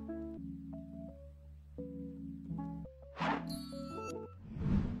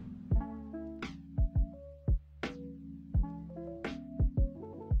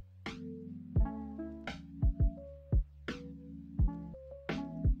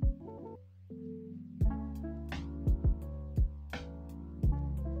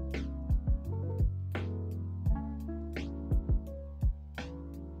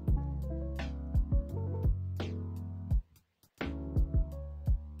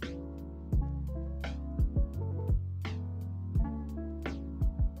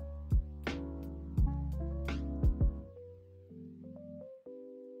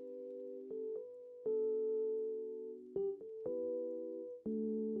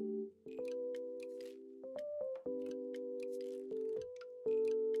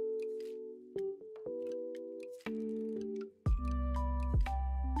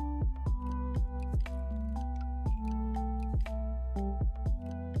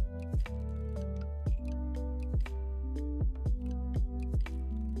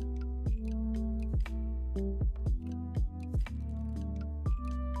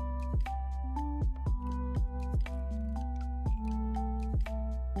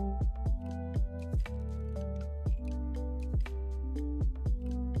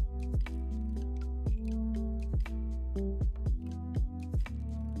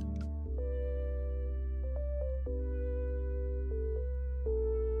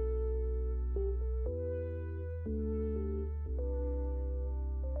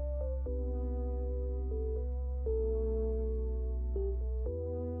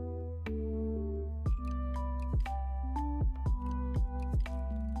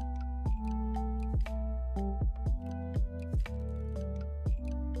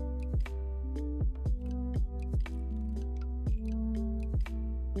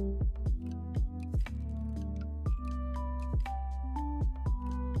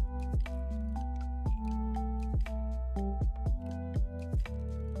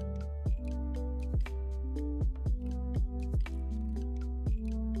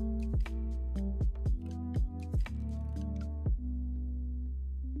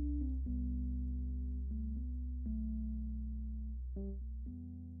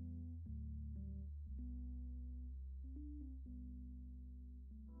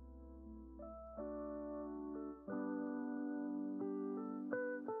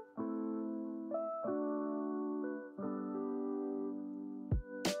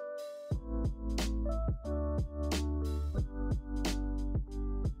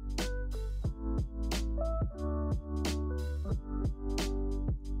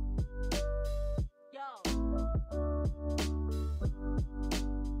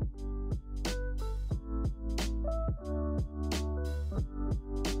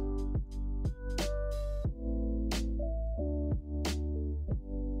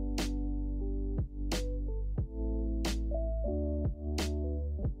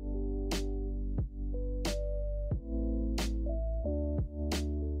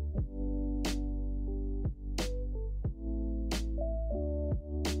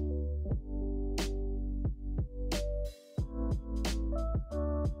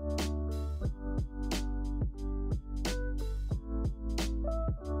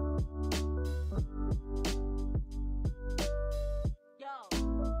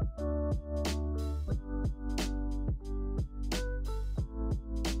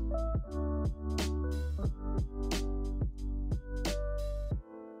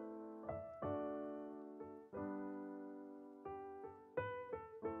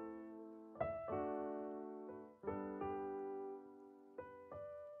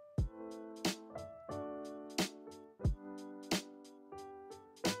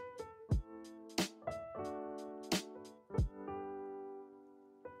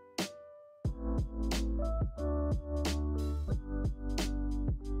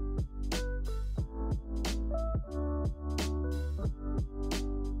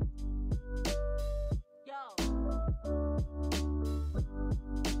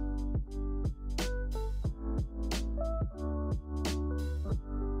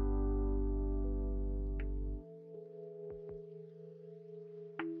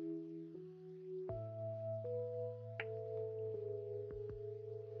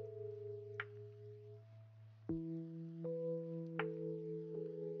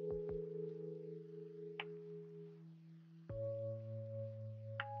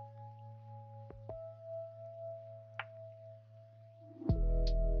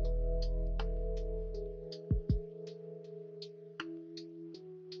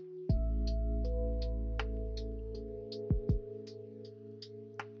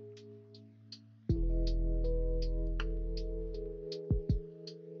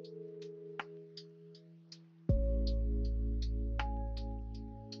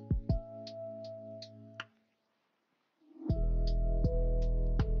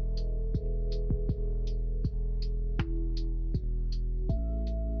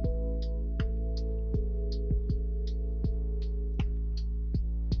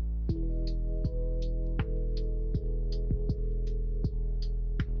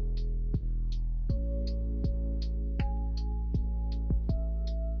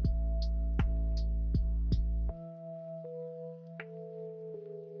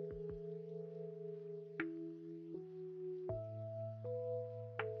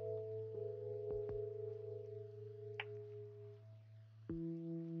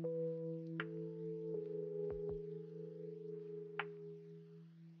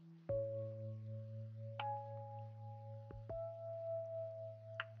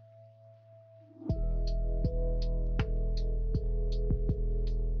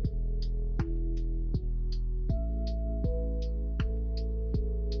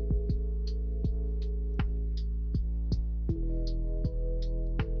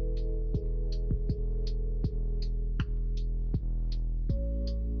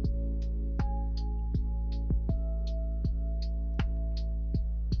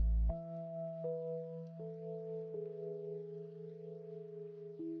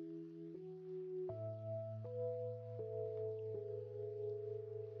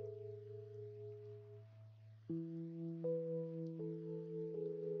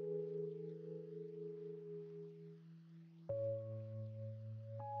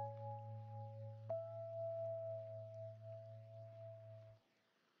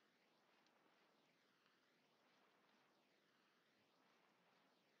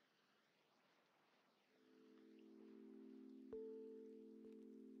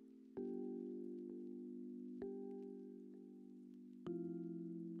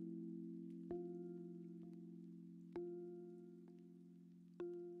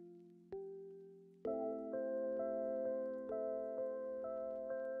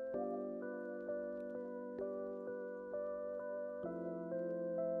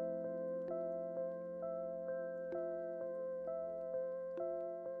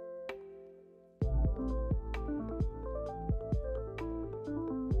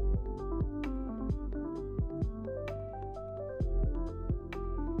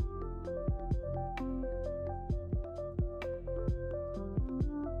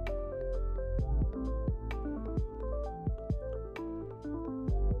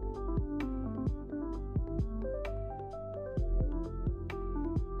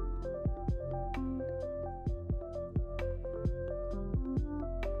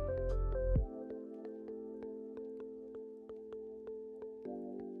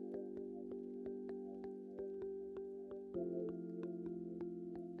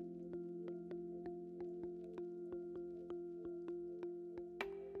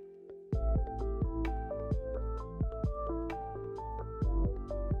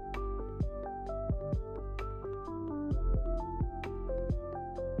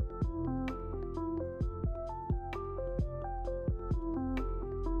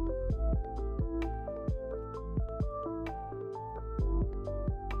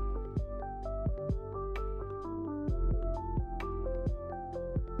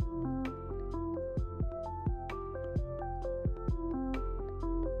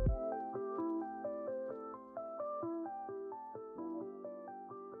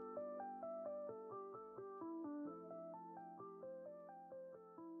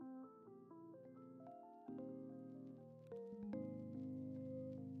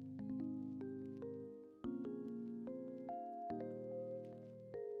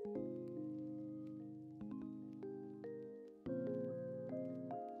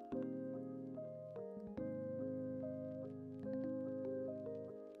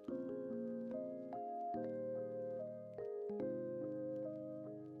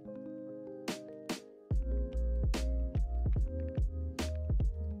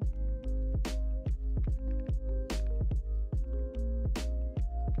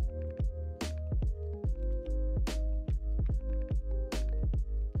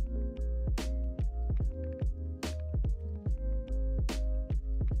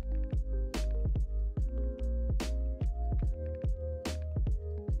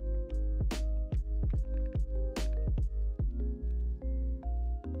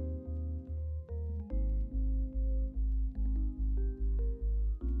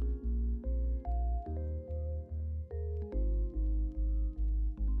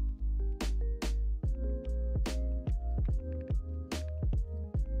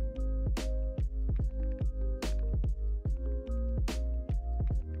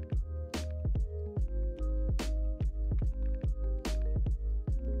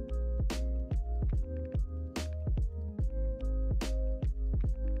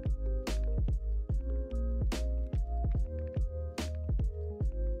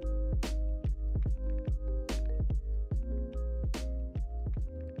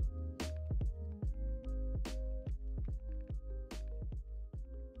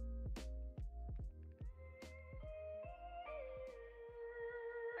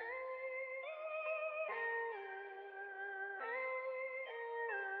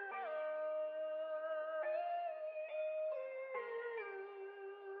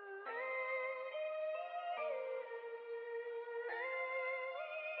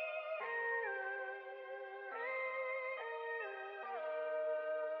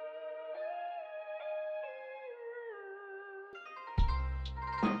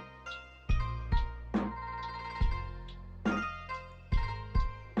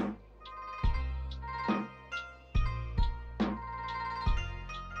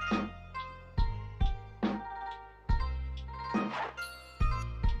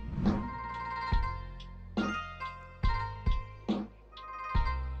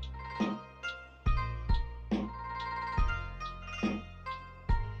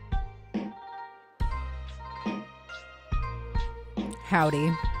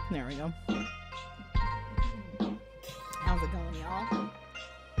 Howdy. There we go. How's it going, y'all?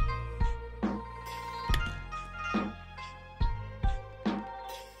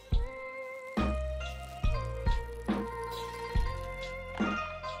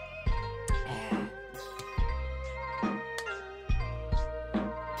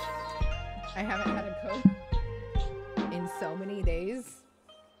 I haven't had a Coke in so many days.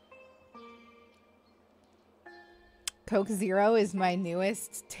 Coke Zero is my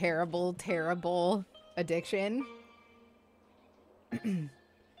newest terrible, terrible addiction.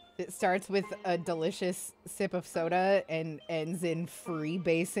 It starts with a delicious sip of soda and ends in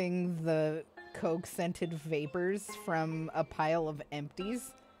freebasing the Coke-scented vapors from a pile of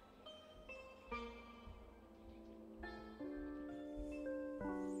empties.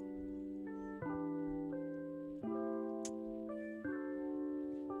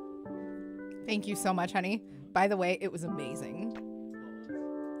 Thank you so much, honey. By the way, it was amazing.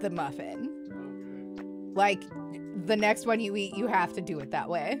 The muffin. Like, the next one you eat, you have to do it that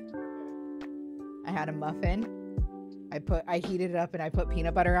way. I had a muffin. I heated it up and I put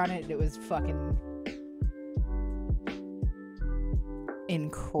peanut butter on it. And it was fucking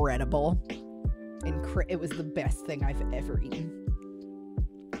incredible. It was the best thing I've ever eaten.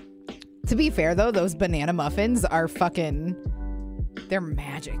 To be fair, though, those banana muffins are fucking... They're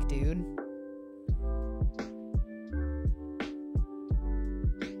magic, dude.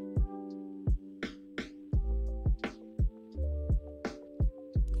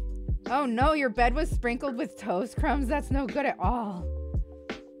 Oh no, your bed was sprinkled with toast crumbs? That's no good at all.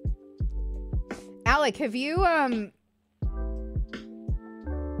 Alec, have you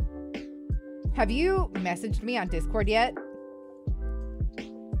messaged me on Discord yet?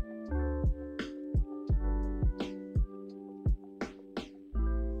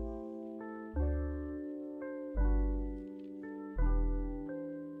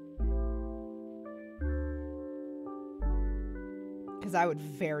 I would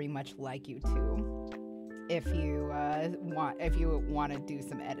very much like you to, if you want to do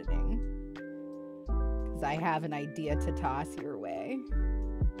some editing, because I have an idea to toss your way.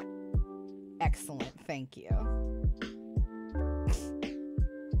 Excellent, thank you.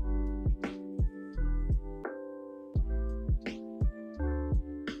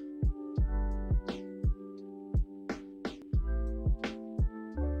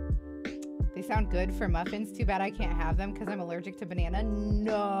 Sound good for muffins. Too bad I can't have them because I'm allergic to banana.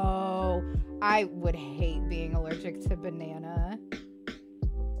 No, I would hate being allergic to banana.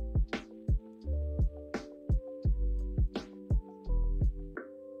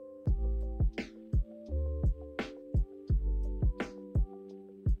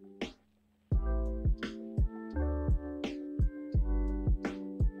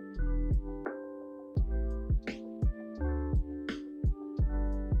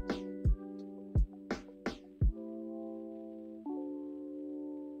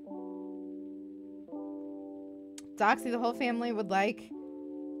 Doxy, the whole family would like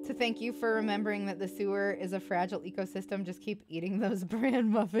to thank you for remembering that the sewer is a fragile ecosystem. Just keep eating those bran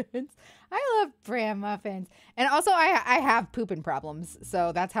muffins. I love bran muffins. And also I have pooping problems.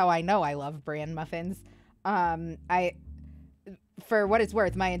 So that's how I know I love bran muffins. For what it's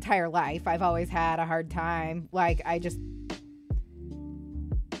worth, my entire life, I've always had a hard time. Like, I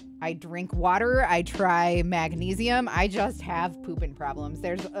drink water. I try magnesium. I just have pooping problems.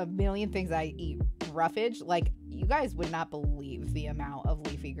 There's a million things I eat. Roughage, like, you guys would not believe the amount of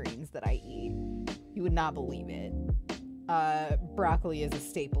leafy greens that I eat. You would not believe it. Broccoli is a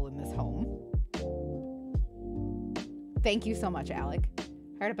staple in this home. Thank you so much, Alec. I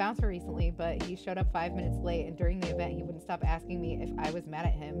heard a bouncer recently, but he showed up 5 minutes late, and during the event, he wouldn't stop asking me if I was mad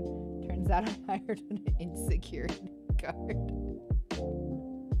at him. Turns out I hired an insecurity guard.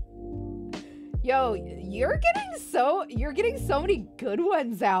 Yo, you're getting so many good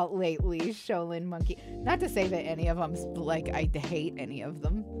ones out lately, Sholin Monkey. Not to say that any of them, like, I hate any of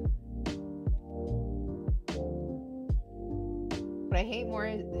them. What I hate more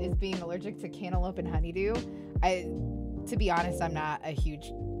is being allergic to cantaloupe and honeydew. To be honest, I'm not a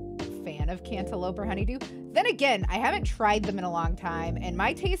huge fan of cantaloupe or honeydew. Then again, I haven't tried them in a long time, and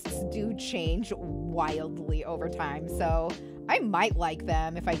my tastes do change wildly over time, so I might like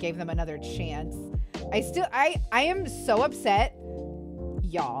them if I gave them another chance. I am so upset,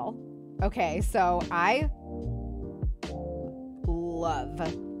 y'all. Okay, so I love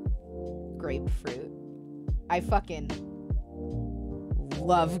grapefruit. I fucking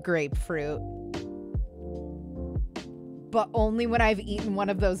love grapefruit. But only when I've eaten one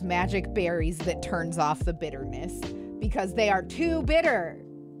of those magic berries that turns off the bitterness, because they are too bitter.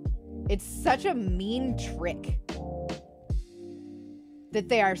 It's such a mean trick. that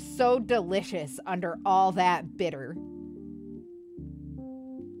they are so delicious under all that bitter.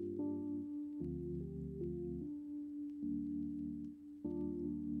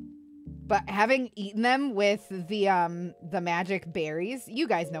 But having eaten them with the magic berries, you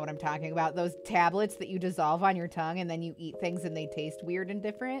guys know what I'm talking about. Those tablets that you dissolve on your tongue and then you eat things and they taste weird and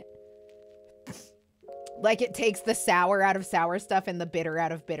different. Like it takes the sour out of sour stuff and the bitter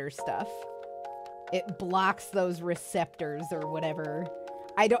out of bitter stuff. It blocks those receptors or whatever.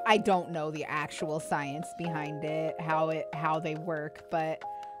 I don't know the actual science behind it, how they work, but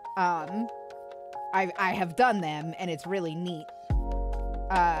I have done them and it's really neat.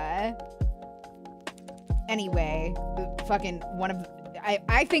 Anyway, fucking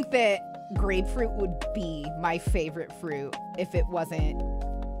I think that grapefruit would be my favorite fruit if it wasn't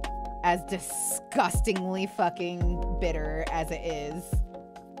as disgustingly fucking bitter as it is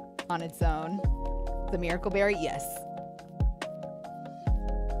on its own. The miracle berry, yes.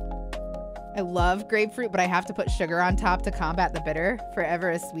 I love grapefruit, but I have to put sugar on top to combat the bitter.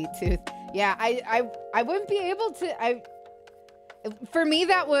 Forever a sweet tooth. Yeah, I wouldn't be able to. For me,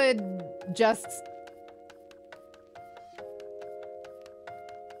 that would just.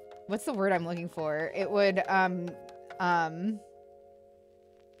 What's the word I'm looking for? It would oh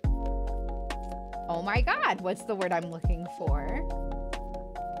my god, what's the word I'm looking for?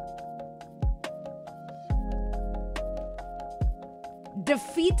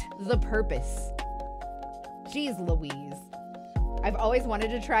 Defeat the purpose. Jeez Louise. I've always wanted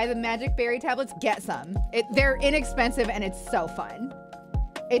to try the magic berry tablets. Get some. They're inexpensive and it's so fun.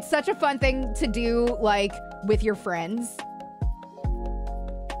 It's such a fun thing to do, like, with your friends.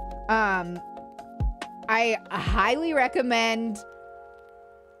 I highly recommend.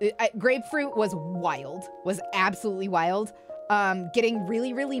 Grapefruit was wild. Was absolutely wild. Getting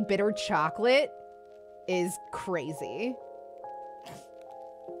really, really bitter chocolate is crazy.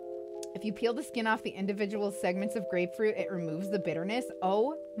 If you peel the skin off the individual segments of grapefruit, it removes the bitterness.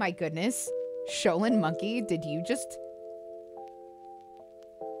 Oh my goodness. Sholin Monkey, did you just...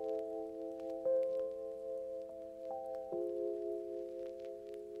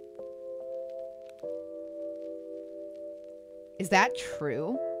 Is that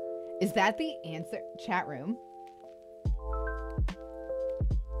true? Is that the answer? Chat room.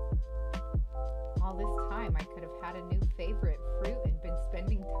 All this time, I could have had a new favorite fruit and been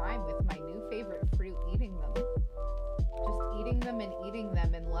spending time with my new favorite fruit, eating them. Just eating them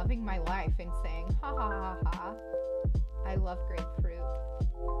and loving my life and saying, ha ha ha ha. I love grapefruit.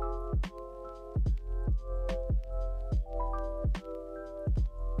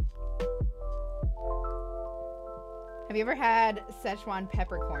 Have you ever had Szechuan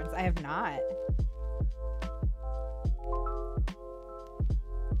peppercorns? I have not.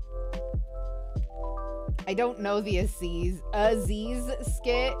 I don't know the Aziz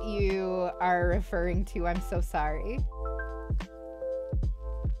skit you are referring to. I'm so sorry.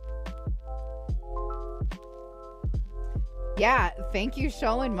 Yeah, thank you,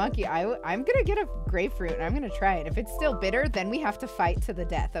 Sholin Monkey. I'm gonna get a grapefruit and I'm gonna try it. If it's still bitter, then we have to fight to the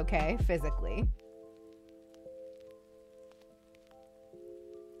death, okay? Physically.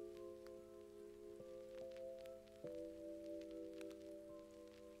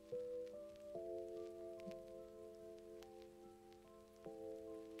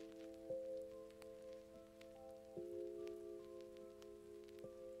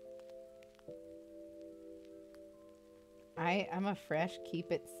 I'm a fresh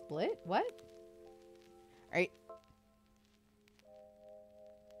keep it split. What?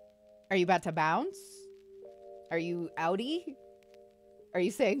 Are you about to bounce? Are you outie? Are you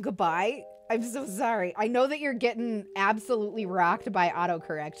saying goodbye? I'm so sorry. I know that you're getting absolutely rocked by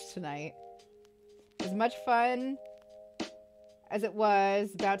autocorrect tonight. As much fun as it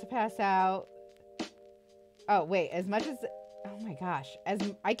was, about to pass out. Oh, wait. As much as... Oh my gosh.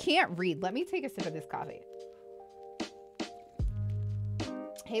 I can't read. Let me take a sip of this coffee.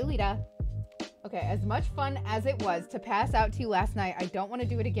 Hey, Lita. Okay, as much fun as it was to pass out to you last night, I don't want to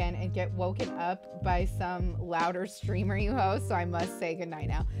do it again and get woken up by some louder streamer you host, so I must say goodnight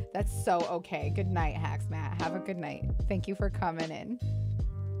now. That's so okay. Good night, Hacks Matt. Have a good night. Thank you for coming in.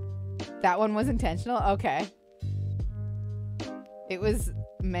 That one was intentional? Okay. It was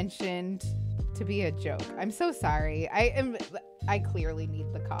mentioned to be a joke. I'm so sorry. I clearly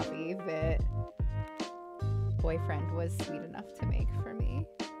need the coffee that boyfriend was sweet enough to make for me.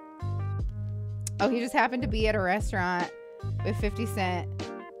 Oh, he just happened to be at a restaurant with 50 Cent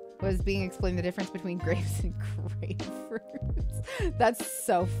was being explained the difference between grapes and grapefruits. That's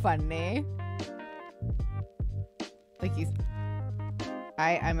so funny. Like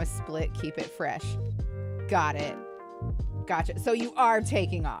I'm a split, keep it fresh. Got it. Gotcha. So you are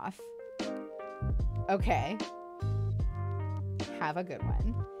taking off. Okay. Have a good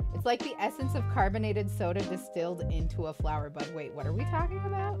one. It's like the essence of carbonated soda distilled into a flower bud. Wait, what are we talking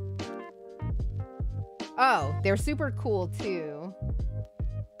about? Oh, they're super cool too.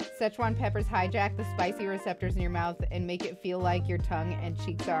 Szechuan peppers hijack the spicy receptors in your mouth and make it feel like your tongue and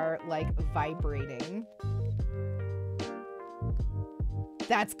cheeks are like vibrating.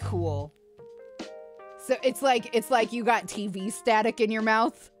 That's cool. So it's like you got TV static in your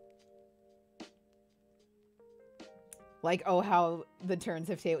mouth. Like, oh, how the turns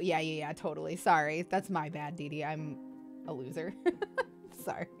have tabled. Yeah, totally. Sorry. That's my bad, Dee Dee. I'm a loser.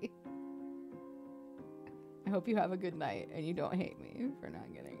 Sorry. I hope you have a good night and you don't hate me for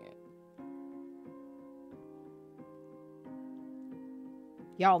not getting it.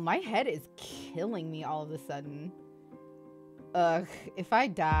 Y'all, my head is killing me all of a sudden. Ugh, if I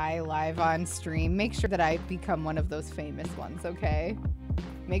die live on stream, make sure that I become one of those famous ones, okay?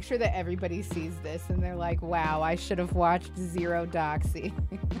 Make sure that everybody sees this and they're like, wow, I should have watched Zero Doxy.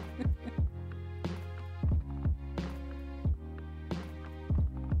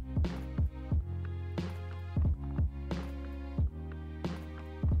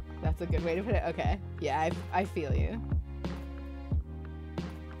 That's a good way to put it. Okay. Yeah, I feel you.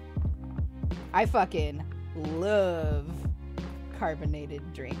 I fucking love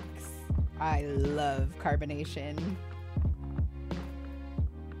carbonated drinks. I love carbonation.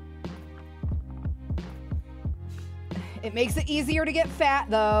 It makes it easier to get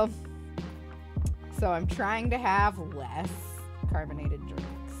fat though. So I'm trying to have less carbonated drinks.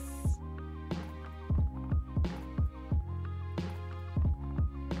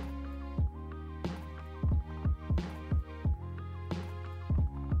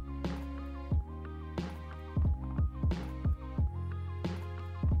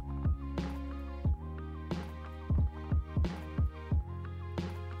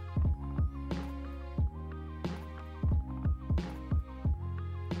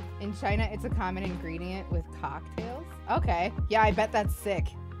 In China, it's a common ingredient with cocktails. Okay. Yeah, I bet that's sick.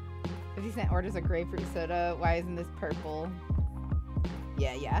 50-cent orders a grapefruit soda. Why isn't this purple?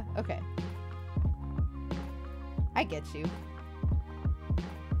 Yeah. Okay. I get you.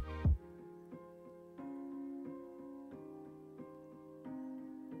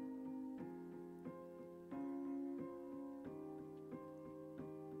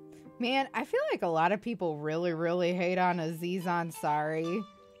 Man, I feel like a lot of people really, really hate on Aziz Ansari.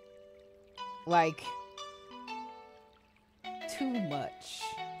 Like, too much.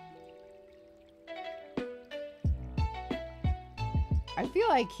 I feel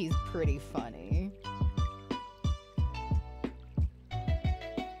like he's pretty funny.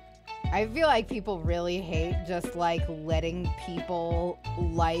 I feel like people really hate just like letting people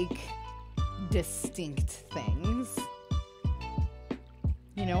like distinct things.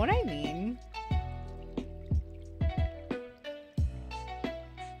 You know what I mean?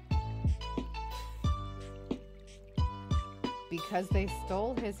 Because they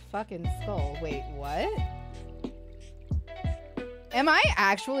stole his fucking skull. Wait, what? Am I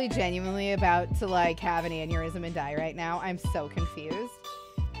actually genuinely about to like have an aneurysm and die right now? I'm so confused.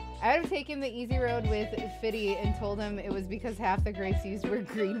 I would have taken the easy road with Fiddy and told him it was because half the grapes used were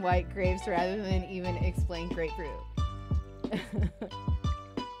green white grapes rather than even explain grapefruit.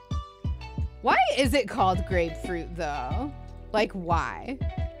 Why is it called grapefruit though? Like why?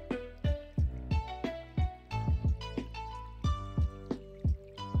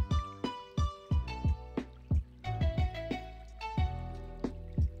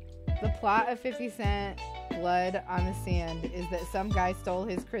 The plot of 50 Cent Blood on the Sand is that some guy stole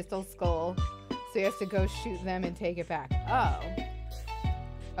his crystal skull, so he has to go shoot them and take it back. Oh.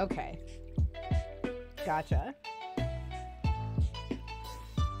 Okay. Gotcha.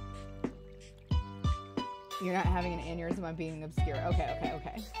 You're not having an aneurysm, I'm being obscure.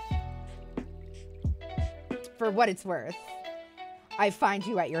 Okay. For what it's worth, I find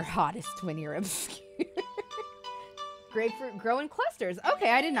you at your hottest when you're obscure. Grapefruit grow in clusters. Okay,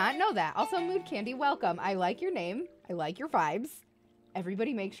 I did not know that. Also, Mood Candy, welcome. I like your name. I like your vibes.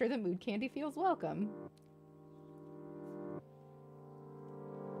 Everybody make sure that Mood Candy feels welcome.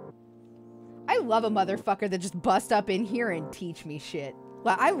 I love a motherfucker that just bust up in here and teach me shit.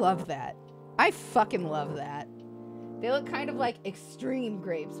 Well, I love that. I fucking love that. They look kind of like extreme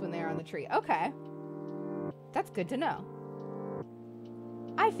grapes when they're on the tree. Okay. That's good to know.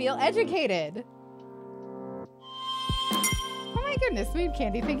 I feel educated. Oh my goodness, Mood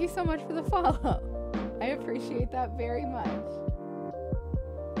Candy, thank you so much for the follow. I appreciate that very much.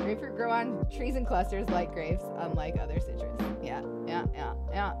 Grapefruit grow on trees and clusters like grapes, unlike other citrus. Yeah.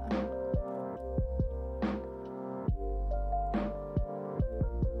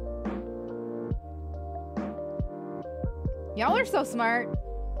 Y'all are so smart.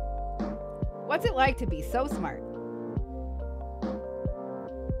 What's it like to be so smart?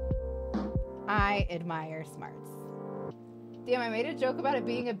 I admire smarts. Damn, I made a joke about it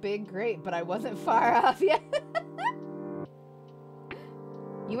being a big grape, but I wasn't far off yet.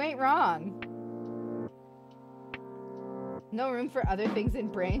 You ain't wrong. No room for other things in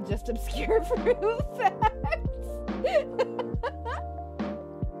brain, just obscure fruit facts.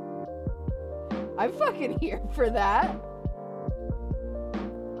 I'm fucking here for that.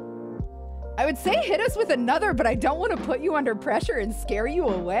 I would say hit us with another, but I don't want to put you under pressure and scare you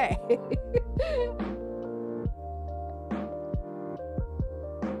away.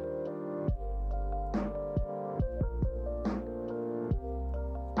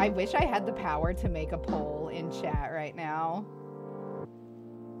 I wish I had the power to make a poll in chat right now.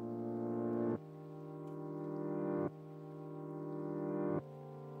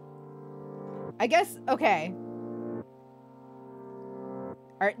 I guess, okay.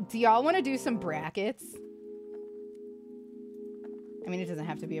 Do y'all want to do some brackets? I mean, it doesn't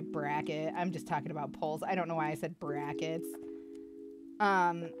have to be a bracket. I'm just talking about polls. I don't know why I said brackets.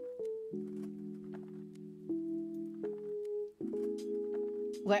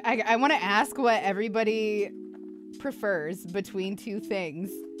 Like, I want to ask what everybody prefers between two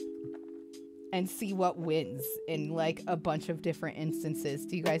things and see what wins in, like, a bunch of different instances.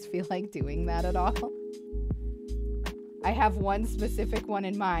 Do you guys feel like doing that at all? I have one specific one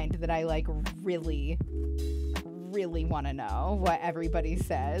in mind that I, like, really, really want to know what everybody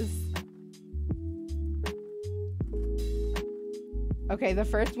says. Okay, the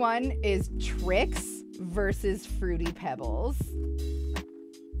first one is Trix versus Fruity Pebbles.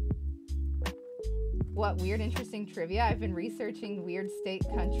 What weird, interesting trivia. I've been researching weird state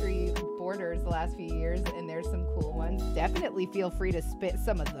country borders the last few years, and there's some cool ones. Definitely feel free to spit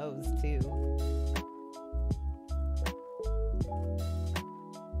some of those, too.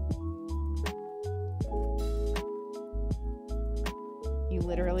 You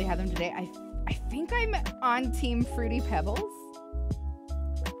literally had them today. I think I'm on Team Fruity Pebbles.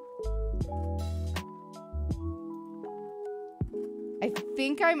 I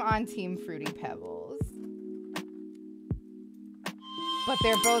think I'm on Team Fruity Pebbles. But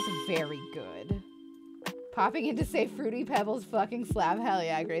they're both very good. Popping in to say Fruity Pebbles fucking slap. Hell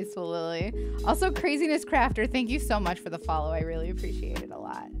yeah, Graceful Lily. Also, Craziness Crafter, thank you so much for the follow. I really appreciate it a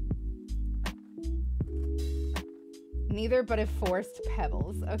lot. Neither, but if forced,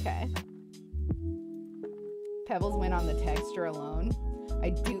 Pebbles. Okay. Pebbles win on the texture alone.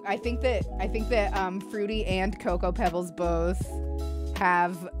 I think that Fruity and Cocoa Pebbles both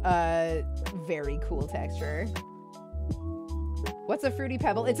have a very cool texture. What's a Fruity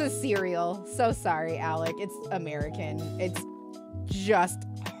Pebble? It's a cereal. So sorry, Alec. It's American. It's just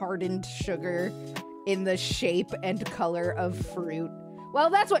hardened sugar in the shape and color of fruit. Well,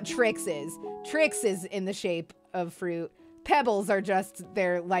 that's what Trix is. Trix is in the shape of fruit. Pebbles are just,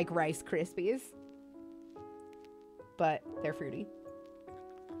 they're like Rice Krispies. But they're fruity.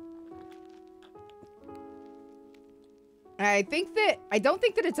 I don't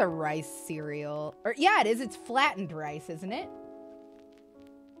think that it's a rice cereal. Or yeah, it is. It's flattened rice, isn't it?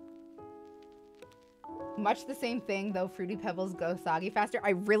 Much the same thing, though Fruity Pebbles go soggy faster.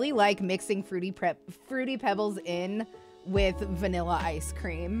 I really like mixing Fruity Pebbles in with vanilla ice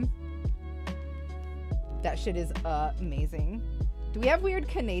cream. That shit is amazing. Do we have weird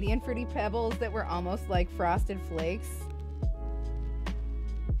Canadian Fruity Pebbles that were almost like Frosted Flakes?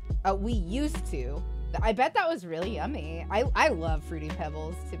 We used to. I bet that was really yummy. I love Fruity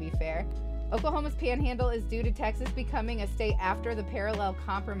Pebbles, to be fair. Oklahoma's panhandle is due to Texas becoming a state after the parallel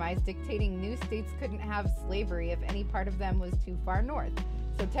compromise dictating new states couldn't have slavery if any part of them was too far north.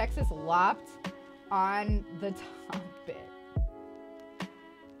 So Texas lopped on the top bit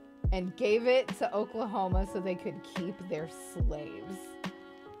and gave it to Oklahoma so they could keep their slaves.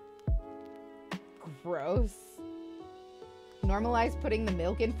 Gross. Normalize putting the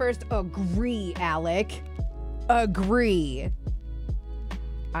milk in first. Agree, Alec. Agree.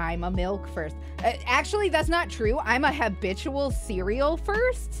 I'm a milk first. Actually, that's not true. I'm a habitual cereal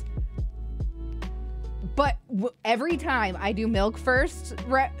first. But every time I do milk first,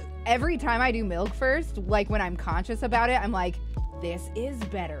 like when I'm conscious about it, I'm like, this is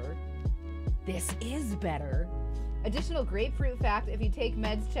better. This is better. Additional grapefruit fact, if you take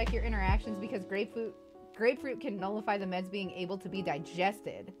meds, check your interactions because grapefruit can nullify the meds being able to be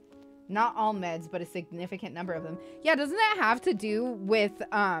digested. Not all meds, but a significant number of them. Yeah, doesn't that have to do with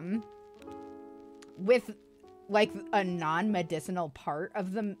like a non-medicinal part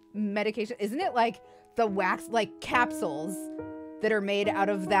of the medication? Isn't it like the wax, like capsules that are made out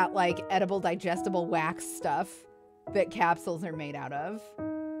of that like edible digestible wax stuff that capsules are made out of.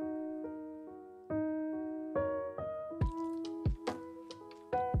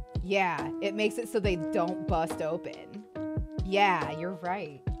 Yeah, it makes it so they don't bust open. Yeah, you're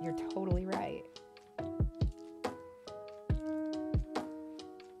right. You're totally right.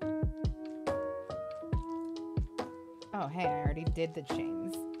 Oh, hey, I already did the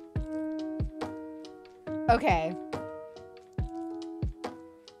chains. Okay.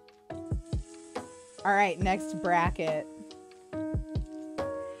 All right, next bracket.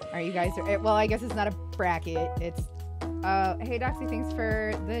 Are you guys... well, I guess it's not a bracket. It's... hey, Doxy, thanks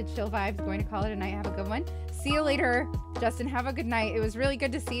for the chill vibes. Going to call it a night. Have a good one. See you later. Justin, have a good night. It was really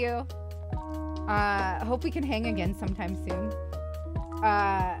good to see you. Hope we can hang again sometime soon.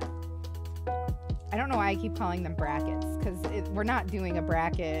 I don't know why I keep calling them brackets, because we're not doing a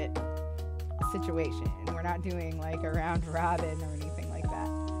bracket situation. We're not doing like a round robin or anything like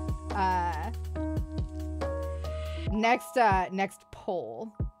that. Next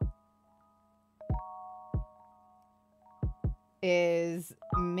poll is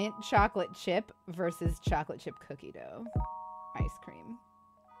mint chocolate chip versus chocolate chip cookie dough ice cream.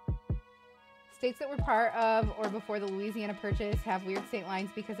 States that were part of or before the Louisiana Purchase have weird state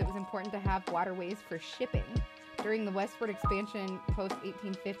lines because it was important to have waterways for shipping. During the westward expansion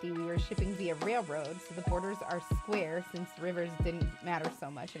post-1850, we were shipping via railroad, so the borders are square since rivers didn't matter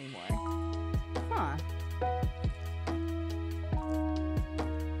so much anymore. Huh.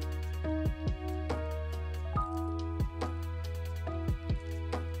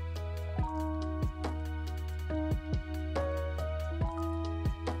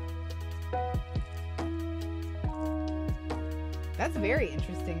 That's very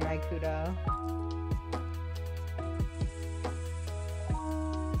interesting, Raikudo.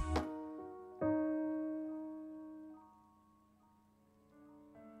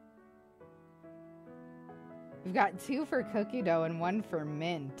 We've got 2 for cookie dough and 1 for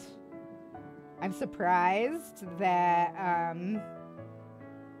mint. I'm surprised that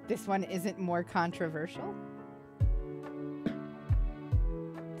this one isn't more controversial.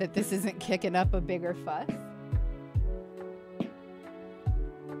 That this isn't kicking up a bigger fuss.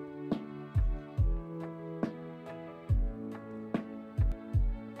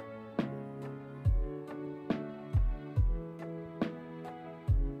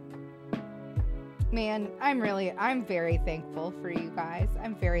 Man, I'm very thankful for you guys.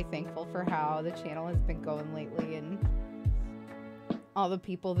 I'm very thankful for how the channel has been going lately and all the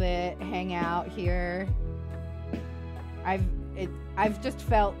people that hang out here. I've just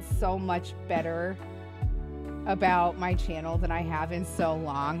felt so much better about my channel than I have in so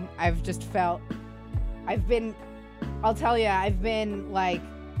long. I've been like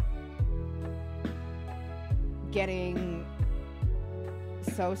getting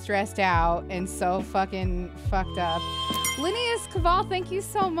so stressed out and so fucking fucked up. Linnaeus Caval, thank you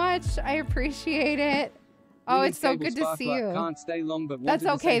so much. I appreciate it. Oh, it's so good to see you. Can't stay long, but that's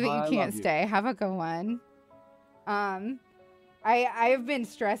okay that hi, you can't stay. Have a good one. I have been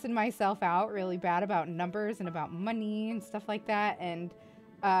stressing myself out really bad about numbers and about money and stuff like that, and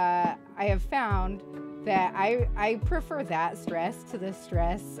I have found that I prefer that stress to the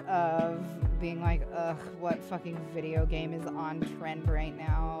stress of being like, ugh, what fucking video game is on trend right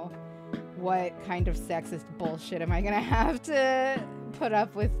now? What kind of sexist bullshit am I gonna have to put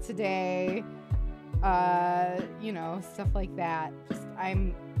up with today? You know, stuff like that. Just,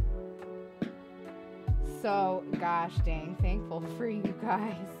 I'm so gosh dang thankful for you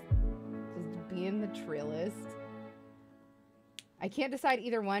guys. Just being the trillest. I can't decide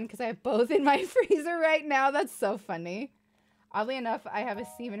either one because I have both in my freezer right now. That's so funny. Oddly enough, I have a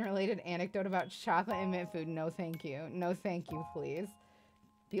semen-related anecdote about chocolate and mint food. No thank you. No thank you, please.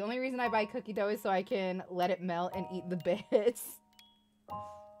 The only reason I buy cookie dough is so I can let it melt and eat the bits.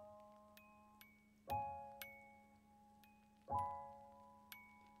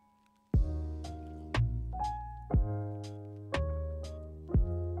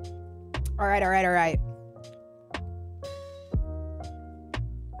 All right, all right, all right.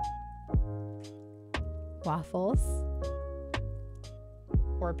 Waffles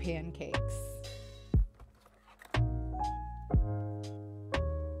or pancakes?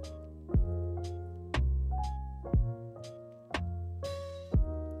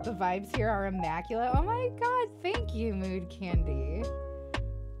 The vibes here are immaculate. Oh my god, thank you, Mood Candy.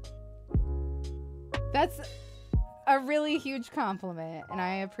 That's a really huge compliment, and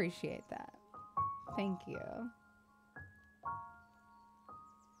I appreciate that. Thank you.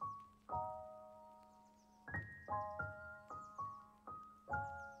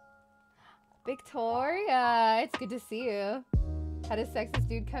 Victoria, it's good to see you. Had a sexist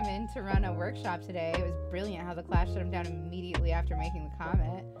dude come in to run a workshop today. It was brilliant how the class shut him down immediately after making the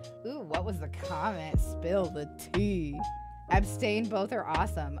comment. Ooh, what was the comment? Spill the tea. Abstain, both are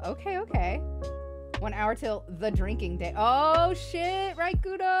awesome. Okay, okay. 1 hour till the drinking day. Oh shit, right,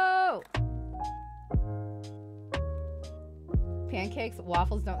 Kudo? Pancakes,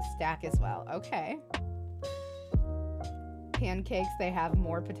 waffles don't stack as well. Okay. Pancakes, they have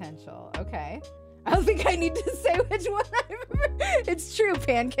more potential. Okay. I don't think I need to say which one I remember. It's true,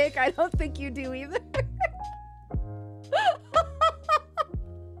 pancake. I don't think you do either.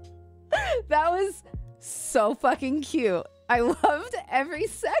 That was so fucking cute. I loved every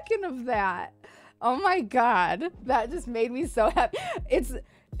second of that. Oh my god. That just made me so happy.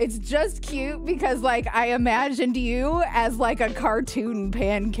 It's just cute because like I imagined you as like a cartoon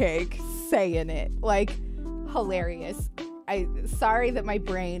pancake saying it. Like hilarious. Sorry that my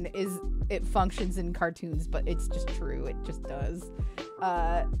brain it functions in cartoons, but it's just true. It just does.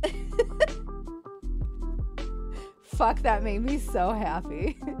 Fuck, that made me so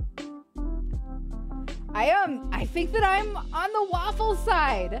happy. I think that I'm on the waffle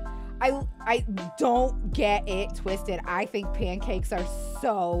side. I don't get it twisted. I think pancakes are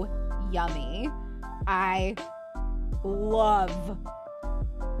so yummy. I love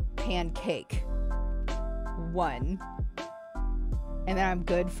pancake. One. And then I'm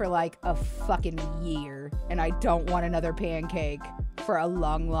good for like a fucking year. And I don't want another pancake for a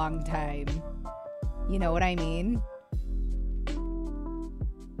long, long time. You know what I mean?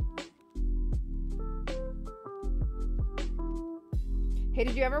 Hey,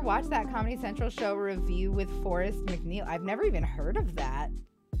 did you ever watch that Comedy Central show Review with Forrest McNeil? I've never even heard of that.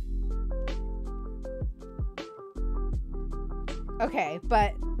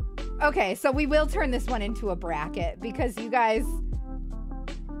 Okay, so we will turn this one into a bracket because you guys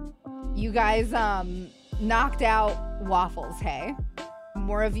knocked out waffles, hey?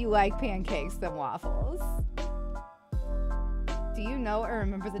 More of you like pancakes than waffles. Do you know or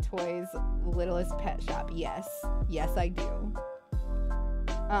remember the toys Littlest Pet Shop? Yes. Yes, I do.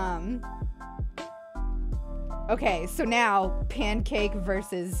 Okay, so now pancake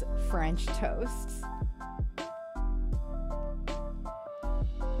versus French toast.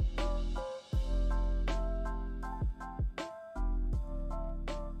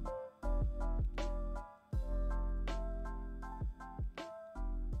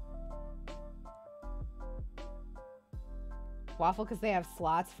 Waffle because they have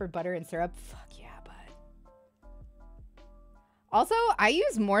slots for butter and syrup. Fuck yeah, bud. Also, I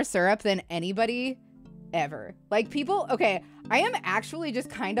use more syrup than anybody ever. Like people, okay, I am actually just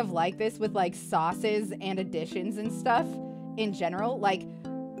kind of like this with like sauces and additions and stuff in general. Like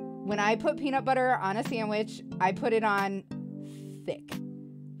when I put peanut butter on a sandwich, I put it on thick.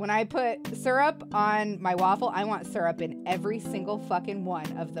 When I put syrup on my waffle, I want syrup in every single fucking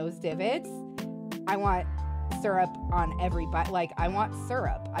one of those divots. I want syrup on every bite. Like I want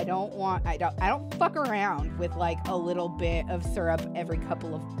syrup. I don't fuck around with like a little bit of syrup every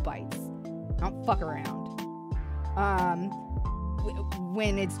couple of bites. I don't fuck around.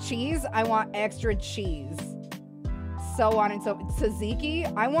 When it's cheese, I want extra cheese. So on and so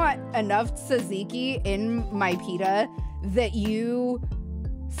tzatziki, I want enough tzatziki in my pita that you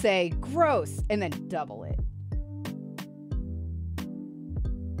say gross and then double it.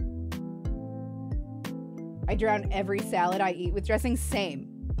 I drown every salad I eat with dressing. Same.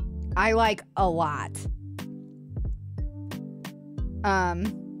 I like a lot.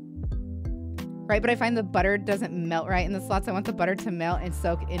 Right, but I find the butter doesn't melt right in the slots. I want the butter to melt and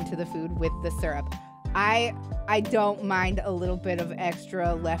soak into the food with the syrup. I don't mind a little bit of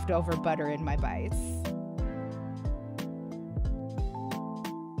extra leftover butter in my bites.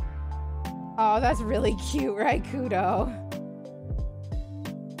 Oh, that's really cute, right, Kudo?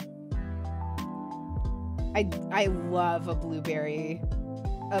 I love a blueberry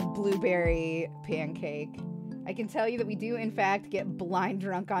pancake. I can tell you that we do, in fact, get blind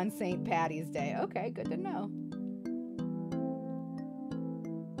drunk on St. Patty's Day. Okay, good to know.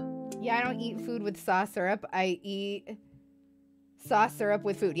 Yeah, I don't eat food with sauce syrup. I eat sauce syrup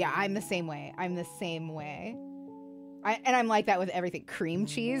with food. Yeah, I'm the same way. I'm like that with everything. Cream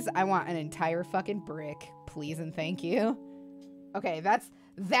cheese, I want an entire fucking brick, please and thank you. Okay, that's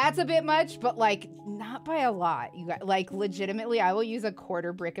a bit much, but like not by a lot. You got like legitimately, I will use a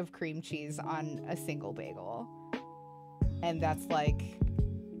quarter brick of cream cheese on a single bagel, and that's like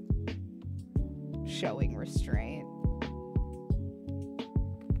showing restraint.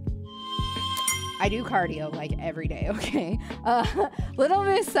 I do cardio like every day. Okay, Little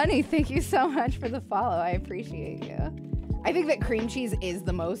Miss Sunny, thank you so much for the follow. I appreciate you. I think that cream cheese is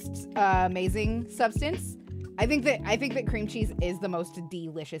the most amazing substance. I think that cream cheese is the most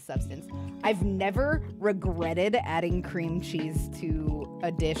delicious substance. I've never regretted adding cream cheese to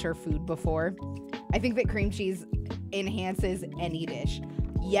a dish or food before. I think that cream cheese enhances any dish.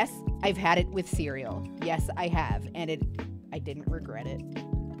 Yes, I've had it with cereal. Yes, I have, and I didn't regret it.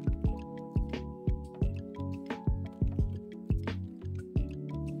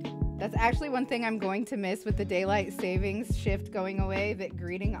 That's actually one thing I'm going to miss with the daylight savings shift going away, that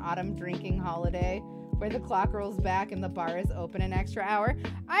greeting autumn drinking holiday where the clock rolls back and the bar is open an extra hour.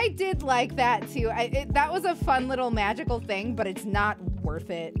 I did like that too. That was a fun little magical thing, but it's not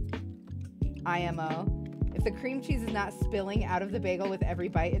worth it. IMO. If the cream cheese is not spilling out of the bagel with every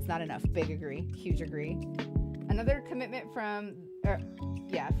bite, it's not enough. Big agree. Huge agree. Another commitment from the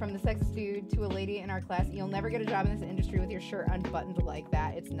sexist dude to a lady in our class. You'll never get a job in this industry with your shirt unbuttoned like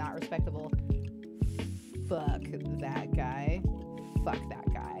that. It's not respectable. Fuck that guy. Fuck that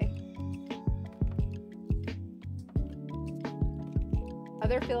guy.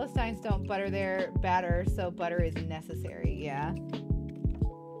 Other Philistines don't butter their batter, so butter is necessary. Yeah.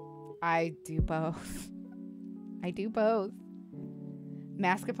 I do both. I do both.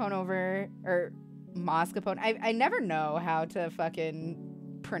 Mascarpone or mascarpone. I never know how to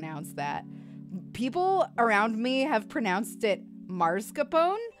fucking pronounce that. People around me have pronounced it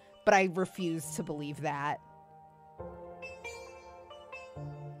mascarpone, but I refuse to believe that.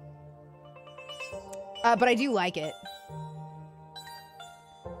 But I do like it.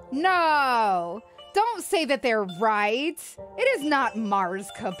 No! Don't say that they're right. It is not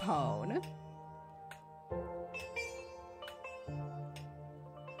mascarpone.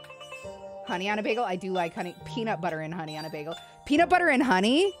 Honey on a bagel? I do like honey. Peanut butter and honey on a bagel. Peanut butter and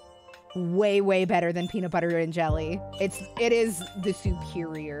honey? Way, way better than peanut butter and jelly. It is the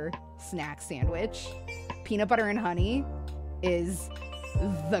superior snack sandwich. Peanut butter and honey is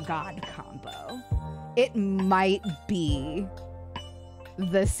the god combo. It might be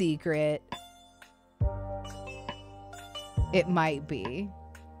the secret. It might be.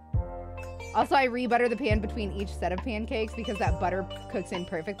 Also, I re-butter the pan between each set of pancakes because that butter cooks in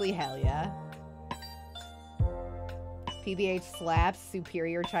perfectly. Hell yeah. PBH slaps.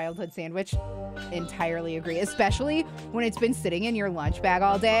 Superior childhood sandwich. Entirely agree. Especially when it's been sitting in your lunch bag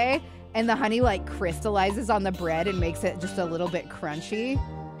all day and the honey like crystallizes on the bread and makes it just a little bit crunchy.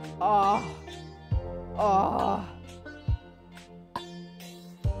 Oh. Oh.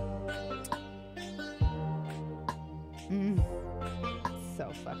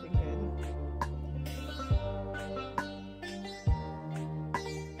 So fucking good.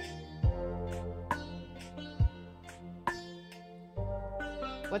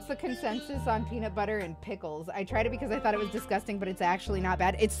 What's the consensus on peanut butter and pickles? I tried it because I thought it was disgusting, but it's actually not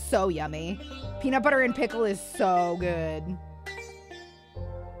bad. It's so yummy. Peanut butter and pickle is so good.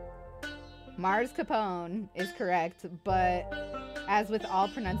 Mascarpone is correct, but as with all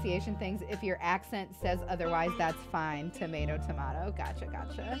pronunciation things, if your accent says otherwise, that's fine. Tomato, tomato. Gotcha,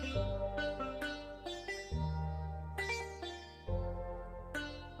 gotcha.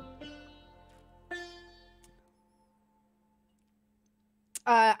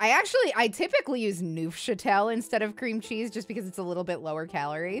 I typically use Neufchâtel instead of cream cheese just because it's a little bit lower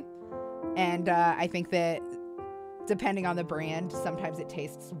calorie. And I think that depending on the brand, sometimes it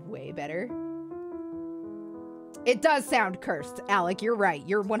tastes way better. It does sound cursed. Alec, you're right.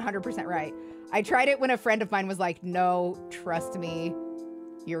 You're 100% right. I tried it when a friend of mine was like, no, trust me,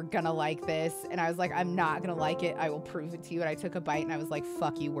 you're gonna like this. And I was like, I'm not gonna like it. I will prove it to you. And I took a bite and I was like,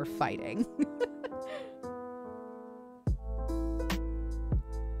 fuck you, we're fighting.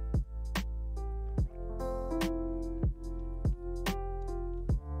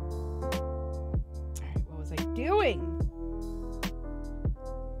 What was I doing?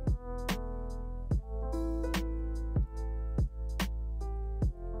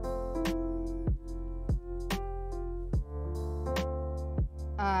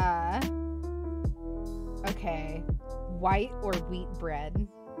 Okay. White or wheat bread?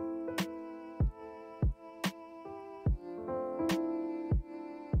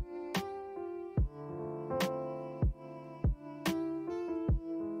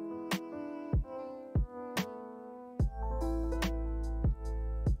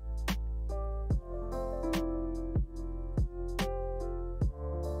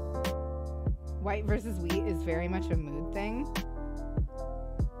 White versus wheat is very much a mood thing.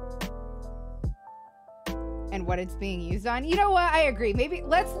 And what it's being used on. You know what? I agree. Maybe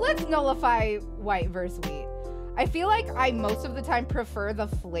let's nullify white versus wheat. I feel like I most of the time prefer the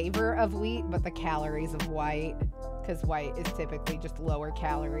flavor of wheat, but the calories of white, because white is typically just lower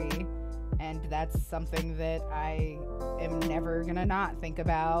calorie, and that's something that I am never gonna not think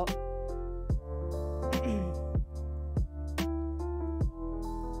about.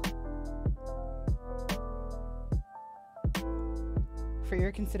 for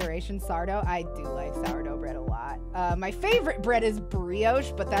your consideration, sourdough. I do like sourdough bread a lot. My favorite bread is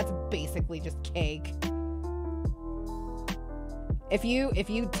brioche, but that's basically just cake. If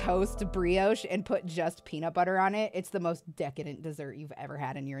you toast brioche and put just peanut butter on it, it's the most decadent dessert you've ever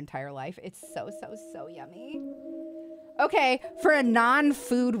had in your entire life. It's so yummy. Okay, for a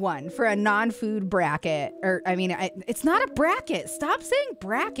non-food one, for a non-food bracket, or I mean, it's not a bracket. Stop saying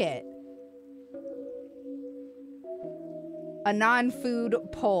bracket. A non-food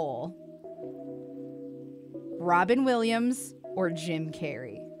poll. Robin Williams or Jim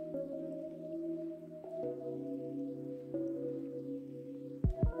Carrey?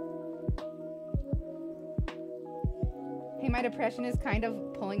 Hey, my depression is kind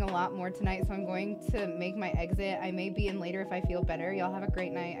of pulling a lot more tonight, so I'm going to make my exit. I may be in later if I feel better. Y'all have a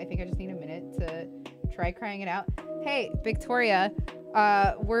great night. I think I just need a minute to try crying it out. Hey, Victoria,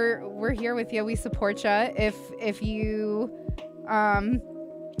 we're here with you. We support you. If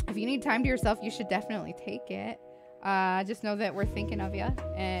you need time to yourself, you should definitely take it. Just know that we're thinking of you,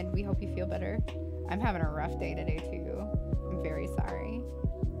 and we hope you feel better. I'm having a rough day today too. I'm very sorry.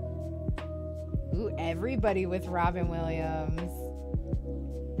 Ooh, everybody with Robin Williams.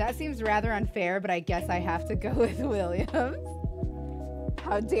 That seems rather unfair, but I guess I have to go with Williams.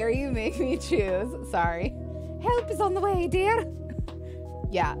 How dare you make me choose? Sorry. Help is on the way, dear.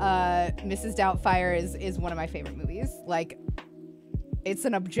 Yeah, Mrs. Doubtfire is one of my favorite movies. Like, it's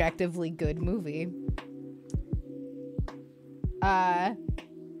an objectively good movie. I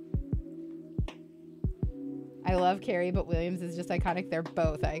love Carrie, but Williams is just iconic. They're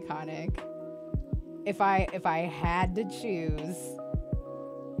both iconic. If I had to choose,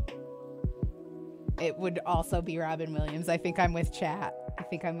 it would also be Robin Williams. I think I'm with chat. I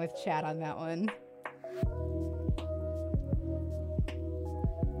think I'm with chat on that one.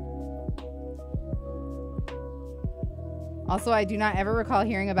 Also, I do not ever recall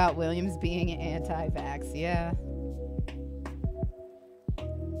hearing about Williams being anti-vax. Yeah.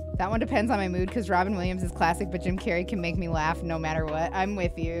 That one depends on my mood, because Robin Williams is classic, but Jim Carrey can make me laugh no matter what. I'm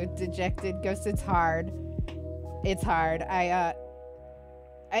with you. Dejected Ghost, it's hard. It's hard.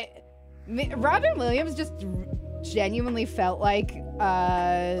 Robin Williams just genuinely felt like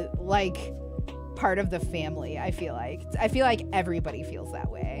part of the family, I feel like. I feel like everybody feels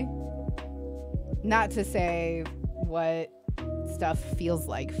that way. Not to say what stuff feels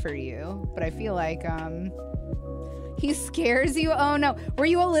like for you, but I feel like, he scares you? Oh no. Were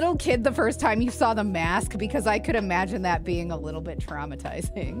you a little kid the first time you saw The Mask? Because I could imagine that being a little bit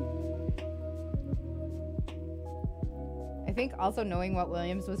traumatizing. I think also knowing what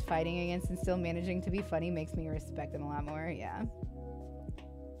Williams was fighting against and still managing to be funny makes me respect him a lot more. Yeah.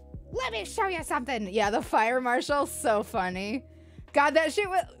 Let me show you something. Yeah, the fire marshal, so funny. God, that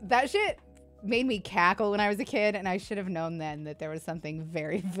shit made me cackle when I was a kid, and I should have known then that there was something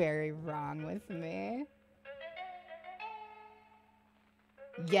very, very wrong with me.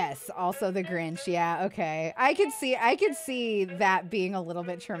 Yes, also the Grinch. Yeah, okay. I could see that being a little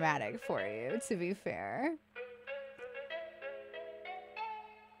bit traumatic for you, to be fair.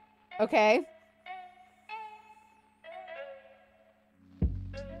 Okay.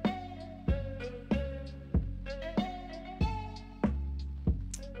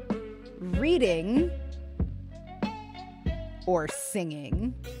 Reading or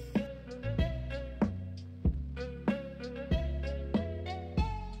singing?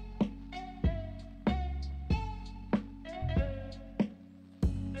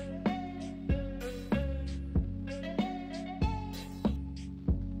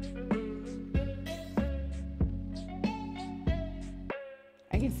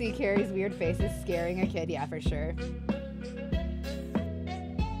 I can see Carrie's weird faces scaring a kid. Yeah, for sure.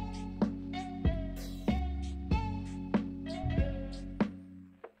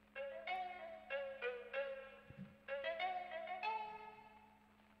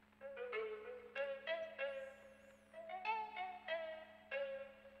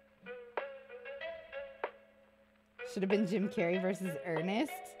 Should have been Jim Carrey versus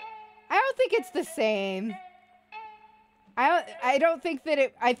Ernest. I don't think it's the same. I don't think that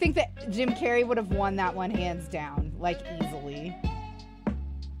it... I think that Jim Carrey would have won that one hands down, like, easily.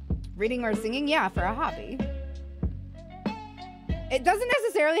 Reading or singing? Yeah, for a hobby. It doesn't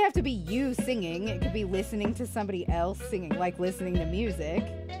necessarily have to be you singing. It could be listening to somebody else singing, like listening to music.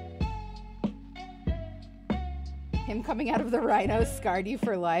 Him coming out of the rhino scarred you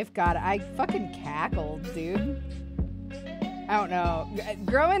for life. God, I fucking cackled, dude. I don't know.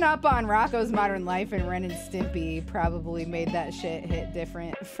 Growing up on Rocko's Modern Life and Ren and Stimpy probably made that shit hit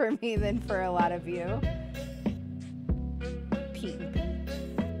different for me than for a lot of you. Pete and Pete.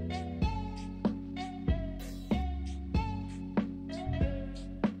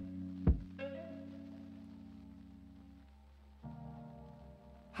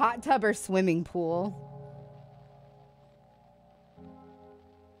 Hot tub or swimming pool?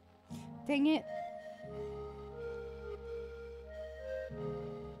 Dang it.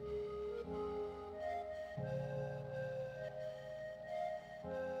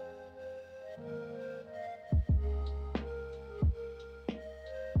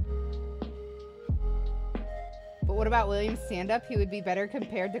 But what about Williams' stand-up? He would be better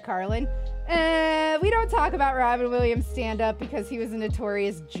compared to Carlin. We don't talk about Robin Williams' stand-up because he was a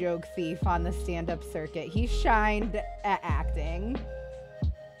notorious joke thief on the stand-up circuit. He shined at acting.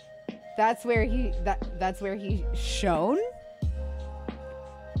 That's where he shone.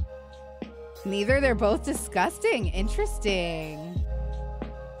 Neither. They're both disgusting. Interesting.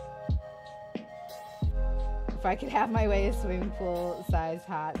 If I could have my way, a swimming pool-sized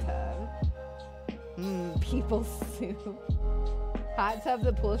hot tub. People soup. Hot tub,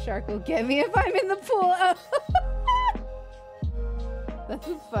 the pool shark will get me if I'm in the pool. Oh. That's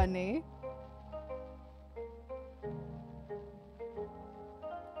funny.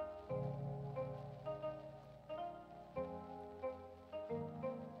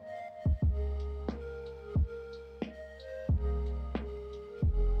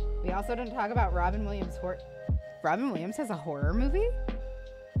 We also don't talk about Robin Williams' horror. Robin Williams has a horror movie?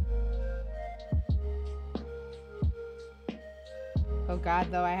 Oh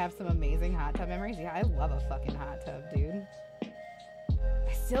god, though, I have some amazing hot tub memories. Yeah, I love a fucking hot tub, dude.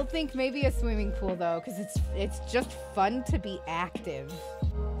 I still think maybe a swimming pool, though, because it's just fun to be active.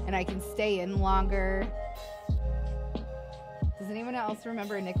 And I can stay in longer. Does anyone else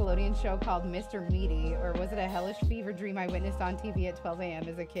remember a Nickelodeon show called Mr. Meaty? Or was it a hellish fever dream I witnessed on TV at 12 a.m.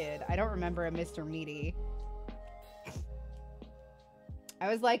 as a kid? I don't remember a Mr. Meaty. I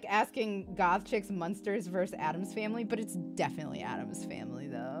was like asking goth chicks Munsters versus Addams Family, but it's definitely Addams Family,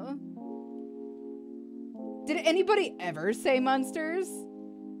 though. Did anybody ever say Munsters?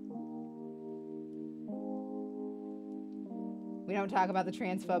 We don't talk about the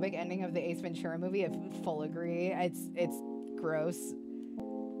transphobic ending of the Ace Ventura movie. I full agree. It's gross.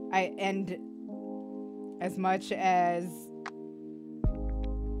 And as much as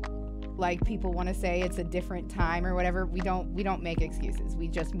like people want to say it's a different time or whatever, we don't make excuses. We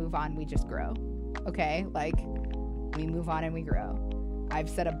just move on. We just grow. Okay? Like, we move on and we grow. I've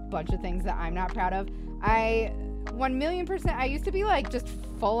said a bunch of things that I'm not proud of. 1,000,000%, I used to be like just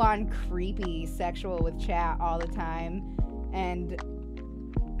full on creepy sexual with chat all the time. And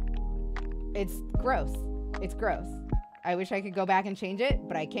it's gross. It's gross. I wish I could go back and change it,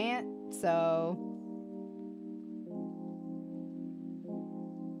 but I can't. So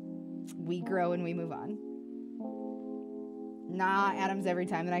we grow and we move on. Nah, Adams every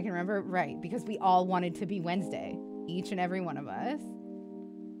time that I can remember. Right, because we all wanted to be Wednesday. Each and every one of us.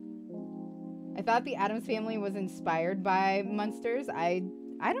 I thought the Addams Family was inspired by Munsters. I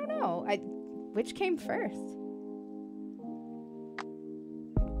don't know. Which came first?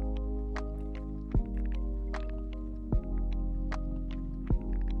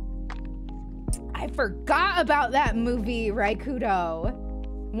 I forgot about that movie, Raikudo.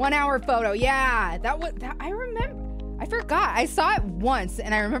 1 hour photo. Yeah, that I remember. I forgot. I saw it once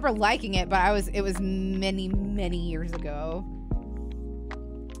and I remember liking it, but it was many, many years ago.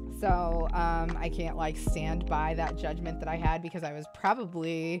 So, I can't like stand by that judgment that I had because I was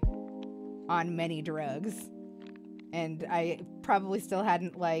probably on many drugs and I probably still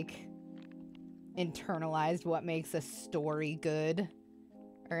hadn't like internalized what makes a story good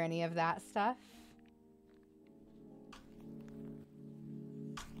or any of that stuff.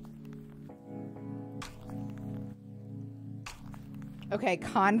 Okay,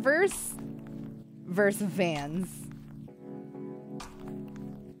 Converse versus Vans.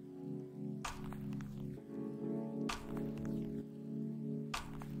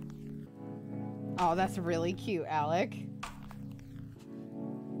 Oh, that's really cute, Alec.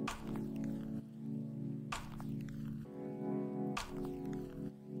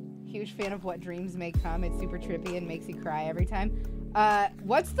 Huge fan of What Dreams May Come. It's super trippy and makes you cry every time.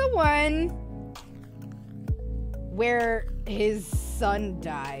 What's the one where his son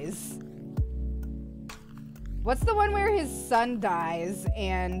dies? What's the one where his son dies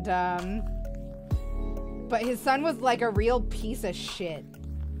and, but his son was like a real piece of shit.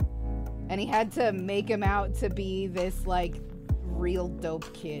 And he had to make him out to be this, like, real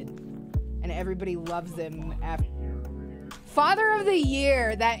dope kid. And everybody loves him after. Father of the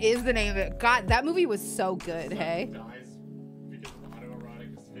Year! That is the name of it. God, that movie was so good, hey? Dies because of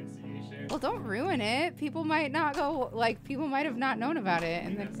autoerotic asphyxiation. Well, don't ruin it. People might not go, like, people might have not known about it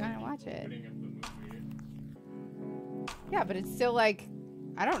and then gonna watch it. Opening of the movie. Yeah, but it's still, like,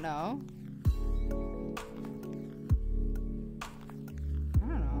 I don't know. I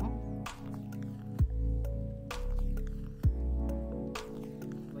don't know.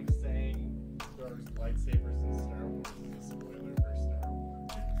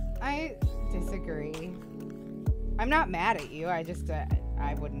 agree. I'm not mad at you. I just,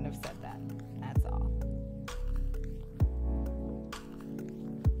 I wouldn't have said that. That's all.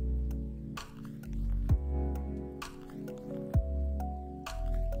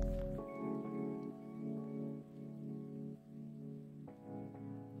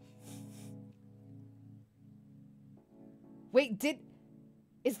 Wait,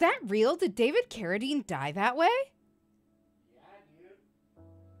 is that real? Did David Carradine die that way? Yeah, dude.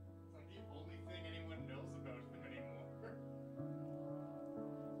 It's like the only thing anyone knows about him anymore.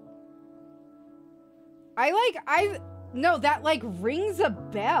 No, that like rings a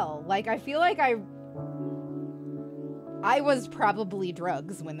bell. Like I feel like I was probably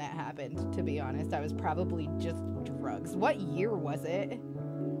drugs when that happened, to be honest. I was probably just drugs. What year was it?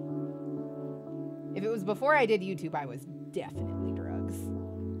 If it was before I did YouTube, I was definitely drugs.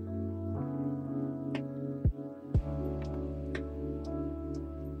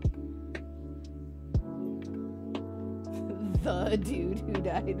 The dude who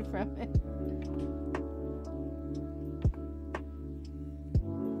died from it.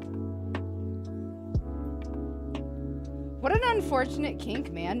 What an unfortunate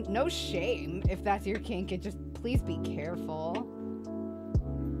kink, man. No shame if that's your kink. It just, please be careful.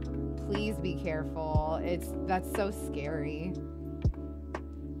 Please be careful. That's so scary.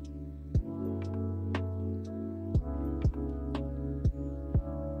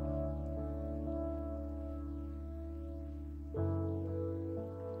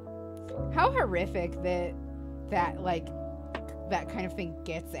 How horrific that kind of thing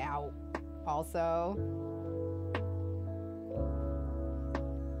gets out also.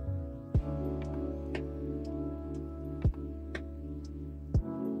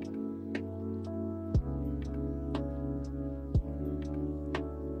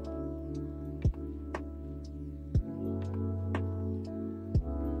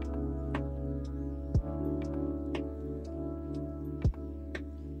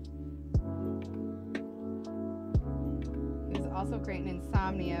 Also great in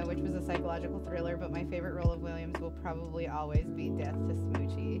Insomnia, which was a psychological thriller, but my favorite role of Williams will probably always be Death to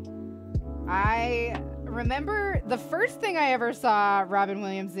Smoochie. I remember the first thing I ever saw Robin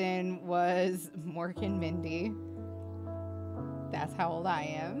Williams in was Mork and Mindy. That's how old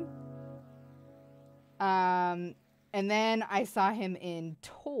I am. And then I saw him in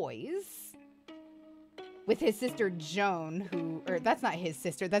Toys with his sister Joan, or that's not his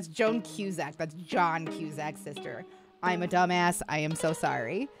sister, that's Joan Cusack. That's John Cusack's sister. I'm a dumbass. I am so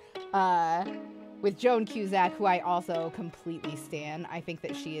sorry. With Joan Cusack, who I also completely stan. I think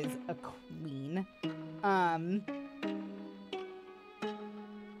that she is a queen. And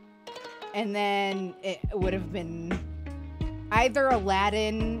then it would have been either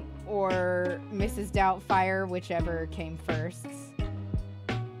Aladdin or Mrs. Doubtfire, whichever came first.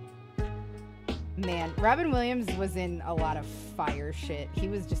 Man, Robin Williams was in a lot of fire shit. He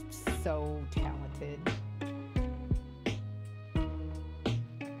was just so talented.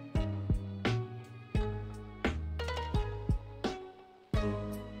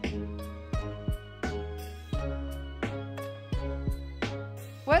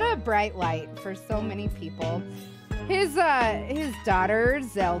 What a bright light for so many people. His daughter,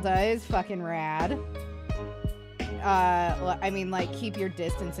 Zelda, is fucking rad. I mean, like, keep your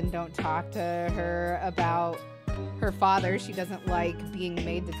distance and don't talk to her about her father. She doesn't like being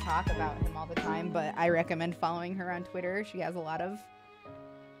made to talk about him all the time, but I recommend following her on Twitter. She has a lot of...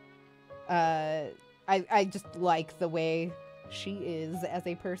 I just like the way she is as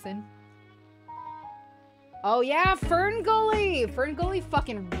a person. Oh yeah, Fern Gully! Fern Gully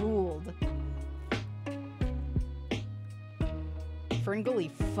fucking ruled. Fern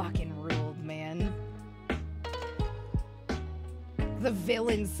Gully fucking ruled, man. The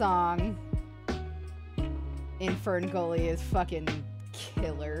villain song in Fern Gully is fucking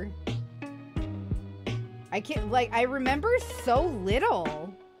killer. I remember so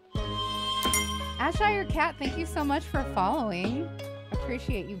little. Ashire Cat, thank you so much for following.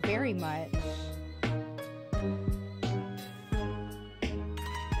 Appreciate you very much.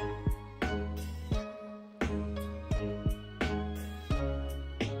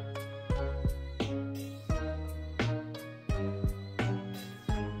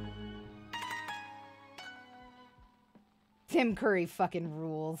 Tim Curry fucking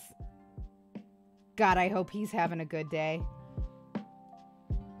rules. God, I hope he's having a good day.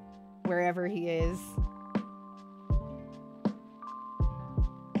 Wherever he is.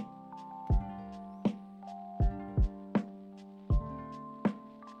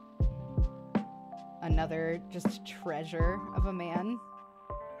 Another just treasure of a man.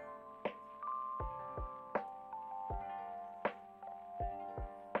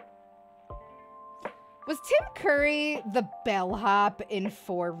 Tim Curry the bellhop in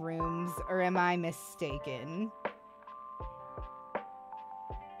 4 Rooms, or am I mistaken?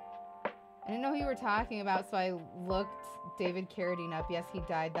 I didn't know who you were talking about, so I looked David Carradine up. Yes, he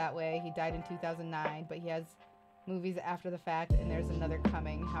died that way. He died in 2009, but he has movies after the fact, and there's another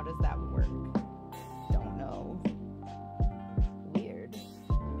coming. How does that work? Don't know. Weird.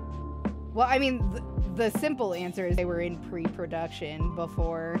 Well, I mean, the simple answer is they were in pre-production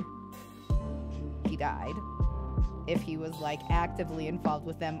before he died. If he was like actively involved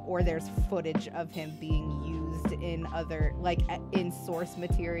with them, or there's footage of him being used in other, like in source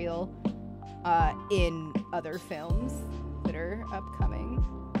material in other films that are upcoming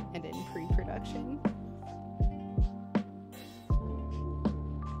and in pre-production.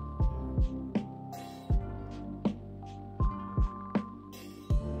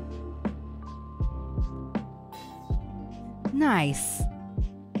 Nice.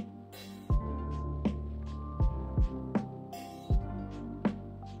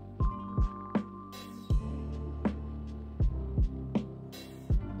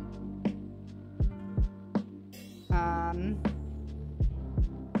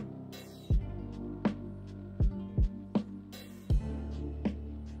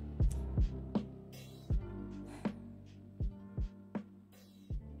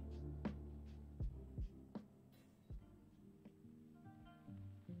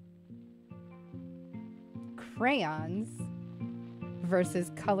 Crayons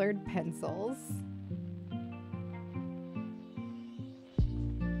versus colored pencils.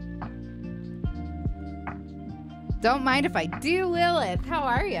 Don't mind if I do, Lilith. How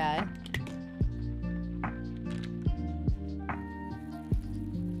are ya?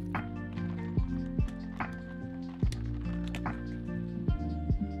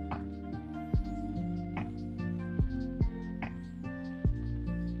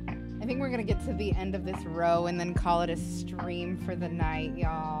 I think we're gonna get to the end of this row and then call it a stream for the night,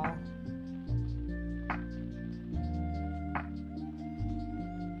 y'all.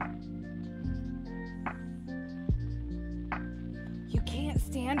 You can't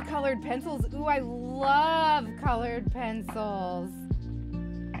stand colored pencils. Ooh, I love colored pencils.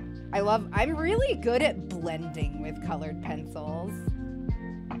 I'm really good at blending with colored pencils.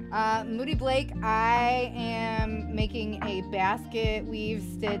 Moody Blake, I am making a Basketweave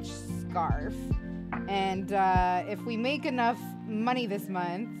stitch scarf. And if we make enough money this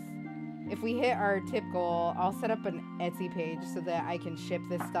month, if we hit our tip goal, I'll set up an Etsy page so that I can ship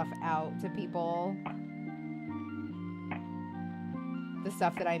this stuff out to people. The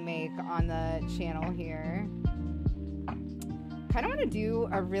stuff that I make on the channel here. Kind of want to do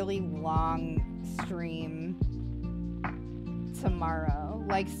a really long stream tomorrow.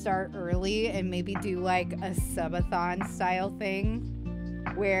 Like start early and maybe do like a subathon style thing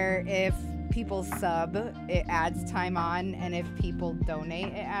where if people sub, it adds time on, and if people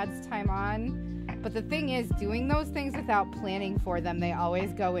donate, it adds time on. But the thing is, doing those things without planning for them, they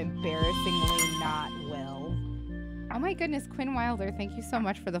always go embarrassingly not well. Oh my goodness, Quinn Wilder, thank you so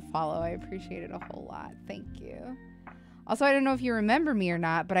much for the follow. I appreciate it a whole lot. Thank you. Also, I don't know if you remember me or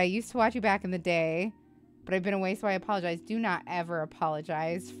not, but I used to watch you back in the day, but I've been away, so I apologize. Do not ever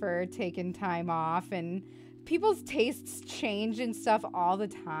apologize for taking time off, and people's tastes change and stuff all the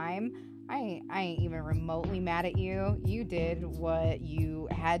time. I ain't even remotely mad at you. You did what you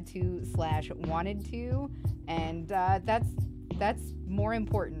had to / wanted to, and that's more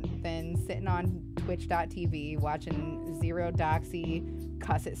important than sitting on twitch.tv watching Zero Doxy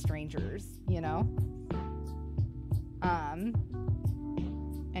cuss at strangers, you know?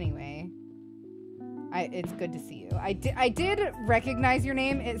 Anyway, it's good to see you. I did recognize your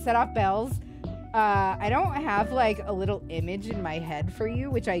name. It set off bells. I don't have like a little image in my head for you,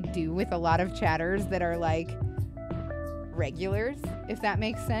 which I do with a lot of chatters that are like regulars, if that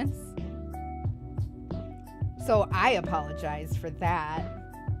makes sense. So I apologize for that.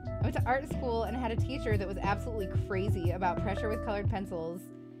 I went to art school and had a teacher that was absolutely crazy about pressure with colored pencils,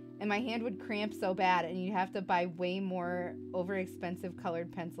 and my hand would cramp so bad, and you'd have to buy way more overexpensive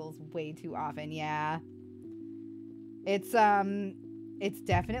colored pencils way too often. Yeah. It's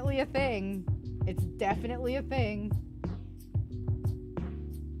definitely a thing. It's definitely a thing.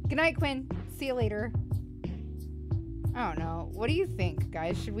 Good night, Quinn. See you later. I don't know. What do you think,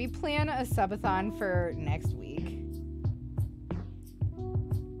 guys? Should we plan a subathon for next week?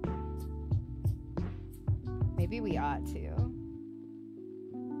 Maybe we ought to.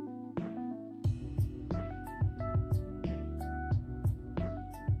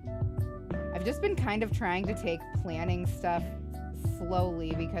 I've just been kind of trying to take planning stuff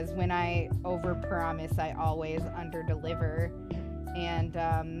slowly, because when I overpromise, I always underdeliver. And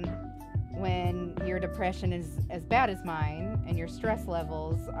when your depression is as bad as mine and your stress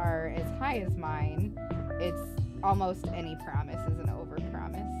levels are as high as mine, it's almost any promise is an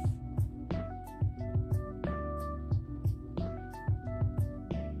overpromise.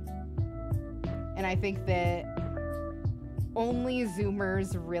 And I think that only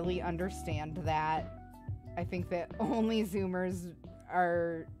Zoomers really understand that. I think that only Zoomers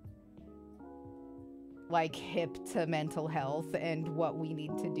are like hip to mental health and what we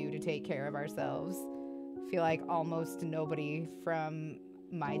need to do to take care of ourselves. I feel like almost nobody from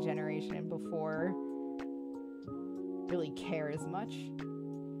my generation and before really cares much.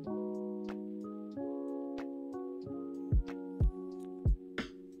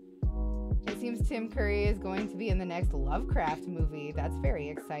 It seems Tim Curry is going to be in the next Lovecraft movie. That's very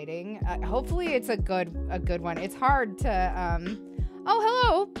exciting. Hopefully it's a good one. It's hard to oh,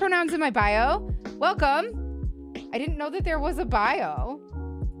 hello, pronouns in my bio. Welcome. I didn't know that there was a bio.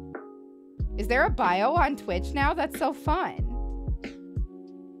 Is there a bio on Twitch now? That's so fun.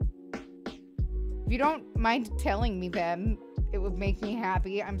 If you don't mind telling me, Ben, it would make me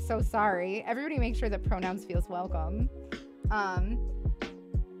happy. I'm so sorry. Everybody make sure that pronouns feels welcome.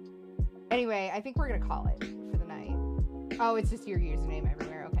 Anyway, I think we're gonna call it for the night. Oh, it's just your username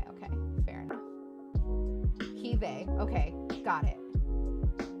everywhere. Okay, fair enough. He, they. Okay, got it.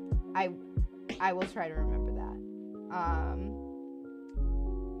 I will try to remember that.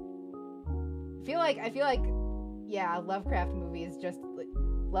 I feel like, yeah, Lovecraft movie is just,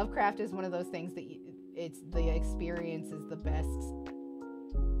 Lovecraft is one of those things that it's the experience is the best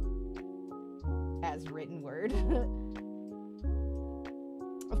as written word.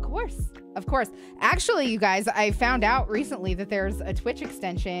 Of course. Actually, you guys, I found out recently that there's a Twitch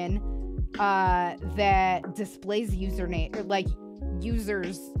extension that displays username, or like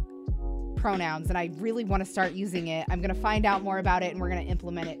users' pronouns, and I really want to start using it. I'm gonna find out more about it, and we're gonna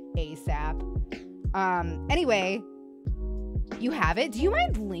implement it ASAP. Anyway, you have it. Do you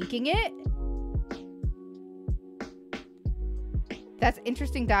mind linking it? That's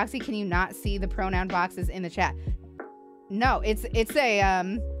interesting, Doxy. Can you not see the pronoun boxes in the chat? No, it's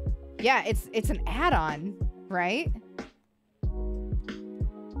a yeah, it's an add-on, right?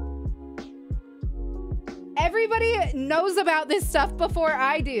 Everybody knows about this stuff before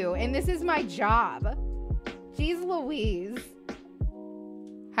I do, and this is my job. Jeez Louise.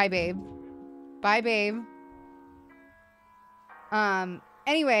 Hi, babe. Bye, babe.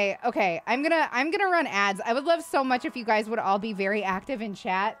 Anyway, okay, I'm gonna run ads. I would love so much if you guys would all be very active in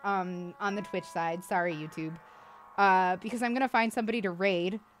chat on the Twitch side. Sorry, YouTube. Because I'm gonna find somebody to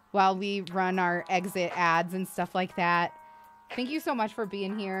raid while we run our exit ads and stuff like that. Thank you so much for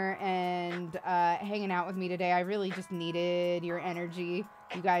being here and hanging out with me today. I really just needed your energy.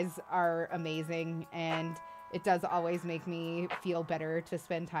 You guys are amazing, and it does always make me feel better to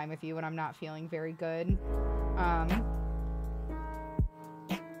spend time with you when I'm not feeling very good.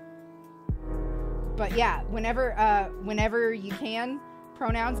 But yeah, whenever you can,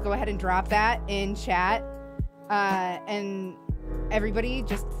 pronouns, go ahead and drop that in chat. And everybody,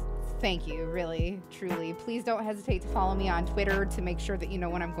 just thank you, really, truly. Please don't hesitate to follow me on Twitter to make sure that you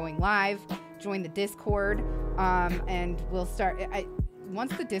know when I'm going live. Join the Discord, and we'll start.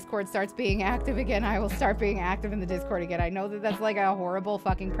 Once the Discord starts being active again, I will start being active in the Discord again. I know that that's like a horrible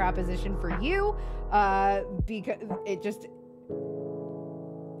fucking proposition for you, because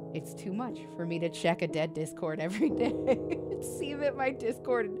it's too much for me to check a dead Discord every day. See that my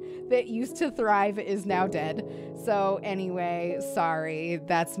Discord that used to thrive is now dead. So anyway, sorry.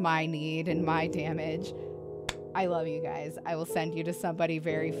 That's my need and my damage. I love you guys. I will send you to somebody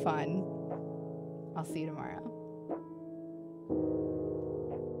very fun. I'll see you tomorrow.